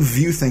that they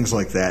view things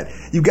like that.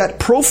 You've got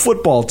Pro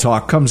Football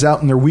Talk comes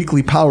out in their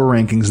weekly power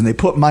rankings, and they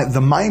put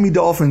the Miami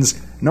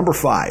Dolphins number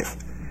 5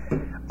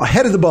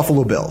 ahead of the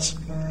Buffalo Bills.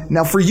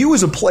 Now, for you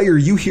as a player,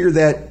 you hear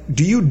that.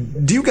 Do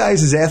you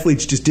guys as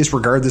athletes just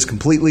disregard this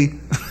completely?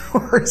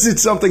 Or is it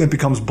something that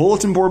becomes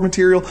bulletin board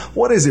material?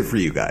 What is it for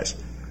you guys?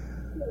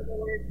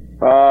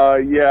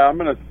 Yeah, I'm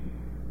going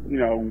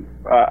to,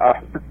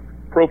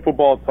 Pro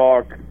Football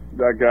Talk,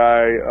 that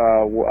guy,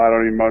 I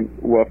don't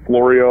even,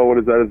 Florio, what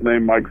is that, his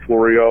name? Mike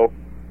Florio.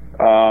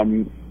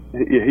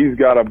 He's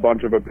got a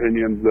bunch of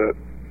opinions that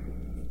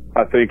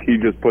I think he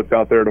just puts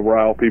out there to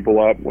rile people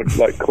up with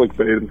like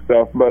clickbait and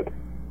stuff. But,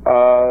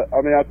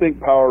 I think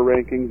power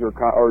rankings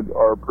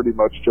are pretty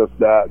much just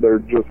that. They're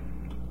just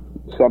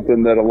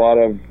something that a lot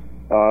of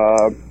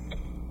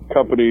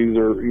companies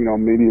or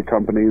media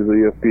companies,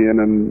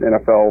 ESPN and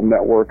NFL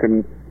Network,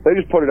 and they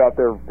just put it out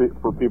there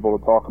for people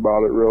to talk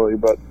about it, really.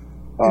 But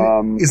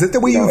is that the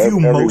way you view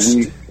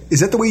most? Is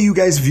that the way you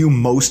guys view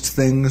most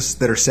things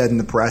that are said in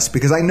the press?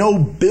 Because I know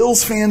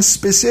Bills fans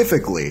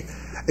specifically,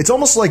 it's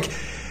almost like,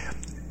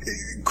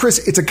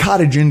 Chris, it's a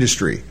cottage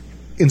industry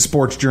in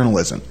sports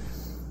journalism.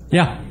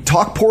 Yeah.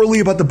 Talk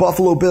poorly about the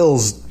Buffalo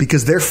Bills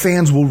because their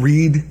fans will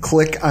read,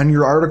 click on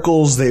your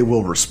articles, they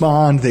will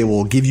respond, they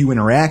will give you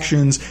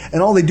interactions,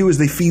 and all they do is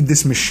they feed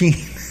this machine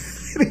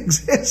that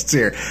exists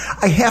here.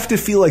 I have to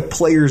feel like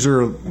players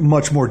are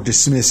much more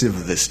dismissive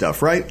of this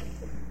stuff, right?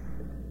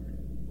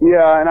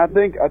 Yeah, and I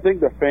think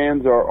the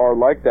fans are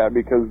like that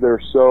because they're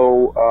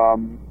so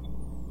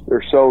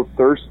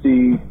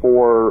thirsty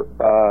for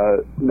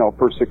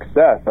for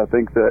success. I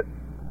think that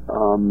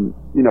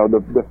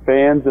the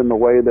fans and the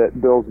way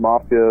that Bills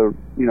Mafia,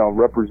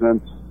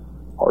 represents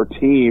our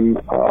team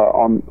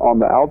on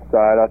the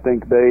outside, I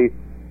think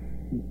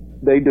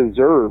they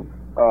deserve,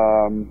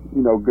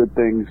 good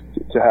things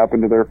to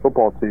happen to their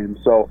football team.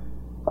 So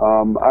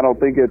I don't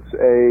think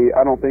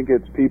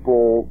it's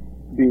people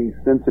being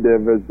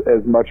sensitive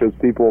as much as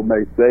people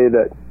may say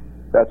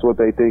that's what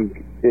they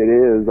think it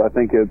is. I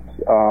think it's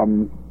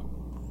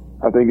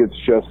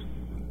just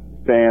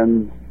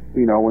fans,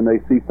 when they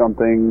see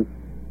something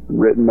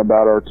written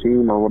about our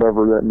team or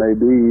whatever that may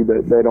be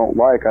that they don't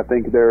like, I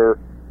think they're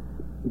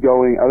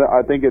going.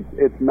 I think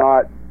it's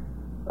not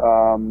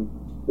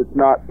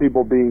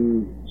people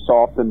being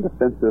soft and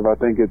defensive. I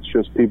think it's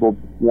just people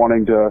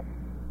wanting to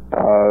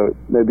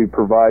maybe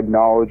provide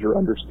knowledge or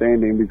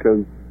understanding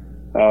because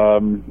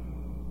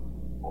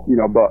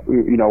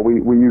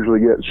we usually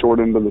get short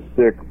end of the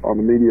stick on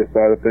the media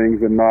side of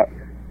things and not.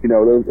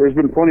 There's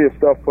been plenty of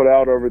stuff put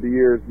out over the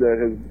years that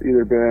has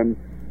either been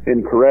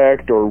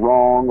incorrect or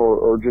wrong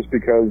or just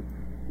because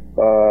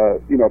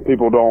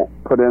people don't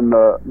put in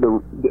the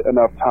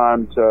enough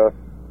time to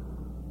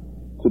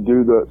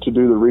do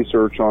the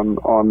research on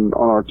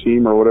our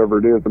team or whatever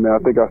it is. I mean, I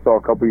think I saw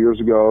a couple of years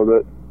ago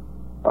that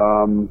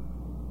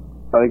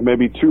I think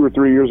maybe 2 or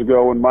 3 years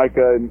ago when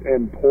Micah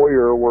and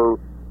Poyer were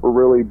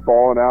really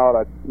balling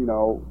out,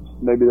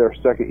 maybe their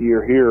second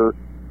year here,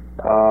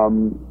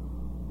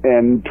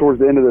 and towards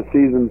the end of the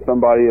season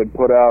somebody had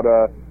put out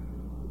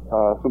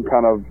some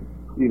kind of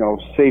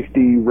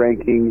safety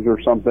rankings or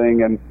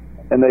something,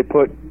 and they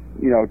put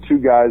 2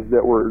 guys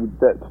that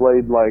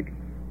played like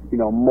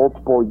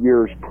multiple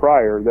years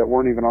prior that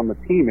weren't even on the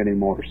team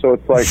anymore. So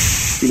it's like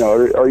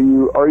are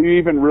you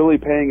even really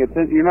paying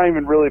attention? You're not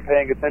even really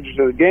paying attention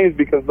to the games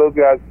because those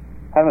guys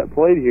haven't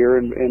played here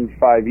in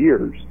 5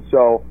 years.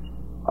 So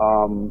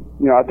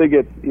I think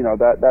it's,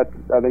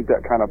 I think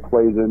that kind of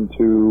plays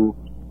into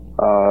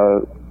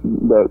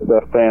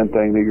the fan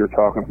thing that you're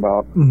talking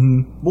about.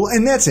 Mm-hmm. Well,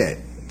 and that's it.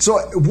 So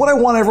what I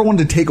want everyone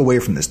to take away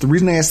from this, the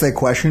reason I asked that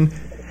question,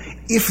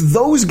 if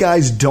those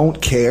guys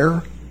don't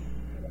care,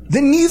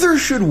 then neither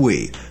should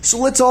we. So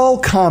let's all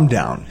calm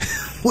down.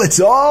 Let's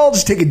all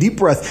just take a deep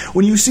breath.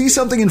 When you see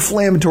something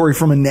inflammatory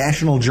from a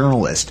national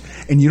journalist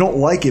and you don't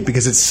like it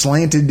because it's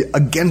slanted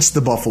against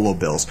the Buffalo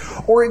Bills,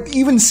 or it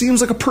even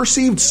seems like a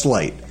perceived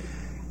slight,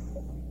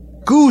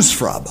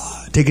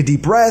 GOOSEFRABA. Take a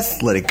deep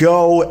breath, let it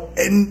go,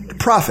 and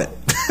profit.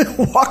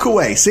 Walk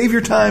away. Save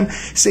your time.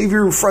 Save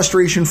your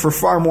frustration for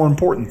far more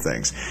important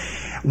things.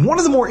 One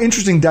of the more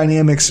interesting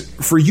dynamics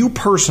for you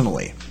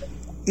personally,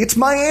 it's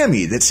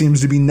Miami that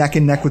seems to be neck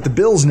and neck with the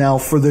Bills now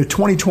for the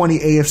 2020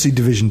 AFC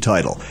division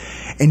title.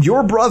 And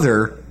your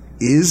brother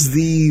is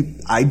the,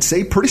 I'd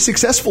say, pretty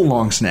successful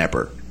long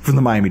snapper for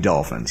the Miami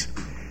Dolphins.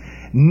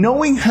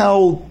 Knowing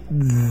how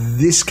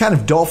this kind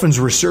of Dolphins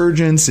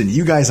resurgence and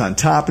you guys on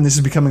top and this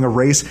is becoming a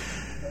race,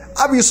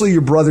 obviously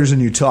your brothers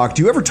and you talk.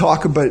 Do you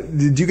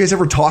guys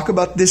ever talk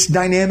about this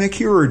dynamic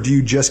here, or do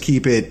you just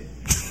keep it?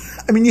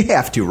 I mean, you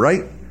have to,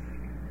 right?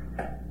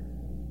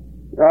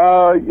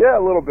 Yeah,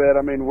 a little bit.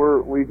 I mean,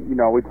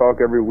 we talk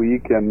every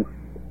week, and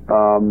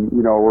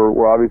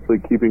we're obviously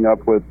keeping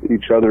up with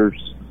each other's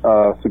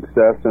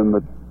success and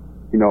the,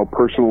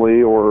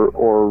 personally or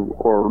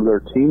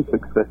their team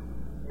success.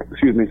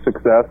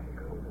 Success.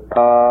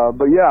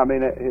 But yeah, I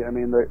mean,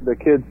 the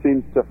kid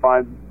seems to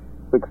find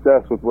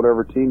success with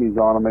whatever team he's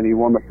on. I mean, he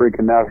won the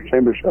freaking national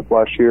championship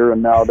last year,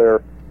 and now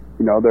they're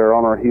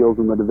on our heels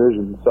in the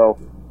division. So,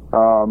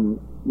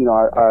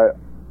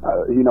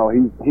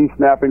 he's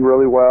snapping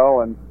really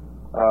well, and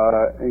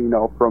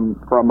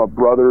from a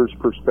brother's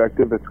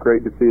perspective, it's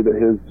great to see that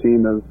his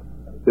team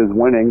is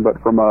winning.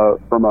 But from a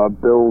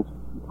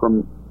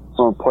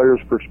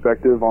player's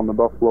perspective on the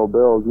Buffalo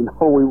Bills,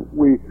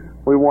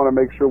 we want to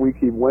make sure we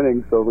keep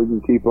winning so we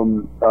can keep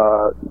them,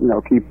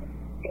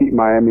 keep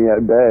Miami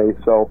at bay.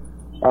 So,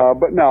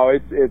 but no,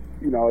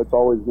 it's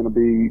always going to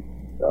be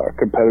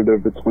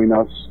competitive between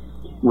us,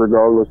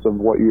 regardless of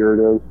what year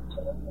it is.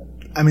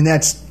 I mean,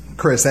 that's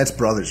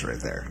brothers right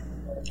there.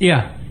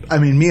 Yeah. I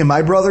mean, me and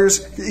my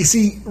brothers, you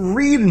see,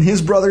 Reid and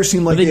his brothers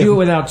seem like they do it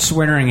without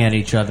swearing at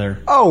each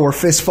other. Oh, or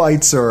fist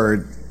fights,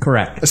 or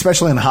correct.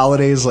 Especially on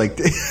holidays,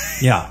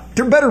 yeah,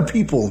 they're better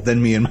people than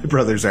me and my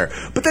brothers are.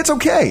 But that's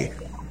okay,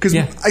 because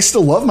I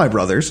still love my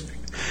brothers.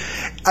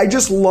 I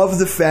just love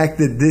the fact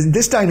that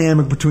this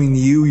dynamic between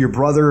you, your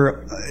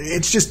brother,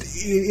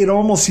 it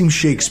almost seems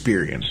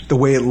Shakespearean, the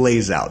way it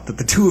lays out. That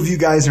the two of you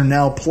guys are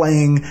now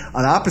playing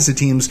on opposite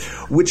teams,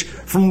 which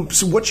from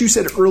what you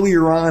said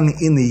earlier on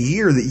in the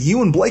year, that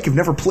you and Blake have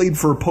never played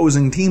for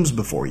opposing teams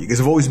before. You guys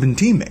have always been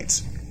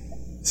teammates.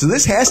 So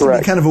this has to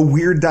be kind of a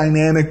weird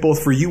dynamic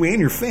both for you and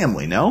your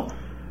family, no?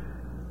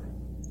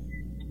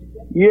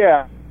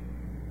 Yeah.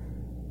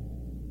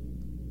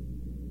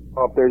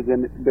 If there's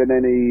been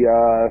any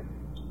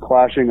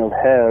clashing of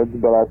heads,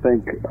 but I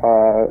think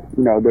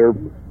they're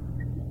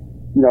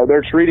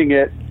treating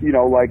it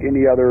like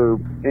any other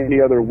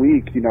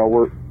week.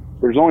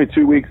 There's only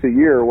 2 weeks a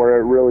year where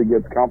it really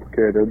gets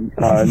complicated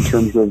in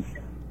terms of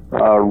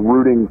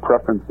rooting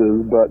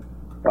preferences. But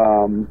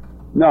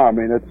no, I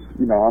mean, it's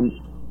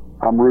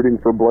I'm rooting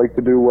for Blake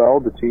to do well.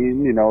 The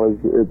team,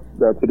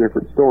 that's a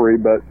different story.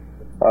 But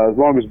as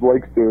long as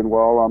Blake's doing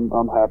well,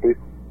 I'm happy.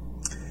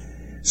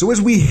 So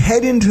as we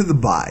head into the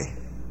bye,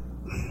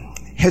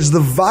 has the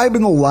vibe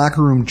in the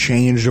locker room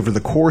changed over the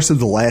course of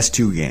the last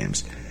two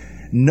games?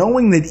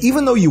 Knowing that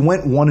even though you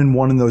went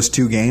 1-1 in those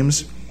two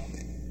games,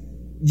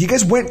 you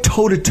guys went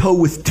toe-to-toe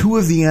with two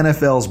of the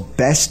NFL's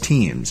best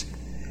teams.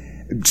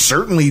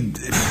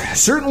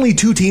 Certainly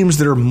two teams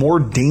that are more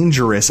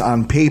dangerous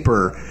on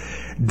paper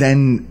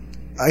than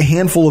a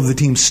handful of the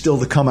teams still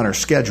to come on our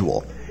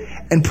schedule,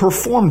 and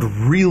performed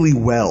really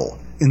well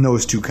in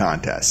those two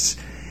contests.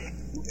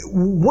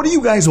 What do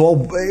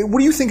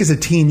you think as a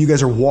team you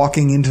guys are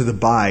walking into the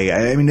bye?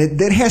 I mean,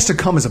 that has to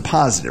come as a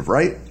positive,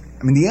 right?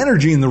 I mean, the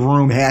energy in the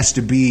room has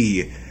to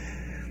be,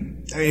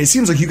 it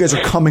seems like you guys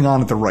are coming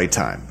on at the right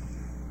time.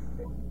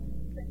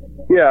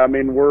 Yeah, I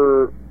mean,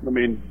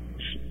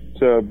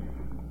 to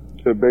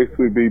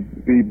basically be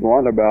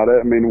blunt about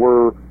it, I mean,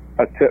 we're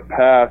a tip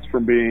pass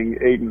from being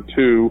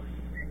 8-2,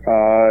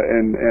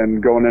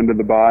 and going into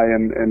the bye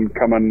and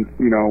coming,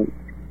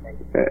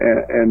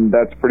 and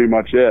that's pretty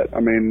much it.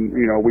 I mean,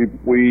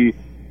 we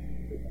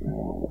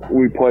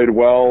played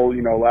well,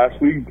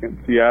 last week in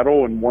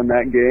Seattle and won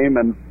that game,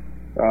 and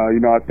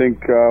I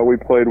think we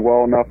played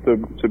well enough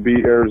to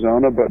beat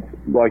Arizona. But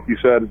like you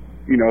said,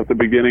 at the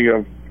beginning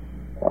of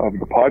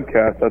the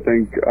podcast, I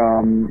think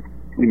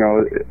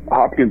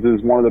Hopkins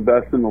is one of the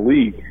best in the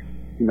league.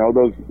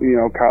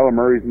 Kyler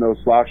Murray's no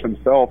slouch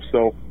himself,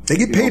 so they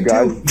get paid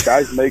too.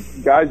 Guys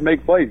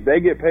make plays. They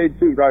get paid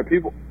too, right?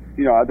 People.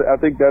 I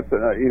think that's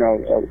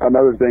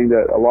another thing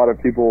that a lot of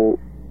people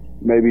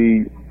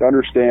maybe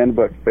understand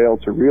but fail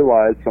to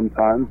realize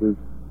sometimes is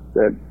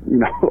that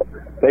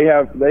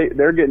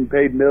they're getting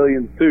paid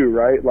millions too,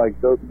 right? Like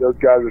those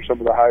guys are some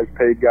of the highest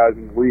paid guys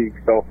in the league,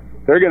 so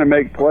they're going to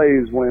make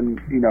plays when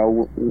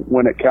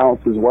when it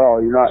counts as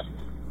well. You're not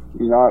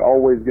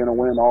always going to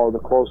win all of the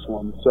close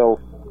ones. So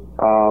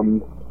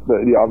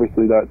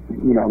obviously that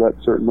that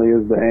certainly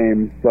is the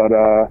aim. But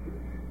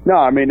no,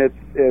 I mean it's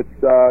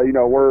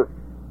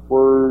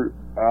we're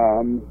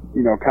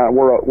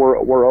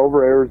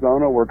over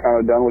Arizona. We're kind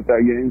of done with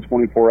that game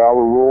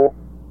 24-hour rule.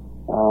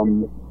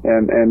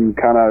 And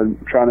kind of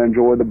trying to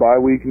enjoy the bye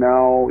week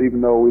now,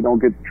 even though we don't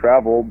get to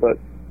travel, but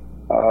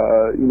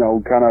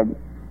kind of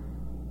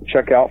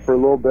check out for a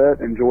little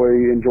bit,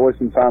 enjoy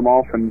some time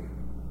off, and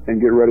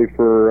get ready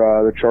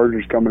for the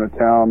Chargers coming to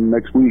town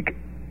next week.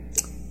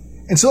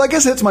 And so I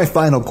guess that's my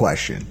final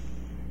question.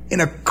 In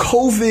a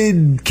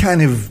COVID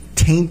kind of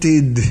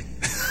tainted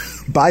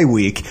bye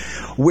week,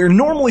 where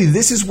normally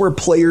this is where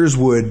players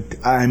would,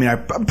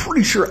 I'm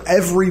pretty sure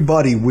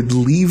everybody would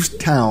leave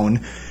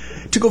town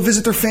to go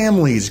visit their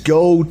families,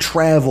 go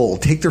travel,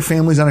 take their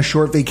families on a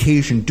short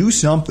vacation, do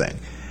something.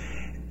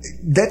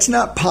 That's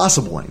not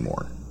possible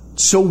anymore.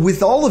 So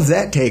with all of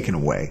that taken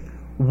away,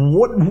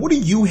 what do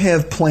you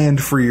have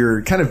planned for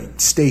your kind of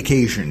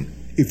staycation,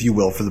 if you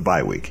will, for the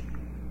bye week?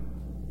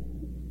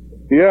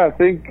 Yeah, I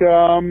think,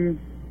 I'll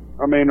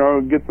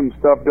get some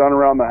stuff done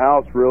around the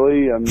house,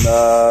 really, and,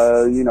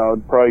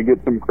 probably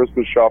get some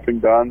Christmas shopping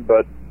done.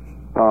 But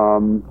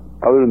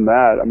other than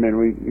that, I mean,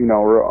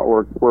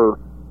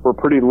 we're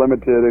pretty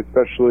limited,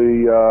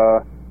 especially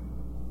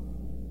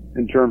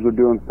in terms of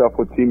doing stuff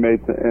with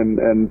teammates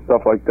and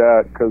stuff like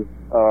that, because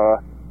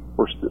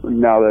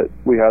now that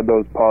we had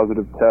those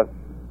positive tests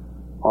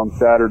on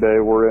Saturday,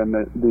 we're in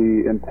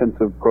the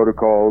intensive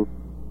protocols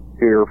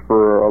here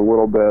for a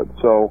little bit.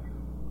 So,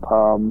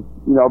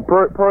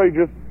 probably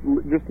just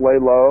lay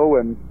low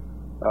and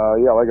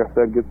like I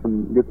said, get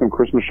some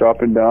Christmas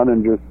shopping done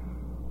and just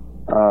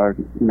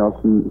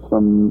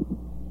some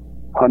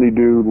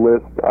honeydew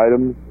list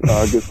items,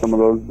 get some of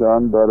those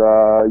done. But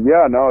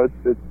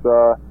it's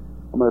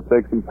I'm going to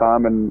take some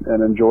time and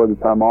enjoy the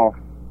time off.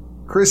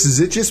 Chris, is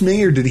it just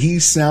me, or did he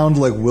sound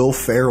like Will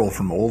Ferrell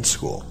from Old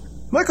School?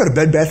 I might go to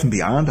Bed Bath &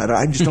 Beyond.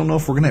 I just don't know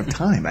if we're going to have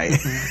time. I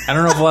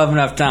don't know if we'll have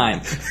enough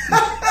time.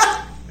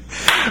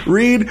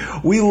 Reid,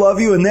 we love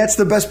you, and that's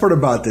the best part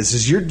about this,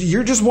 is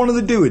you're just one of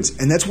the dudes,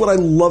 and that's what I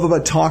love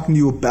about talking to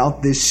you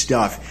about this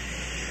stuff.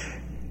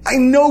 I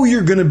know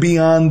you're going to be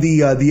on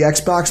the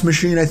Xbox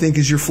machine, I think,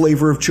 is your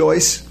flavor of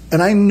choice.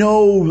 And I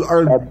know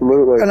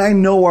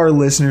our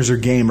listeners are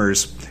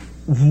gamers.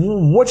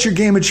 What's your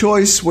game of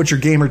choice? What's your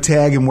gamer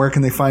tag, and where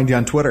can they find you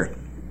on Twitter?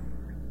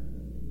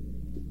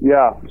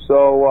 Yeah,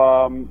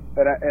 so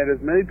and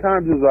as many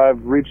times as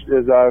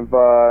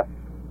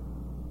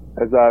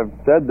I've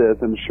said this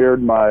and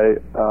shared my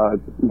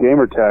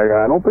gamer tag,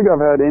 I don't think I've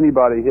had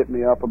anybody hit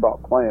me up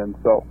about playing.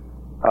 So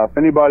if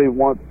anybody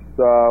wants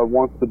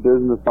the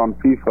business on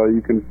FIFA,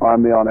 you can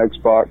find me on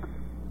Xbox,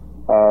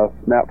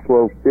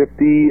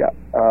 SnapFlow50.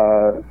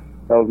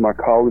 That was my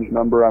college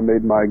number. I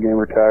made my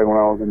gamer tag when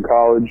I was in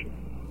college.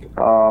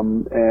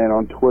 And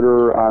on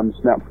Twitter, I'm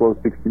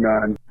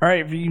SnapFlow69. All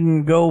right, you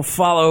can go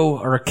follow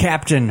our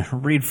captain,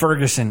 Reid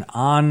Ferguson,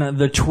 on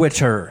the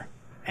Twitter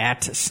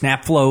at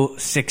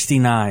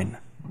SnapFlow69.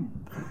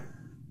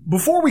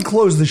 Before we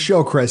close the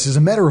show, Chris, as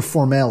a matter of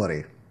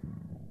formality,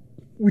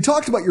 we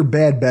talked about your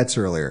bad bets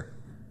earlier.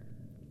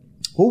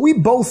 Well, we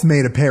both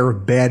made a pair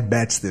of bad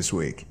bets this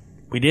week.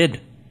 We did.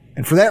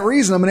 And for that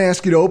reason, I'm going to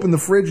ask you to open the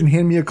fridge and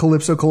hand me a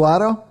Calypso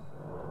Colado.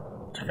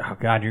 Oh,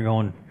 God, you're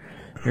going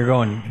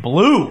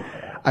blue.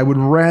 I would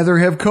rather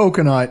have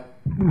coconut.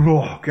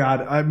 Oh,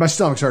 God, my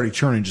stomach's already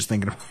churning just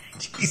thinking about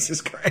it.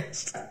 Jesus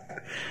Christ.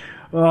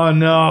 Oh,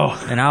 no.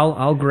 And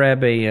I'll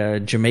grab a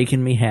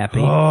Jamaican Me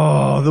Happy.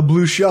 Oh, the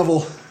blue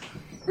shovel.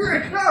 Here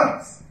it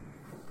comes.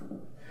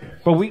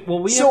 But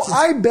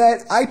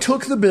I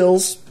took the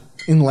Bills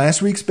in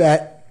last week's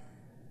bet,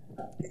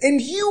 and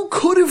you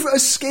could have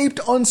escaped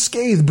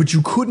unscathed, but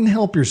you couldn't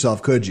help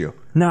yourself, could you?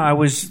 No, I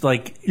was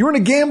like... You were in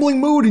a gambling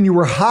mood, and you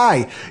were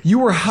high. You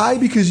were high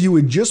because you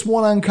had just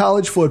won on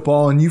college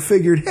football, and you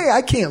figured, hey,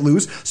 I can't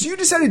lose. So you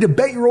decided to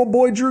bet your old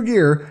boy Drew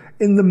Gear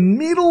in the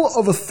middle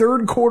of a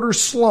third quarter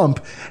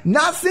slump,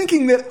 not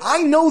thinking that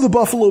I know the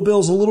Buffalo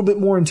Bills a little bit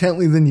more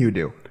intently than you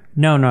do.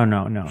 No.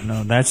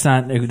 That's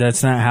not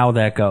how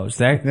that goes.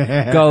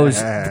 That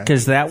goes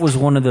because that was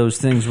one of those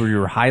things where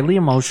you're highly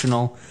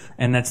emotional,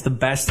 and that's the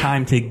best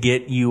time to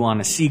get you on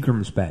a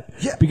Seagram's bet.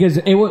 Yeah. Because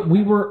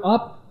we were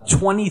up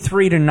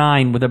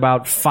 23-9 with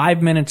about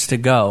 5 minutes to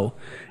go,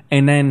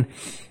 and then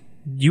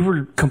you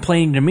were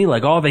complaining to me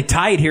like, "Oh, they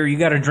tied here. You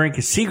got to drink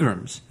a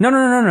Seagram's."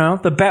 No.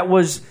 The bet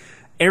was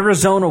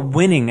Arizona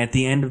winning at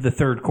the end of the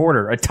third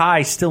quarter. A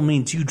tie still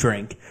means you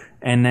drink,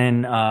 and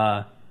then.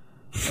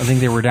 I think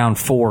they were down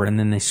 4, and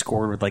then they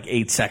scored with like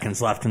 8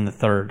 seconds left in the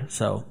third.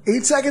 So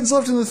 8 seconds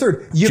left in the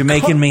third.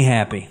 Jamaican Me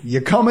Happy. You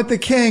come at the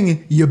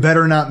king, you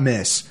better not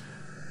miss.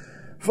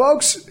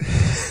 Folks,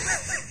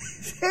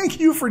 thank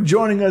you for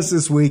joining us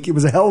this week. It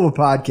was a hell of a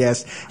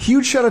podcast.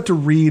 Huge shout out to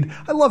Reid.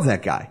 I love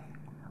that guy.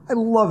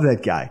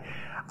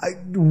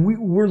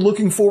 We're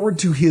looking forward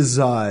to his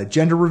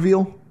gender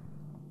reveal.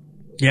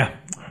 Yeah.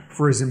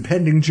 For his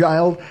impending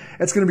child.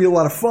 It's going to be a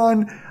lot of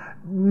fun.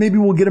 Maybe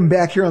we'll get him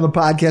back here on the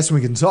podcast and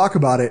we can talk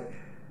about it.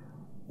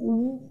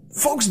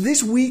 Folks,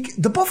 this week,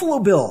 the Buffalo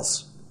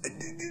Bills,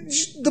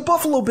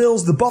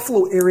 the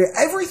Buffalo area,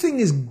 everything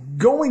is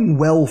going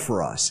well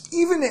for us.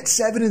 Even at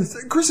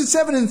 7-3. Chris, it's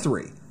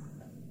 7-3.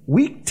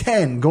 Week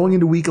 10 going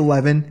into week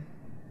 11.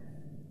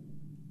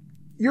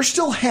 You're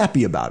still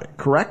happy about it,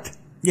 correct?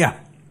 Yeah.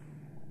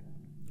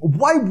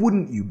 Why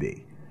wouldn't you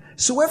be?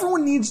 So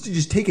everyone needs to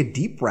just take a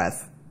deep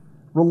breath,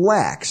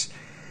 relax,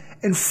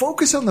 and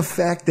focus on the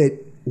fact that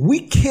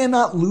we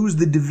cannot lose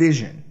the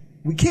division.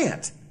 We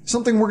can't.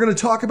 Something we're going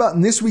to talk about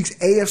in this week's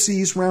AFC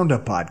East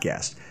Roundup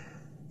podcast.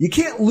 You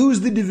can't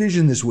lose the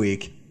division this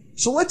week,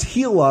 so let's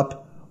heal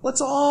up.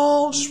 Let's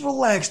all just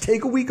relax,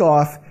 take a week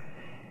off,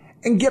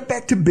 and get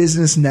back to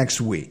business next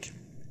week.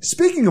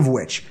 Speaking of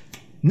which,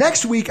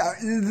 next week,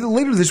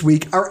 later this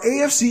week, our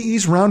AFC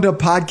East Roundup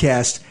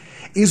podcast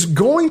is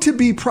going to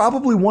be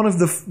probably one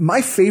of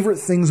my favorite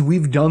things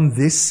we've done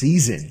this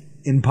season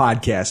in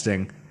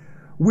podcasting,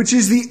 which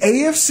is the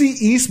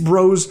AFC East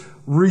Bros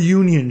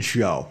reunion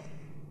show.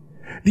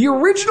 The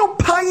original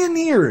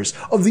pioneers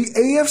of the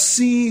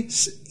AFC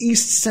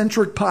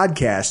East-centric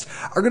podcast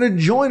are going to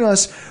join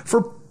us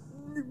for,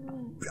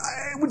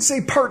 I would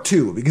say, part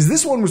 2, because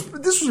this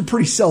was a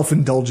pretty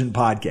self-indulgent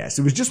podcast.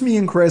 It was just me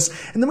and Chris,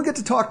 and then we get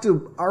to talk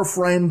to our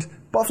friend,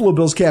 Buffalo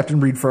Bills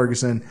captain Reid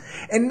Ferguson,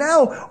 and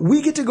now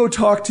we get to go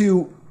talk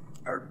to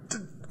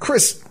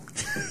Chris.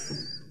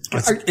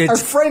 Our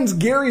friends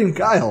Gary and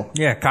Kyle.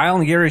 Yeah, Kyle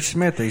and Gary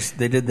Smith.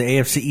 They did the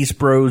AFC East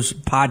Bros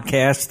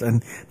podcast,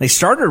 and they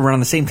started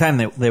around the same time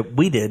that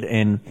we did.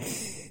 And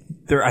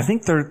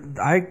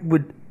I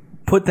would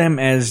put them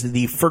as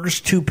the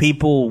first two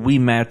people we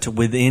met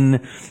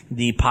within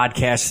the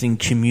podcasting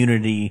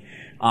community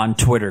on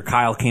Twitter.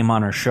 Kyle came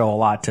on our show a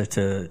lot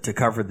to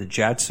cover the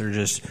Jets. They're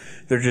just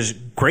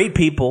great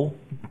people,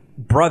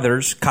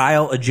 brothers.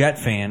 Kyle, a Jet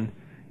fan.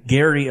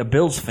 Gary, a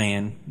Bills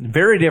fan.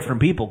 Very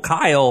different people.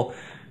 Kyle,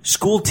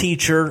 school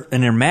teacher,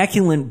 an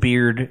immaculate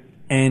beard,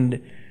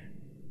 and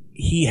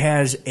he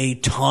has a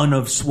ton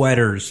of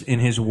sweaters in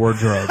his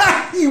wardrobe.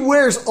 He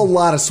wears a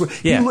lot of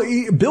sweaters.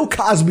 Yeah. Bill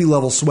Cosby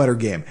level sweater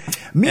game.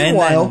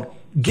 Meanwhile,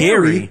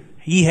 Gary,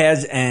 he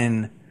has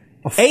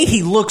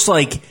he looks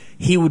like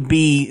he would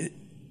be,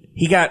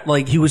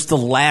 he was the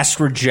last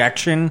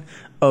rejection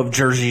of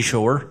Jersey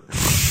Shore.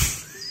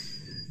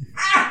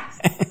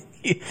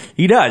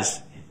 He does.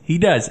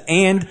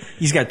 And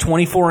he's got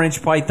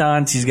 24-inch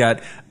pythons.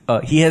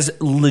 He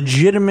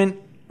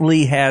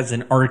legitimately has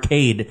an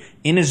arcade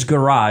in his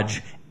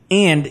garage,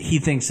 and he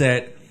thinks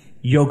that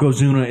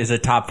Yokozuna is a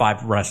top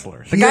 5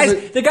 wrestler.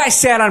 The guy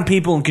sat on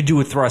people and could do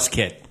a thrust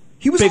kick.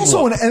 He was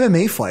also an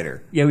MMA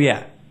fighter.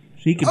 Yeah.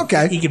 He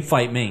could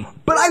fight me.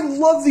 But I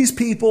love these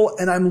people,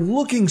 and I'm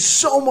looking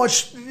so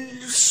much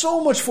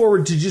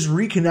forward to just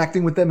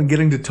reconnecting with them and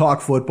getting to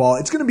talk football.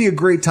 It's going to be a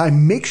great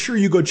time. Make sure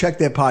you go check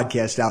that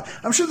podcast out.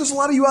 I'm sure there's a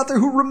lot of you out there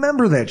who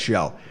remember that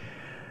show.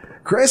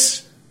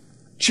 Chris,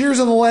 cheers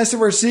on the last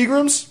of our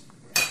Seagrams.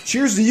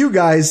 Cheers to you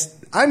guys.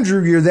 I'm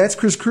Drew Gear. That's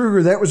Chris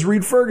Kruger. That was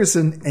Reid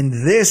Ferguson. And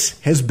this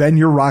has been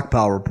your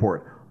Rockpile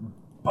Report.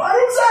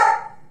 Bottoms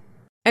up!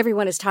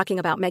 Everyone is talking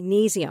about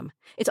magnesium.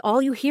 It's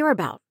all you hear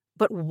about.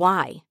 But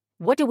why?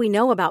 What do we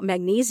know about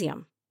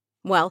magnesium?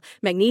 Well,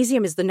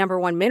 magnesium is the number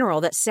one mineral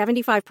that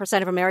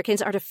 75% of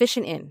Americans are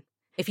deficient in.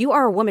 If you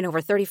are a woman over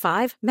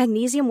 35,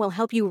 magnesium will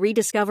help you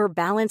rediscover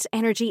balance,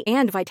 energy,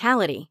 and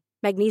vitality.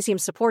 Magnesium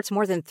supports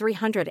more than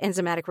 300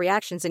 enzymatic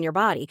reactions in your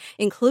body,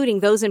 including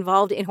those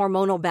involved in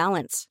hormonal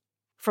balance.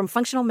 From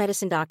functional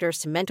medicine doctors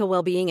to mental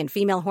well-being and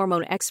female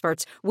hormone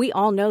experts, we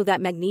all know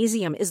that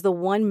magnesium is the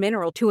one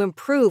mineral to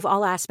improve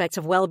all aspects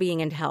of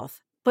well-being and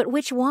health. But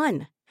which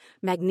one?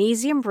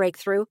 Magnesium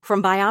Breakthrough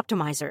from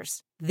Bioptimizers,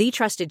 the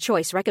trusted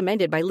choice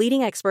recommended by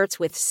leading experts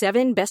with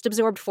 7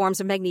 best-absorbed forms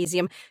of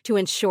magnesium to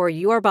ensure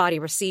your body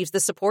receives the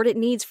support it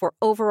needs for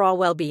overall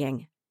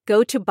well-being.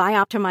 Go to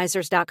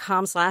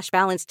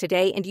bioptimizers.com/balance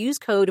today and use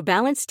code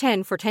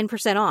BALANCE10 for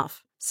 10%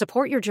 off.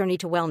 Support your journey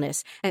to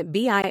wellness at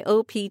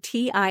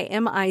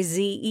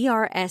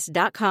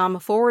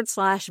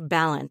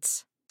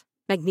bioptimizers.com/balance.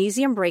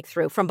 Magnesium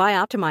Breakthrough from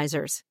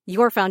Bioptimizers,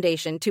 your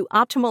foundation to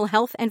optimal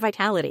health and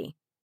vitality.